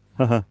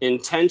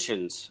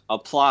 Intentions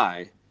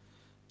apply.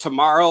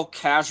 Tomorrow,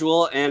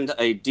 casual and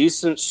a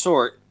decent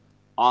sort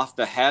off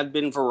the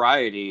had-been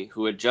variety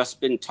who had just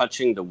been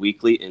touching the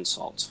weekly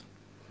insult.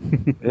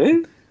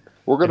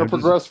 We're going to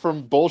progress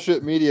from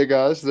bullshit media,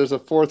 guys. There's a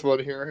fourth one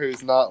here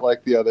who's not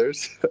like the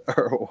others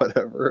or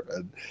whatever.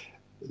 And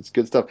it's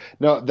good stuff.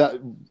 No,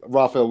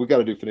 Raphael, we got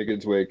to do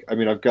Finnegan's Wake. I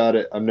mean, I've got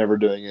it. I'm never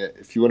doing it.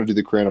 If you want to do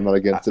the Crayon, I'm not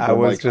against it. I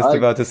was just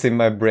about to see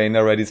my brain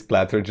already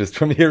splatter just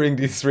from hearing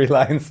these three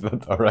lines,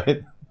 but all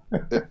right.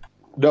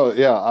 No,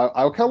 yeah,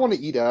 I kind of want to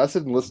eat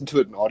acid and listen to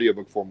it in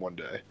audiobook form one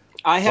day.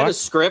 I had a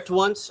script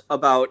once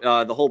about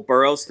the whole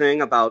Burroughs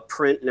thing, about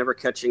print never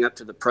catching up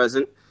to the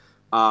present,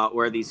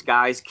 where these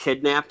guys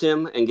kidnapped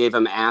him and gave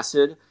him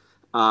acid,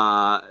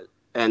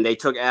 and they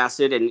took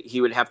acid, and he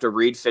would have to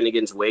read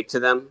Finnegan's Wake to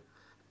them.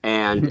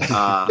 And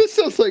this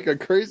sounds like a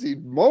crazy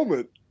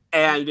moment.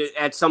 And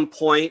at some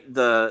point,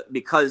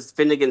 because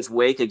Finnegan's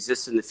Wake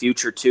exists in the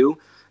future too,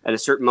 at a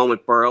certain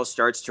moment, Burroughs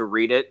starts to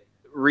read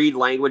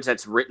language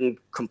that's written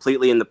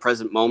completely in the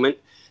present moment,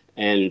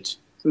 and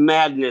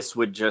madness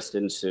would just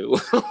ensue.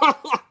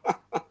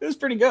 It was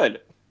pretty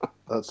good.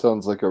 That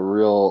sounds like a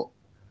real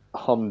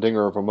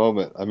humdinger of a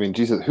moment. I mean,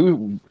 Jesus,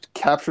 who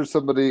captures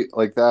somebody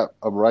like that,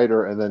 a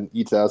writer, and then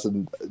eats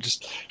acid?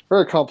 Just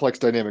very complex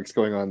dynamics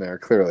going on there,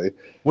 clearly.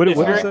 What is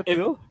that,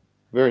 Bill?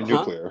 Very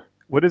nuclear.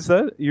 What is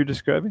that you're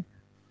describing?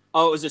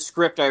 Oh, it was a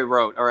script I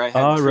wrote, or I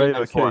had right,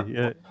 okay, for.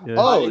 Yeah.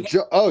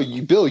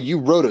 Bill, you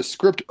wrote a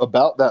script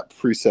about that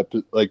precept.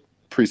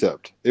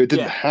 It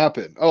didn't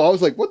happen. Oh, I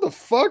was like, what the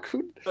fuck?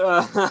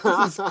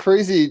 This is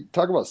crazy.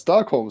 Talk about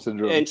Stockholm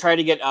Syndrome. And try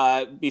to get,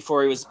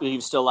 before he was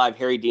still alive,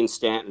 Harry Dean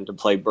Stanton to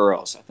play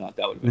Burroughs. I thought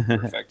that would have been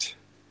perfect.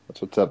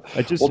 That's what's up.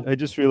 I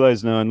just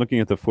realized now, I'm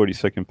looking at the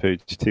 42nd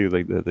page too,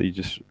 like that you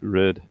just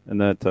read, and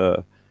that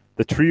the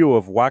trio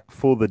of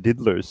Whackful the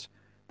Diddlers.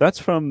 That's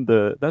from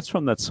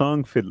that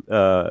song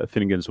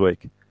Finnegan's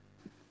Wake.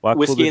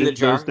 Whiskey in the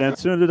Jar.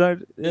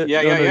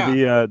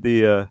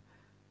 The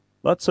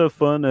lots of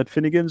fun at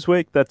Finnegan's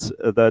Wake. That's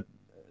a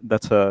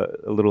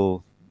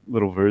little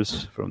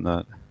verse from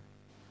that.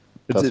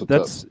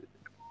 That's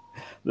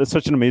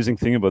such an amazing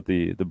thing about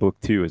the book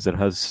too, is that it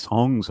has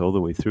songs all the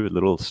way through it,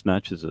 little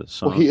snatches of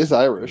songs. Well, he is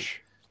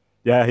Irish.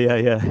 Yeah.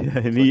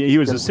 And he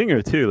was a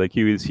singer too. Like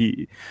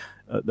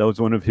that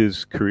was one of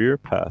his career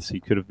paths.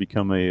 He could have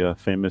become a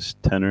famous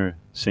tenor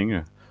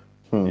singer.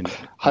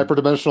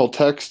 Hyperdimensional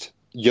text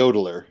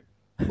yodeler.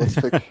 Let's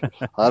pick.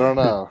 I don't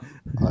know.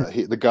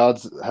 The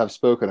gods have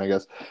spoken, I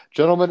guess.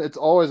 Gentlemen, it's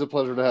always a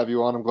pleasure to have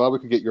you on. I'm glad we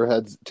could get your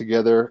heads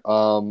together.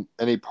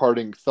 Any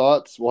parting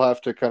thoughts? We'll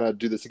have to kind of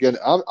do this again.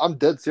 I'm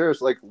dead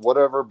serious. Like,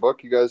 whatever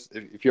book you guys,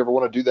 if you ever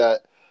want to do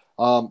that.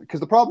 Because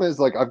the problem is,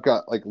 like, I've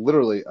got, like,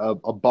 literally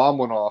a bomb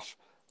went off,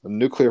 a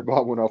nuclear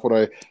bomb went off when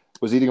I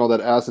was eating all that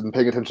acid and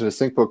paying attention to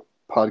Sync Book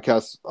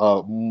podcasts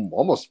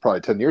almost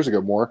probably 10 years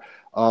ago more.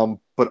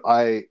 But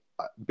I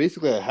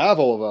have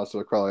all of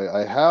Aleister Crowley.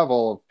 I have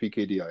all of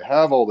PKD. I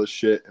have all this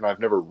shit, and I've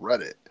never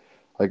read it.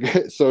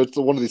 Like, so it's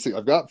one of these things.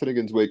 I've got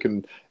Finnegan's Wake,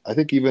 and I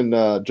think even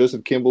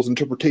Joseph Campbell's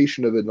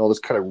interpretation of it and all this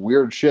kind of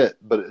weird shit.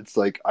 But it's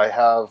like I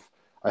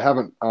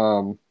haven't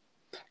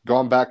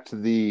gone back to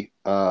the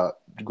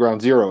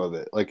ground zero of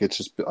it. Like, it's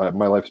just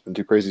my life's been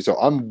too crazy. So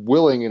I'm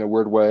willing, in a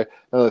weird way,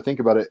 now that I think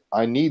about it,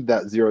 I need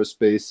that zero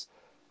space.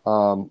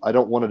 I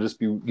don't want to just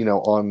be,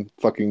 on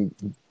fucking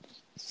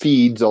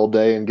feeds all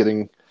day and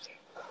getting.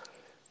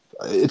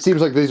 It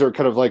seems like these are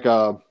kind of like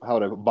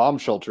bomb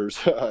shelters,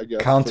 I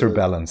guess.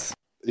 Counterbalance.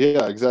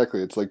 Yeah,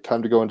 exactly. It's like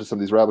time to go into some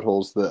of these rabbit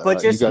holes that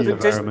but you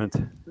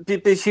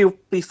guys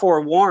be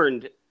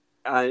forewarned,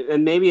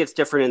 and maybe it's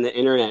different in the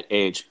internet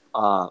age,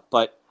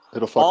 but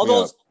it'll fuck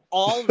me up.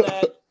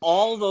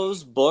 all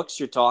those books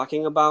you're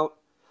talking about,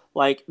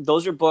 like,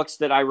 those are books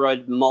that I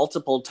read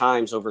multiple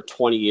times over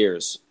 20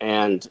 years,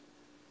 and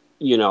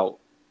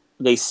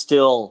they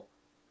still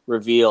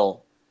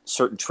reveal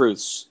certain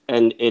truths,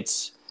 and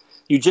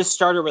you just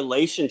start a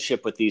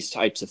relationship with these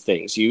types of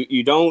things.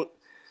 You don't.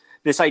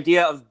 this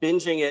idea of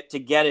binging it to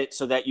get it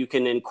so that you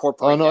can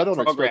incorporate. Oh no, I that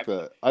don't program. expect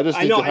that. I just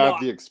need to have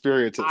the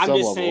experience at I'm some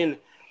just level. saying,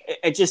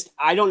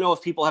 I don't know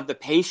if people have the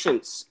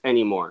patience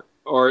anymore,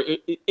 or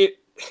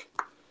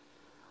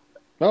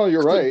No,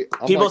 you're right.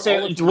 People I'll say,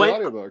 listen to the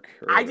audiobook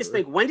or I just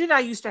whatever. think, when did I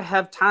used to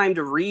have time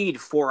to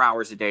read 4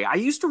 hours a day? I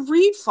used to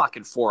read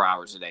fucking 4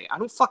 hours a day. I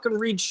don't fucking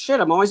read shit.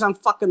 I'm always on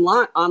fucking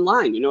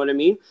online. You know what I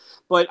mean?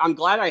 But I'm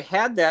glad I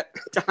had that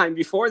time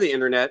before the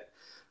internet,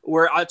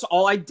 where it's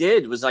all I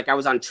did was like I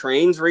was on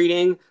trains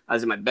reading, I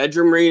was in my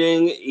bedroom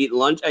reading, eating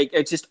lunch.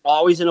 It's just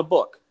always in a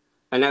book,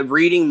 and I'm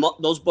reading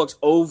those books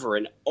over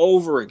and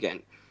over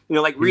again. You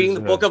know, like reading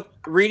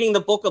the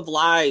book of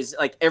lies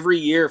like every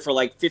year for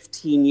like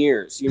 15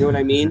 years. You know what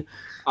I mean?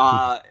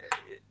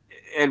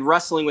 And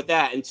wrestling with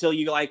that until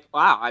you're like,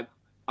 wow,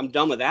 I'm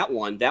done with that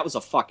one. That was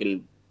a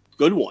fucking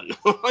good one.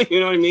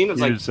 You know what I mean?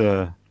 It's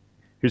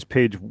here's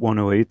page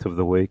 108 of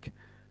The Wake.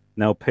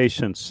 Now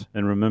patience,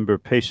 and remember,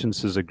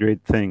 patience is a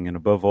great thing, and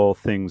above all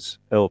things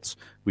else,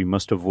 we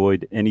must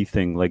avoid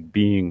anything like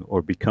being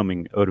or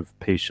becoming out of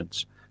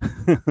patience.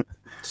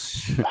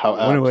 How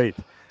 108.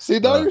 See,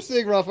 now you're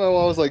seeing Raphael.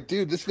 I was like,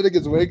 dude, this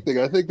Finnegan's Wake thing,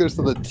 I think there's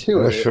something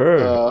to it.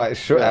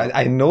 Sure.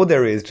 I know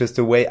there is, just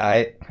the way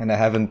I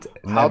haven't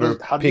never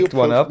picked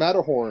one up.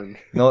 Matterhorn?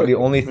 No, the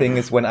only thing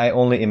is when I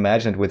only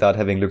imagined without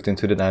having looked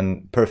into it,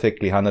 I'm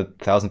perfectly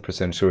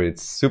 100,000% sure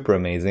it's super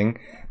amazing.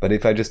 But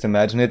if I just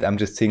imagine it, I'm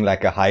just seeing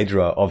like a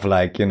hydra of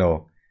like, you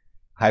know,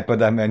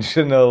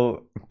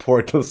 hyperdimensional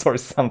portals or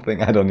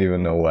something. I don't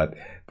even know what.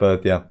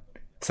 But yeah.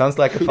 Sounds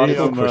like a fun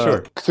book for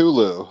sure.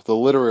 Cthulhu, the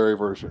literary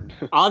version.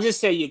 I'll just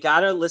say you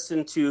got to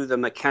listen to the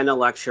McKenna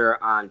lecture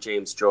on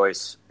James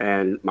Joyce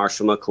and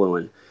Marshall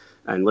McLuhan,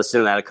 and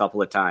listen to that a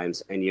couple of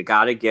times. And you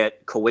got to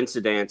get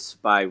Coincidence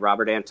by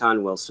Robert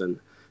Anton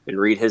Wilson and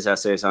read his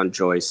essays on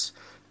Joyce,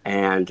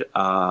 and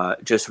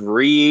just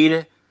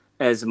read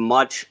as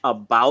much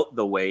about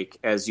the Wake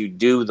as you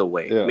do the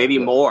Wake, maybe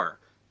more.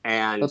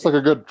 And that's like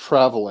a good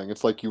traveling.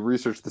 It's like you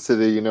research the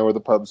city, you know where the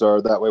pubs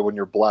are. That way, when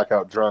you're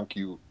blackout drunk,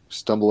 you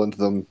stumble into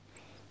them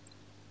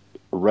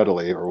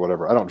readily or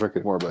whatever. I don't drink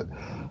anymore, but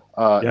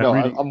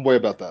I'm way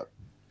about that.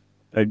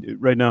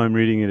 Right now I'm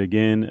reading it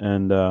again,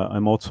 and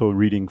I'm also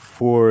reading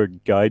 4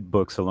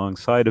 guidebooks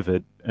alongside of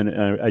it.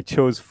 And I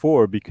chose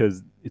 4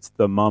 because it's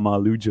the Mama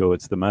Lujo.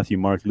 It's the Matthew,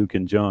 Mark, Luke,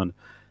 and John.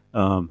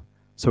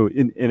 So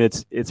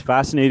it's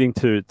fascinating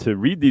to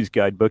read these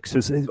guidebooks.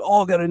 They've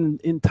all got an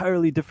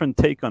entirely different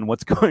take on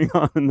what's going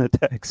on in the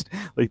text.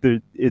 Like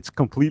it's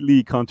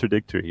completely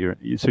contradictory.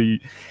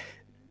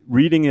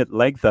 Reading it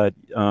like that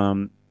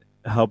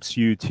helps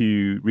you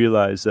to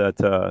realize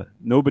that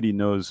nobody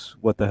knows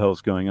what the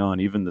hell's going on.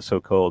 Even the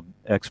so-called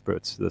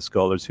experts, the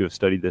scholars who have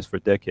studied this for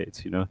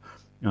decades,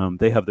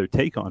 they have their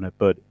take on it,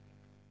 but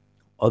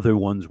other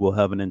ones will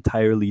have an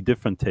entirely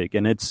different take.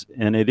 And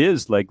it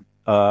is like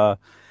the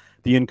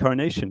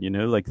incarnation,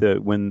 like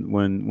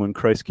when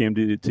Christ came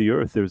to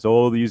earth. There's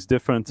all these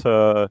different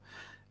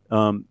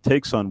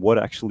takes on what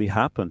actually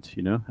happened.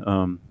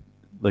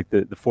 Like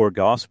the 4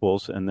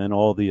 Gospels, and then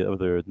all the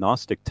other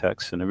Gnostic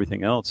texts and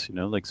everything else,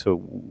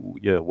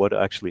 what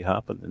actually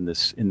happened in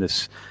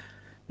this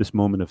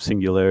moment of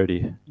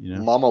singularity,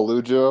 Mama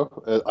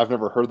Lujo, I've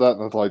never heard that,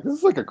 and I'm like, this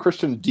is like a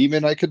Christian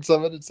demon I could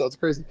summon. It sounds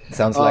crazy. It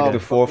sounds like the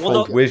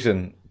fourfold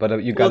vision,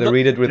 but you got to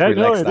read it with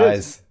relaxed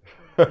eyes.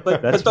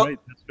 But that's right.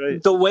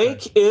 The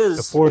Wake is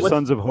the 4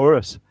 sons of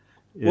Horus.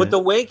 Yeah. What the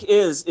Wake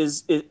is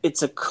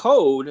it's a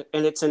code,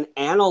 and it's an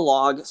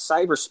analog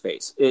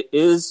cyberspace. It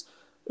is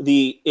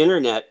the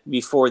internet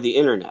before the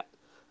internet,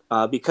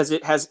 because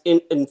it has an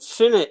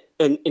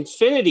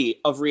infinity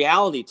of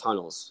reality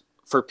tunnels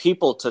for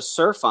people to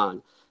surf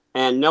on,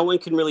 and no one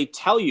can really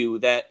tell you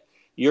that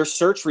your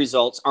search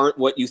results aren't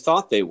what you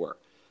thought they were.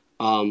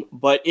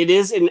 But it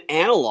is an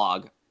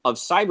analog of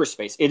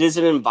cyberspace. It is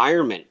an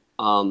environment.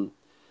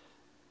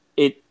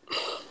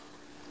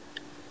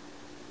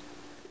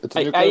 It's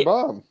a nuclear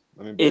bomb.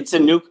 I mean, it's a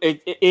nuke.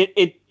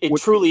 It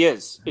truly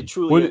is. It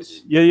truly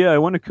is. Yeah. I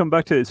want to come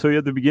back to it. So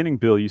at the beginning,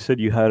 Bill, you said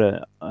you had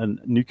a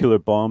nuclear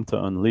bomb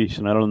to unleash,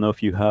 and I don't know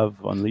if you have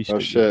unleashed it. Oh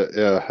shit!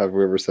 Yeah, have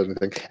we ever said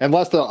anything? And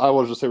last thing I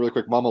will just say really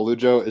quick: Mama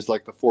Lujo is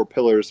like the 4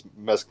 pillars: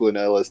 mescaline,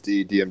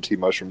 LSD, DMT,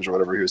 mushrooms, or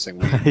whatever he was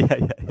saying.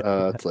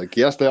 Yeah. It's like,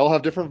 yes, they all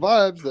have different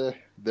vibes.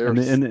 They're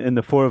and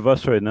the 4 of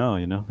us right now,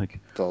 like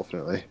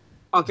definitely.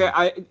 Okay,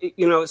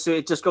 so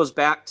it just goes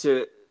back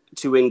to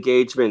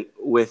engagement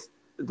with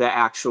the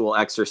actual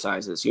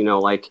exercises,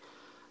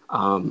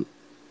 the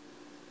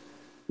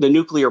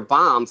nuclear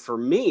bomb for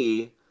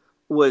me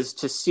was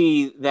to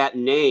see that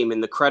name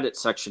in the credit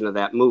section of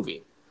that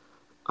movie,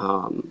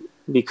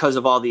 because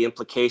of all the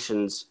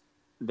implications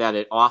that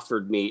it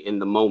offered me in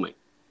the moment.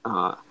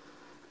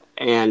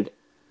 And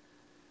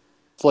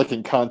it's like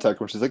in Contact,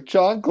 which is like,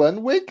 John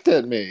Glenn winked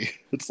at me.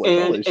 It's like,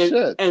 holy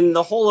shit. And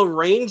the whole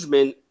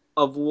arrangement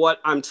of what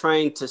I'm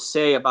trying to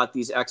say about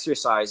these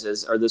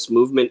exercises, or this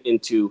movement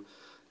into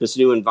this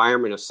new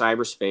environment of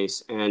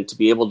cyberspace, and to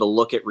be able to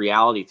look at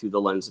reality through the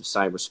lens of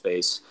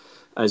cyberspace,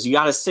 is you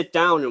got to sit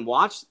down and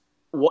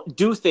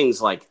do things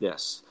like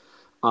this.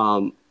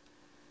 And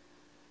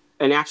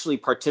and actually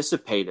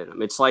participate in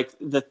them. It's like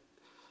the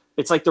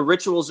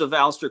rituals of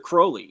Aleister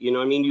Crowley. You know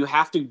what I mean? You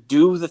have to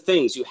do the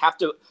things. You have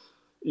to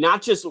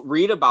not just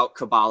read about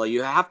Kabbalah.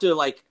 You have to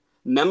like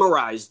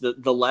memorize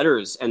the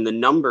letters and the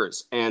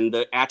numbers and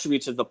the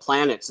attributes of the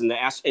planets and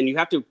you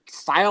have to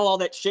file all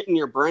that shit in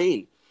your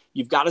brain.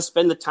 You've got to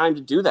spend the time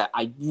to do that.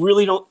 I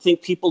really don't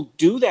think people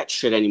do that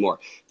shit anymore.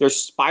 They're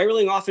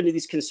spiraling off into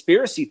these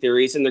conspiracy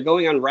theories and they're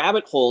going on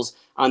rabbit holes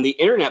on the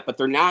internet, but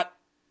they're not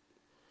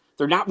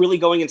really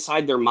going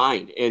inside their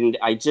mind. And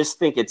I just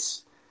think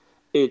it's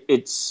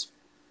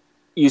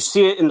you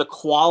see it in the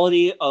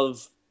quality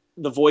of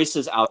the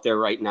voices out there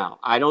right now.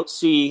 I don't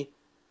see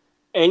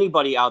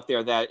anybody out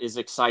there that is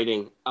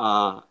exciting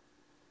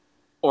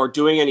or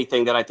doing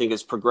anything that I think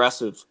is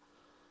progressive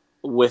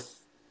with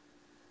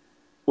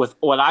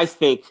what I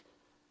think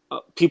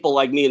people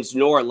like me and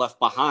Znor left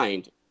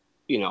behind,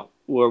 you know,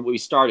 where we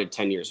started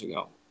 10 years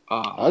ago.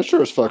 I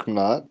sure as fuck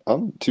not.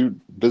 I'm too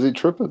busy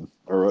tripping.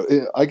 Or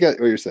I get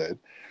what you're saying.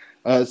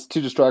 It's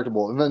too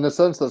distractible. And in a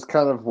sense, that's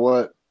kind of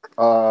what,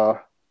 I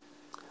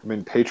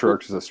mean,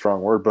 patriarch is a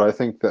strong word, but I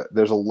think that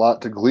there's a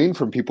lot to glean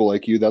from people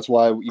like you. That's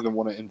why I even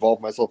want to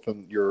involve myself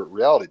in your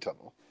reality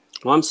tunnel.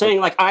 Well, I'm saying,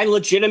 like, I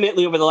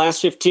legitimately, over the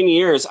last 15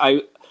 years,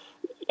 not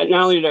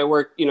only did I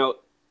work, you know,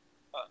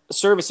 a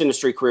service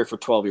industry career for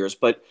 12 years,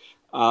 but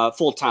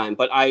full time,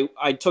 but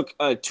I took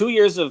 2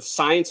 years of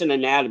science and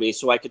anatomy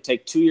so I could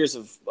take 2 years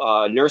of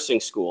nursing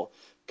school,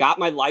 got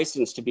my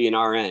license to be an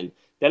RN.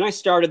 Then I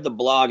started the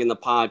blog and the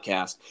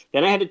podcast.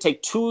 Then I had to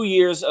take 2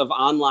 years of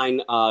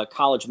online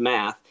college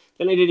math.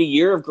 Then I did a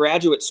year of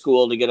graduate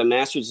school to get a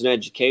master's in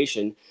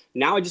education.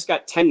 Now I just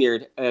got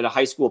tenured at a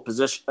high school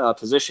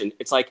position.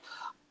 It's like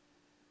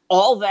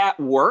all that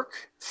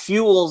work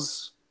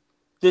fuels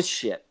this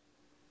shit.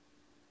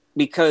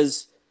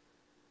 Because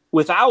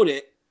without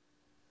it,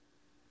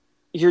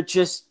 you're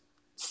just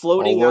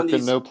floating all work on these.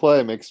 And no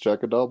play makes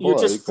Jack a dull boy. You're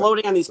just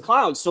floating on these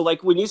clouds. So,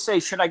 like, when you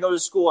say, should I go to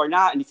school or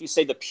not? And if you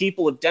say the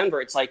people of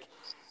Denver, it's like,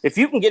 if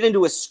you can get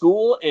into a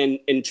school and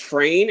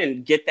train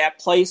and get that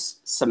place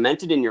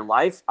cemented in your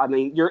life, I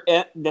mean,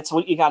 that's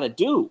what you got to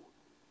do.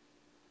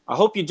 I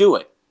hope you do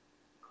it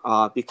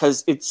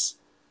because it's.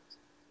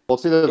 Well,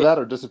 it's either that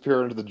or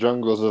disappear into the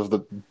jungles of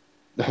the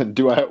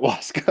do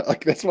ayahuasca.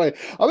 Like, that's why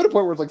I'm at a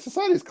point where it's like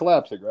society's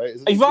collapsing, right?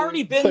 You've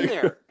already been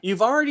there.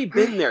 You've already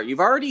been there.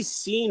 You've already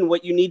seen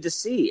what you need to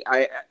see.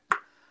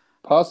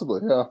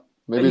 Possibly, yeah.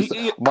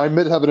 Maybe my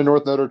midheaven and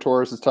North Node or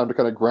Taurus is time to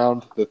kind of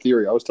ground the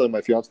theory. I was telling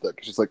my fiance that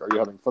because she's like, "Are you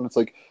having fun?" It's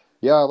like,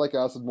 yeah, I like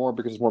acid more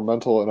because it's more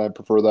mental, and I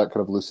prefer that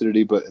kind of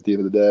lucidity. But at the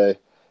end of the day,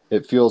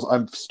 it feels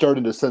I'm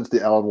starting to sense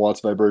the Alan Watts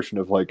vibration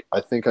of like,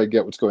 I think I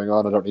get what's going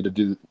on. I don't need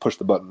to push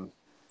the button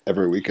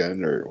every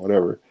weekend or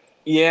whatever.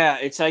 Yeah,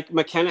 it's like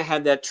McKenna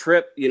had that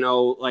trip, you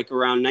know, like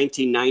around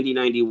 1990,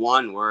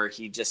 91, where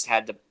he just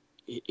had to.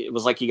 It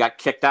was like he got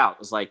kicked out. It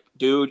was like,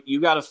 dude, you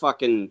got to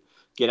fucking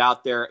get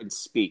out there and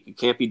speak. You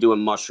can't be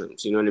doing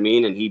mushrooms. You know what I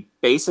mean? And he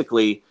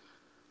basically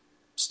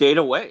stayed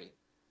away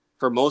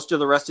for most of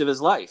the rest of his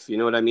life. You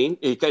know what I mean?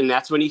 And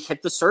that's when he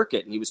hit the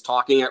circuit. And he was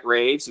talking at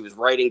raves. He was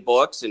writing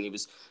books. And he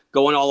was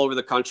going all over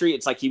the country.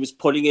 It's like he was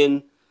putting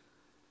in...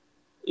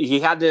 He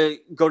had to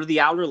go to the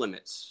outer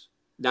limits,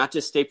 not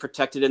just stay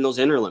protected in those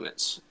inner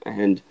limits.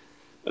 And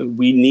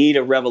we need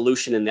a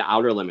revolution in the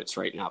outer limits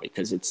right now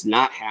because it's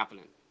not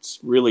happening. It's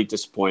really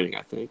disappointing,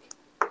 I think.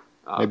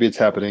 Maybe it's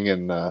happening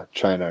in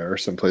China or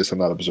someplace I'm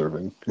not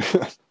observing.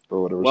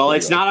 Or whatever. Well,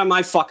 it's not on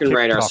my fucking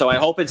radar, so I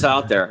hope it's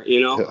out there. You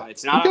know, Yeah.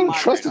 it's not You on gotta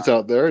my trust radar. it's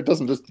out there. It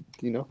doesn't just,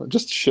 it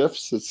just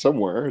shifts. It's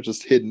somewhere. It's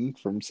just hidden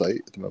from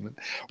sight at the moment.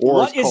 Or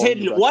What it's is calling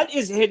hidden? you back. What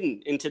is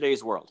hidden in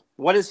today's world?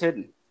 What is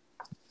hidden?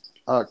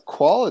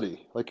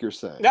 Quality, like you're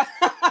saying.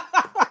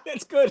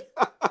 That's good.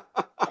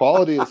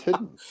 Quality is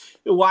hidden.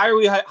 Why are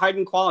we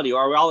hiding quality?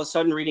 Are we all of a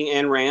sudden reading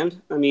Ayn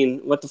Rand? I mean,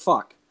 what the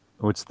fuck?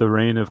 Oh, it's the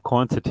reign of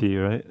quantity,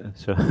 right?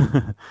 So,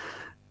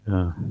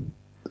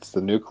 It's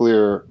the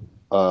nuclear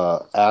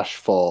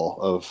ashfall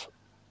of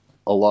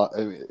a lot.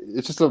 I mean,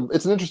 it's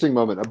an interesting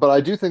moment, but I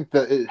do think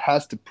that it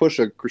has to push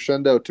a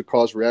crescendo to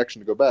cause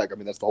reaction to go back. I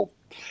mean, that's the whole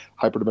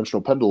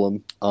hyperdimensional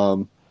pendulum.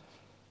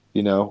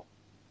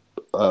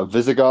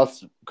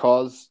 Visigoths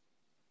caused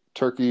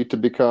Turkey to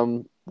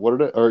become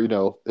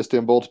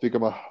Istanbul to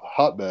become a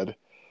hotbed.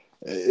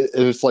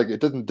 It's like it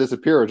didn't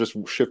disappear; it just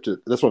shifted.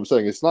 That's what I'm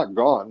saying. It's not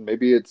gone.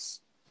 Maybe it's,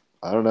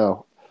 I don't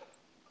know.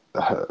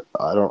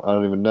 I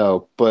don't even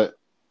know. But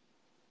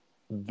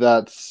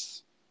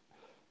that's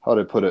how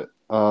to put it.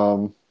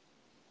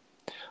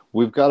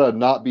 We've got to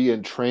not be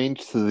entrained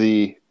to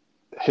the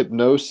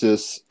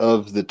hypnosis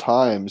of the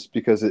times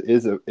because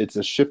it's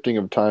a shifting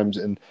of times,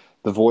 and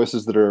the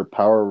voices that are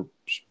power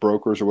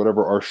brokers or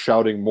whatever are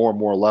shouting more and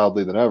more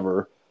loudly than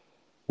ever,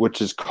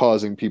 which is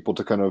causing people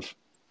to kind of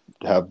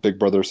have big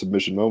brother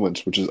submission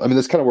moments, which is, I mean,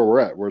 that's kind of where we're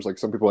at, where it's like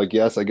some people are like,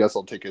 yes, I guess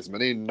I'll take as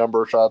many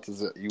number of shots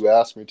as you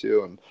ask me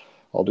to, and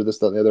I'll do this,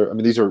 that, and the other. I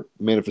mean, these are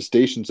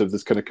manifestations of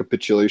this kind of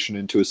capitulation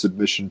into a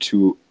submission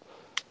to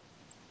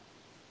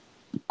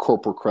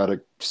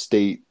corporocratic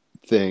state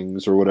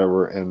things or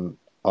whatever, and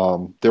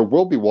there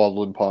will be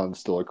wildland ponds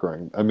still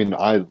occurring. I mean,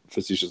 I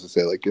facetiously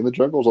say, like, in the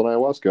jungles on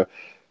ayahuasca,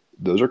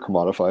 those are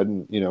commodified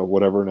and,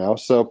 whatever now.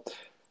 So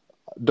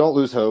don't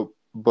lose hope.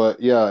 But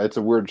yeah, it's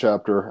a weird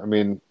chapter. I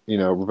mean,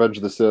 Revenge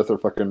of the Sith or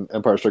fucking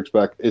Empire Strikes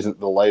Back isn't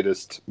the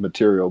lightest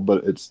material,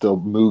 but it still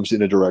moves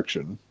in a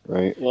direction,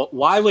 right? Well,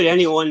 why would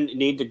anyone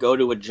need to go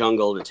to a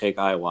jungle to take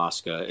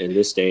ayahuasca in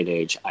this day and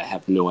age? I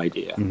have no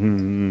idea.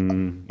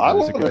 Mm-hmm. I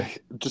want to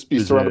just be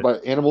surrounded by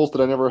animals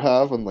that I never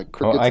have, and like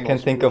crickets. Well, I can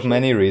think of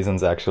many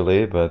reasons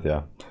actually, but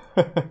yeah.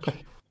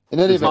 In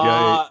any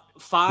event,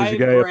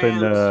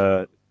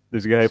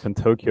 there's a guy up in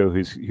Tokyo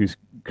who's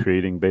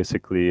creating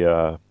basically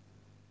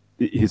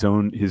his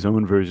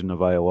own version of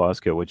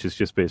ayahuasca, which is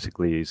just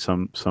basically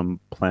some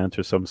plant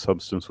or some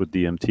substance with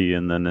DMT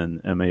and then an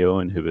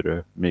MAO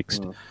inhibitor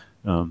mixed.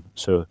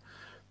 So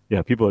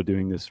yeah, people are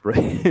doing this right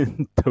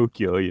in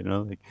Tokyo,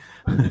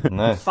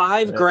 Nice.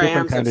 5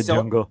 grams kind of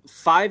jungle.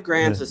 5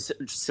 grams of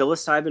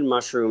psilocybin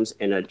mushrooms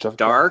in a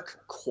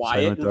dark,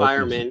 quiet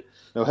environment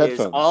no is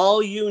headphones.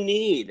 all you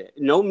need.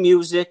 No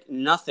music,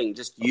 nothing.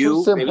 Just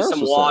you, maybe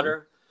some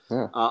water,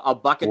 a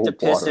bucket to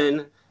piss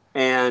in.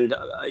 And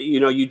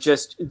you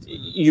just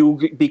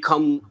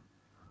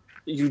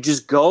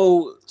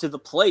go to the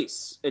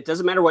place. It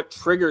doesn't matter what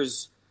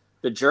triggers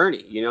the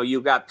journey.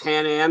 You've got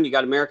Pan Am, you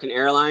got American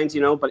Airlines,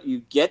 but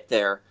you get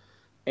there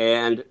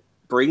and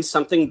bring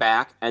something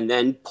back and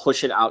then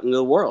push it out into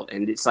the world.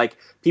 And it's like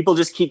people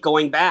just keep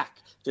going back.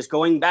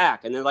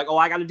 And they're like, oh,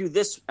 I got to do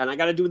this and I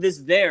got to do this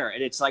there.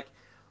 And it's like,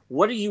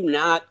 what are you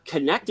not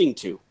connecting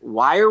to?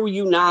 Why are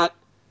you not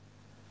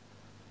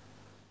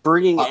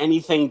bringing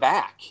anything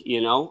back?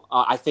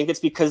 I think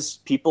it's because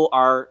people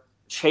are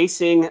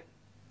chasing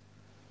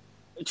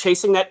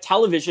that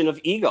television of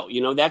ego.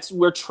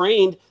 We're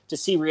trained to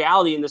see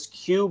reality in this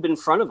cube in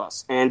front of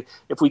us, and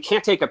if we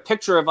can't take a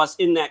picture of us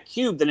in that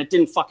cube, then it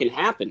didn't fucking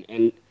happen.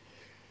 And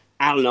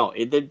I don't know,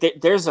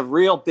 there's a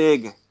real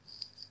big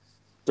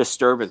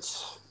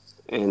disturbance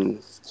in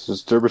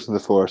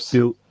the force.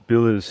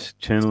 Bill is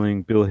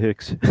channeling Bill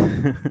Hicks.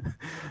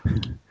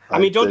 I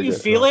mean, don't you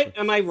feel it?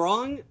 Am I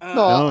wrong?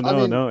 No.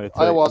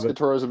 Ayahuasca like,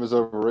 tourism is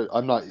overrated.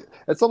 I'm not.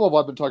 At some level,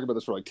 I've been talking about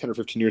this for like 10 or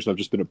 15 years, and I've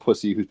just been a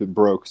pussy who's been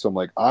broke. So I'm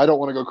like, I don't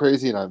want to go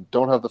crazy, and I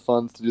don't have the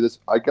funds to do this.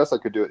 I guess I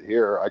could do it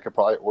here. I could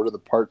probably order the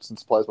parts and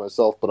supplies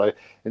myself, but I,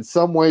 in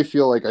some way,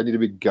 feel like I need to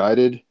be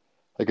guided,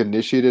 like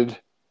initiated.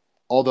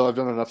 Although I've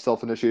done enough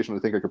self-initiation, I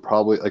think I could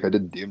probably, like I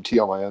did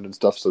DMT on my own and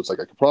stuff, so it's like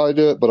I could probably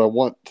do it, but I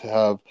want to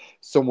have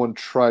someone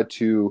try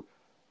to,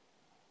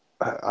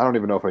 I don't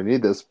even know if I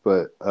need this,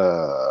 but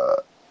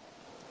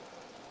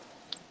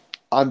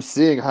I'm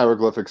seeing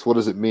hieroglyphics. What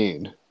does it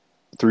mean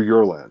through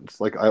your lens?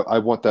 Like, I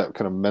want that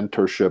kind of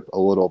mentorship a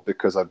little,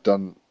 because I've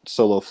done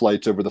solo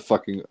flights over the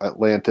fucking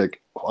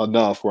Atlantic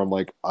enough where I'm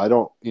like,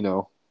 I'm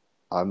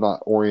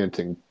not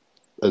orienting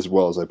as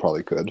well as I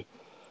probably could.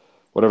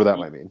 Whatever that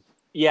might mean.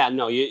 Yeah,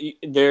 no,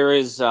 there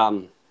is,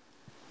 I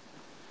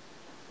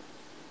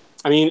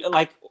mean,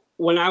 like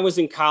when I was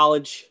in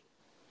college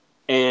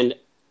and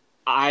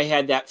I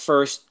had that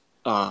first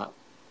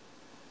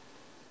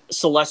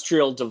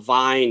celestial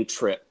divine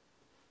trip,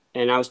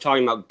 and I was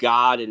talking about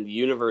God and the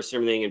universe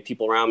and everything, and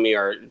people around me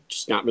are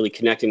just not really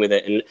connecting with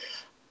it. And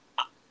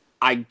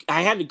I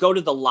had to go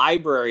to the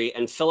library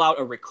and fill out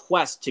a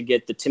request to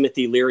get the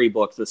Timothy Leary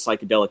book, The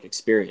Psychedelic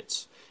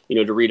Experience,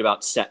 to read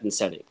about set and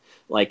setting.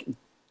 Like,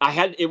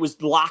 it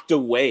was locked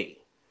away,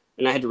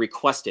 and I had to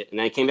request it. And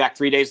I came back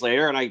 3 days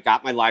later, and I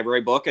got my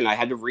library book, and I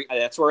had to read.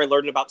 That's where I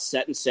learned about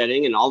set and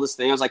setting and all this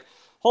thing. I was like,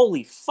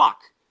 holy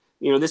fuck.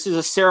 This is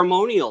a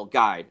ceremonial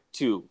guide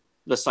to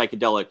the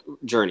psychedelic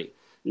journey,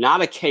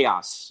 not a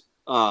chaos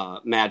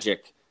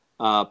magic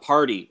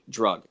party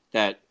drug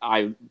that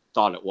I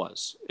thought it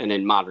was, and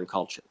in modern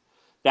culture.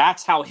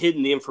 That's how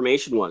hidden the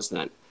information was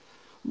then.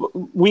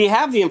 We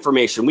have the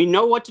information. We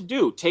know what to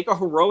do. Take a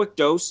heroic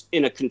dose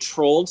in a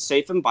controlled,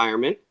 safe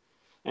environment,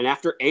 and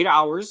after 8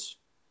 hours,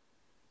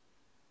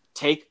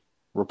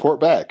 report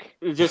back.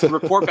 Just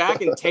report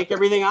back and take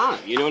everything on.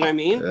 You know what I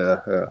mean?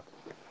 Yeah.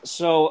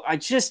 So I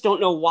just don't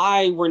know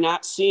why we're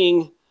not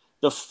seeing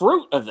the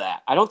fruit of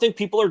that. I don't think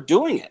people are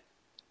doing it.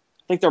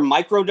 I think they're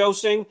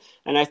microdosing,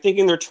 and I think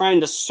they're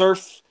trying to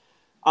surf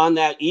on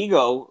that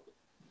ego.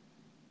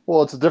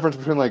 Well, it's a difference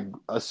between like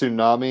a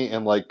tsunami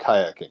and like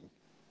kayaking.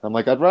 I'm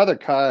like, I'd rather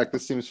kayak.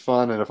 This seems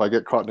fun, and if I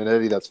get caught in an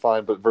eddy, that's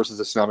fine. But versus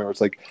a tsunami, where it's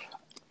like,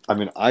 I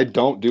mean, I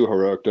don't do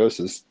heroic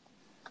doses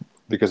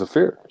because of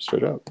fear,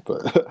 straight up.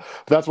 But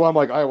that's why I'm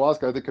like,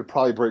 ayahuasca, I think could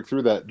probably break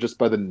through that just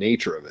by the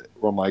nature of it.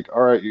 Where I'm like,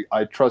 all right,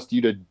 I trust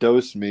you to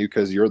dose me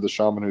because you're the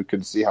shaman who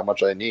can see how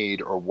much I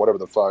need, or whatever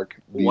the fuck.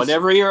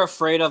 Whatever you're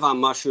afraid of on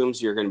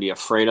mushrooms, you're going to be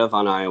afraid of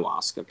on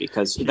ayahuasca,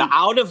 because the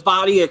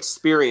out-of-body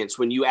experience,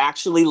 when you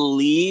actually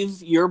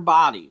leave your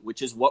body,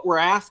 which is what we're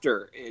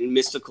after in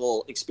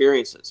mystical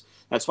experiences.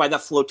 That's why that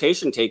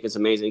flotation take is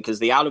amazing, because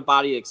the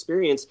out-of-body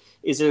experience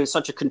is in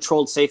such a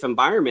controlled, safe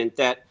environment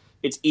that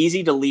it's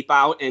easy to leap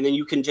out, and then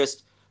you can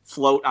just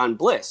float on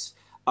bliss.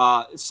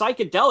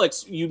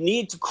 Psychedelics, you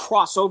need to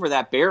cross over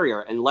that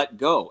barrier and let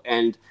go.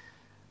 And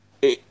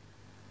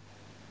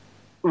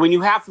when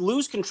you have to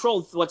lose control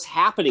of what's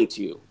happening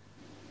to you,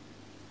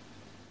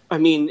 I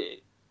mean,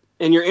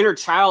 and your inner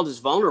child is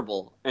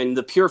vulnerable, and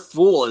the pure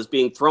fool is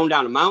being thrown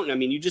down a mountain. I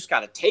mean, you just got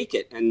to take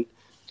it, and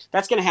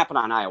that's going to happen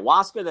on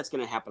ayahuasca. That's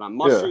going to happen on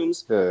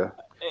mushrooms. Yeah.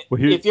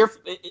 Well, If you're,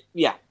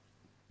 yeah.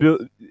 Bill,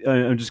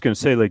 I'm just going to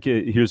say, like,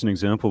 here's an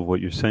example of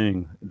what you're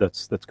saying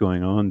that's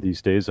going on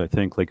these days. I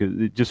think, like,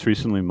 just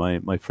recently,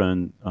 my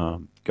friend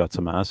got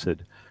some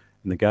acid,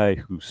 and the guy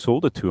who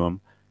sold it to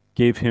him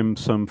gave him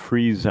some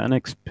free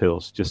Xanax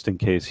pills just in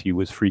case he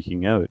was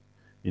freaking out.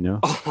 You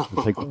know,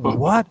 it's like,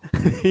 what?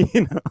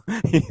 You know,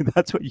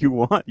 that's what you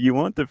want. You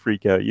want to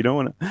freak out. You don't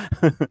want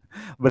to.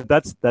 But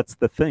that's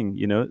the thing,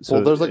 you know. So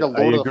well, there's like a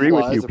I Lord of agree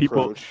with Flies you.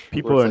 People approach, are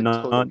it's like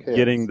total not chaos.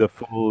 getting the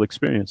full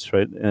experience,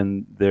 right?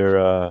 And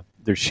they're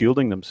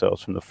shielding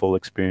themselves from the full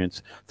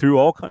experience through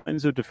all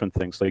kinds of different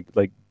things,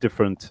 like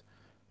different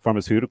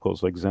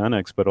pharmaceuticals, like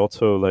Xanax, but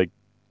also like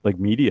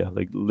media,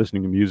 like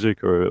listening to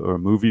music or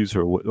movies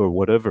or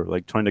whatever,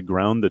 like trying to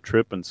ground the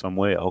trip in some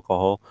way,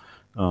 alcohol.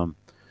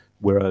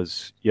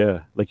 Whereas,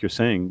 yeah, like you're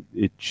saying,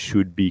 it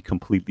should be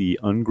completely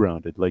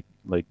ungrounded. Like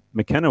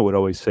McKenna would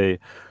always say,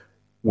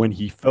 when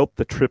he felt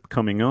the trip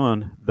coming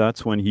on,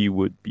 that's when he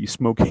would be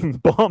smoking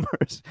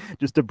bombers,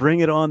 just to bring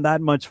it on that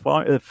much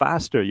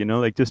faster, you know,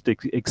 like just to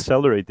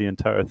accelerate the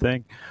entire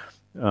thing.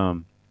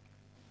 But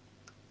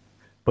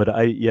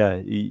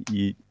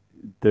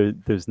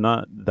there's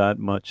not that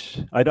much.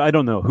 I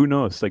don't know. Who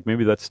knows? Like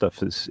maybe that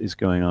stuff is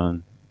going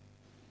on.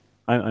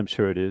 I'm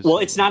sure it is. Well,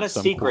 it's not a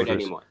secret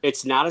anymore.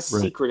 It's not a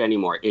secret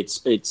anymore. It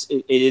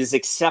is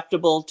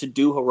acceptable to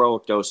do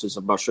heroic doses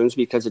of mushrooms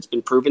because it's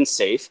been proven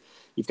safe.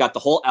 You've got the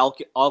whole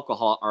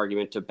alcohol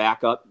argument to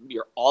back up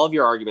all of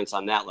your arguments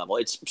on that level.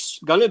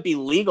 It's going to be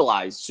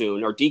legalized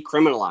soon or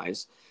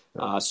decriminalized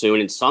soon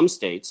in some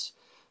states,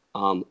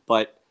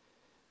 but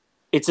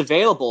it's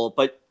available.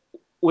 But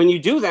when you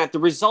do that, the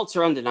results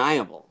are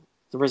undeniable.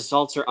 You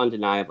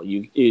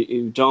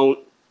don't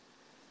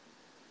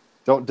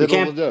diddle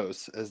the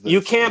dose.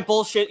 You can't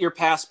bullshit your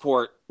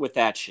passport with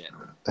that shit.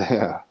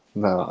 Yeah,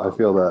 no, I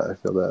feel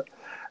that.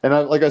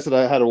 And like I said,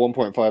 I had a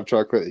 1.5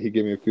 chocolate. He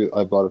gave me a few.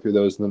 I bought a few of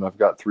those, and then I've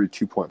got 3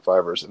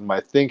 2.5ers. And my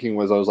thinking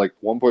was, I was like,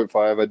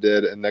 1.5 I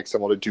did, and next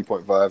time I'll do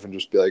 2.5 and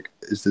just be like,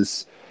 is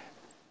this?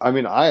 I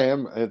mean, I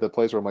am at the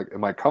place where I'm like,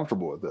 am I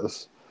comfortable with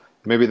this?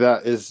 Maybe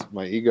that is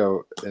my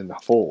ego in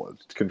full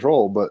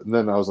control. But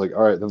then I was like,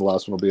 all right, then the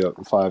last one will be a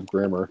 5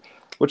 grammer,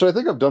 which I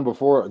think I've done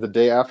before the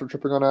day after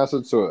tripping on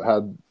acid. So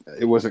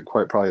it wasn't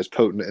quite probably as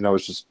potent, and I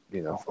was just,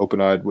 you know,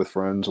 open-eyed with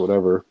friends,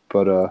 whatever.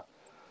 But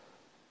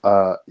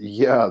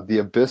yeah, the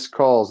abyss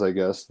calls, I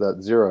guess,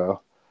 that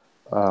 0.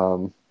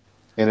 And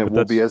it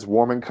will be as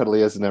warm and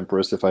cuddly as an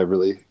empress if I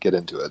really get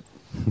into it.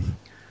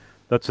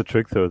 That's the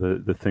trick, though.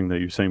 The thing that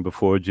you're saying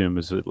before, Jim,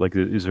 is that, like,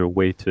 is there a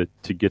way to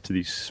get to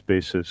these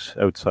spaces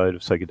outside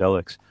of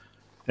psychedelics?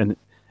 And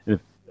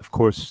of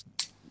course,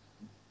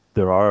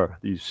 there are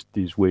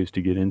these ways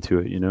to get into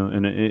it, you know.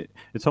 And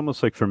it's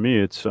almost like, for me,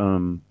 it's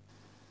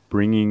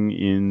bringing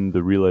in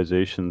the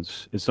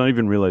realizations. It's not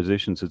even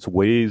realizations; it's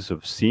ways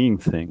of seeing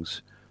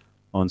things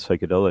on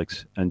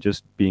psychedelics, and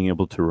just being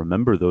able to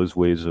remember those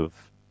ways of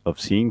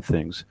seeing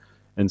things,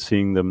 and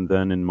seeing them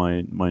then in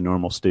my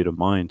normal state of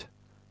mind,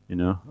 you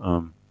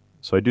know.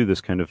 So I do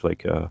this kind of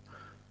like a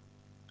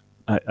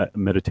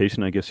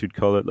meditation, I guess you'd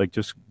call it, like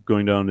just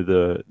going down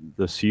to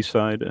the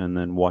seaside and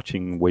then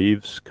watching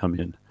waves come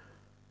in.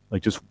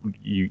 Like just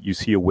you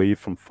see a wave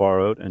from far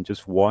out, and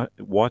just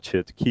watch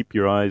it, keep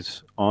your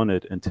eyes on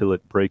it until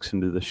it breaks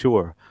into the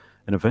shore.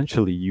 And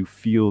eventually you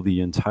feel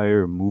the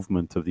entire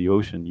movement of the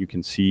ocean. You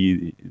can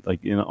see,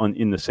 like,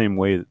 in the same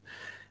way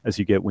as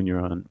you get when you're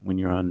on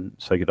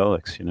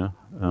psychedelics, you know.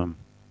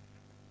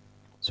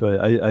 So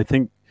I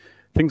think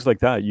things like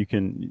that you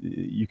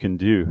can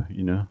do,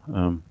 you know.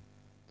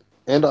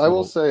 And I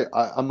will say,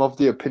 I'm of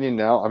the opinion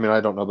now. I mean,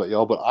 I don't know about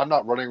y'all, but I'm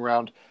not running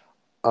around.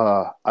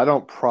 I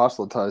don't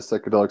proselytize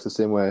psychedelics the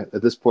same way.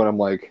 At this point, I'm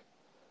like,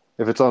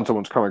 if it's on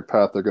someone's karmic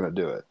path, they're going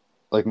to do it.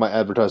 Like, my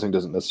advertising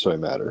doesn't necessarily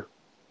matter,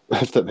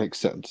 if that makes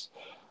sense.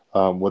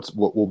 What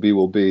will be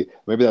will be.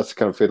 Maybe that's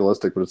kind of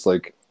fatalistic, but it's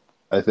like,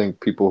 I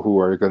think people who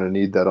are going to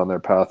need that on their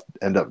path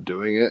end up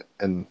doing it.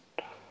 And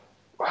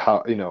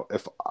how, you know,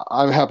 if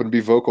I happen to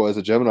be vocal as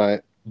a Gemini,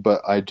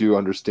 but I do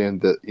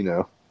understand that, you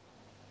know,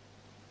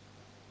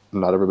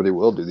 not everybody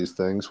will do these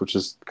things, which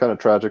is kind of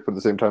tragic, but at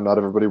the same time, not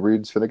everybody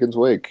reads Finnegan's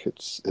Wake. It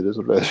is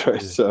what it is,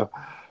 right? So,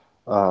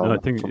 no, I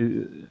think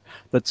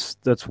that's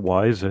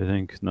wise. I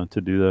think not to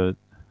do that,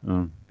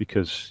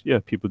 because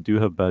people do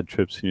have bad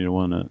trips, and you don't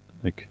want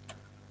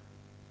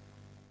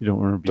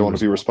to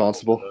be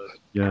responsible.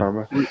 Yeah.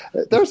 Karma.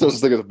 There's no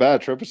such thing as a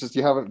bad trip. It's just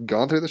you haven't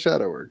gone through the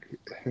shadow work.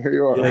 Here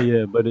you are.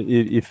 Yeah. But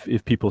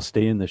if people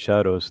stay in the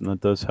shadows, and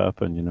that does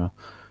happen, you know.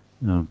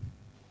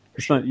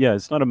 It's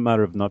not a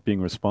matter of not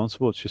being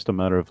responsible. It's just a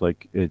matter of,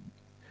 like,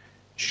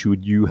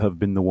 should you have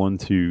been the one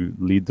to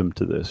lead them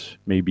to this?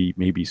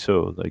 Maybe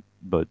so. Like,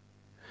 but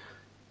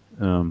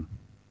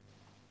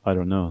I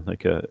don't know.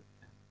 Like,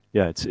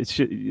 it's.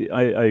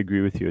 I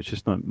agree with you. It's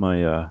just not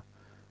my.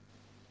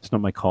 it's not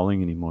my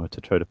calling anymore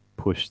to try to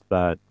push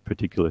that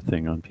particular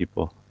thing on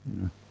people.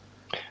 You know?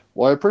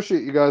 Well, I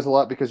appreciate you guys a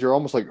lot because you're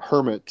almost like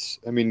hermits.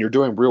 I mean, you're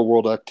doing real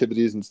world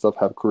activities and stuff,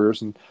 have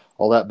careers and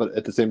all that, but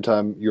at the same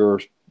time, your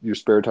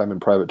spare time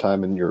and private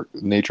time and your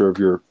nature of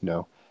your,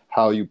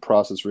 how you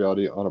process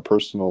reality on a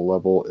personal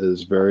level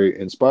is very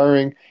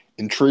inspiring,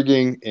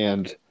 intriguing,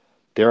 and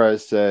dare I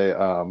say,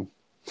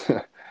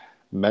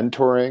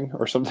 mentoring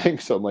or something.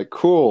 So I'm like,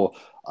 cool.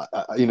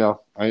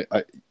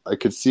 I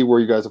could see where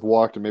you guys have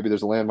walked, and maybe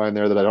there's a landmine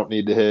there that I don't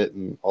need to hit,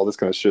 and all this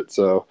kind of shit.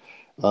 So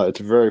it's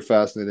very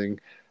fascinating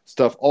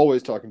stuff.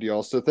 Always talking to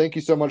y'all. So thank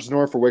you so much,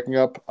 Nora, for waking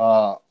up.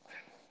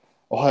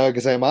 Ohayou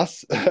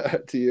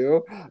gozaimasu to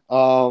you.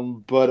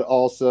 But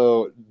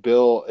also,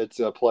 Bill, it's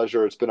a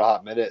pleasure. It's been a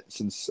hot minute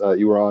since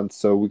you were on,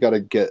 so we got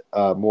to get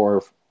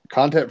more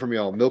content from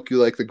y'all. Milk you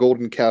like the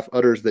golden calf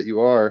udders that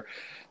you are,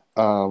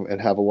 and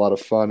have a lot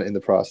of fun in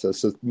the process.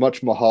 So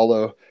much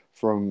mahalo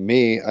from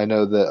me. I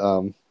know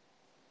that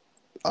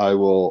I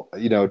will,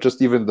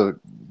 just even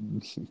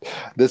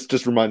this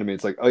just reminded me,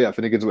 it's like, oh yeah,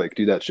 Finnegan's Wake,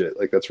 do that shit.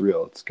 Like, that's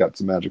real. It's got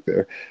some magic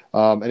there.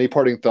 Any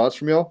parting thoughts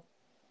from y'all?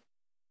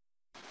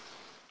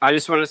 I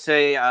just want to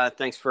say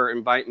thanks for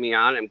inviting me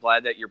on. I'm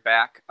glad that you're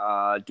back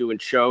doing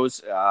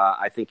shows.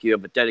 I think you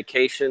have a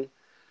dedication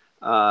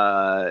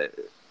to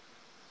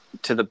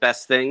the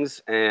best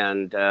things,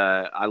 and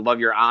I love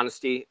your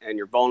honesty and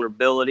your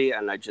vulnerability,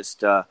 and I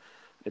just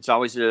it's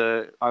always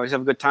I always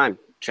have a good time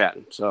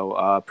chatting. So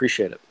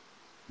appreciate it.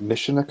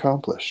 Mission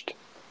accomplished.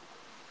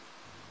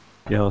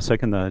 Yeah, I'll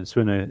second that. It's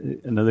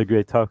been another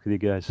great talk with you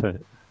guys.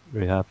 I'm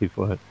very happy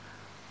for it.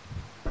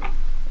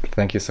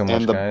 Thank you so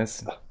much,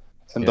 guys.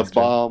 And the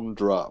bomb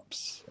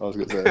drops. I was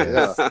going to say,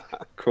 yeah.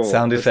 Cool.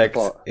 Sound effects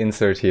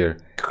insert here.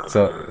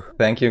 So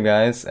thank you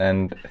guys,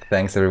 and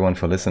thanks everyone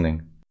for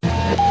listening.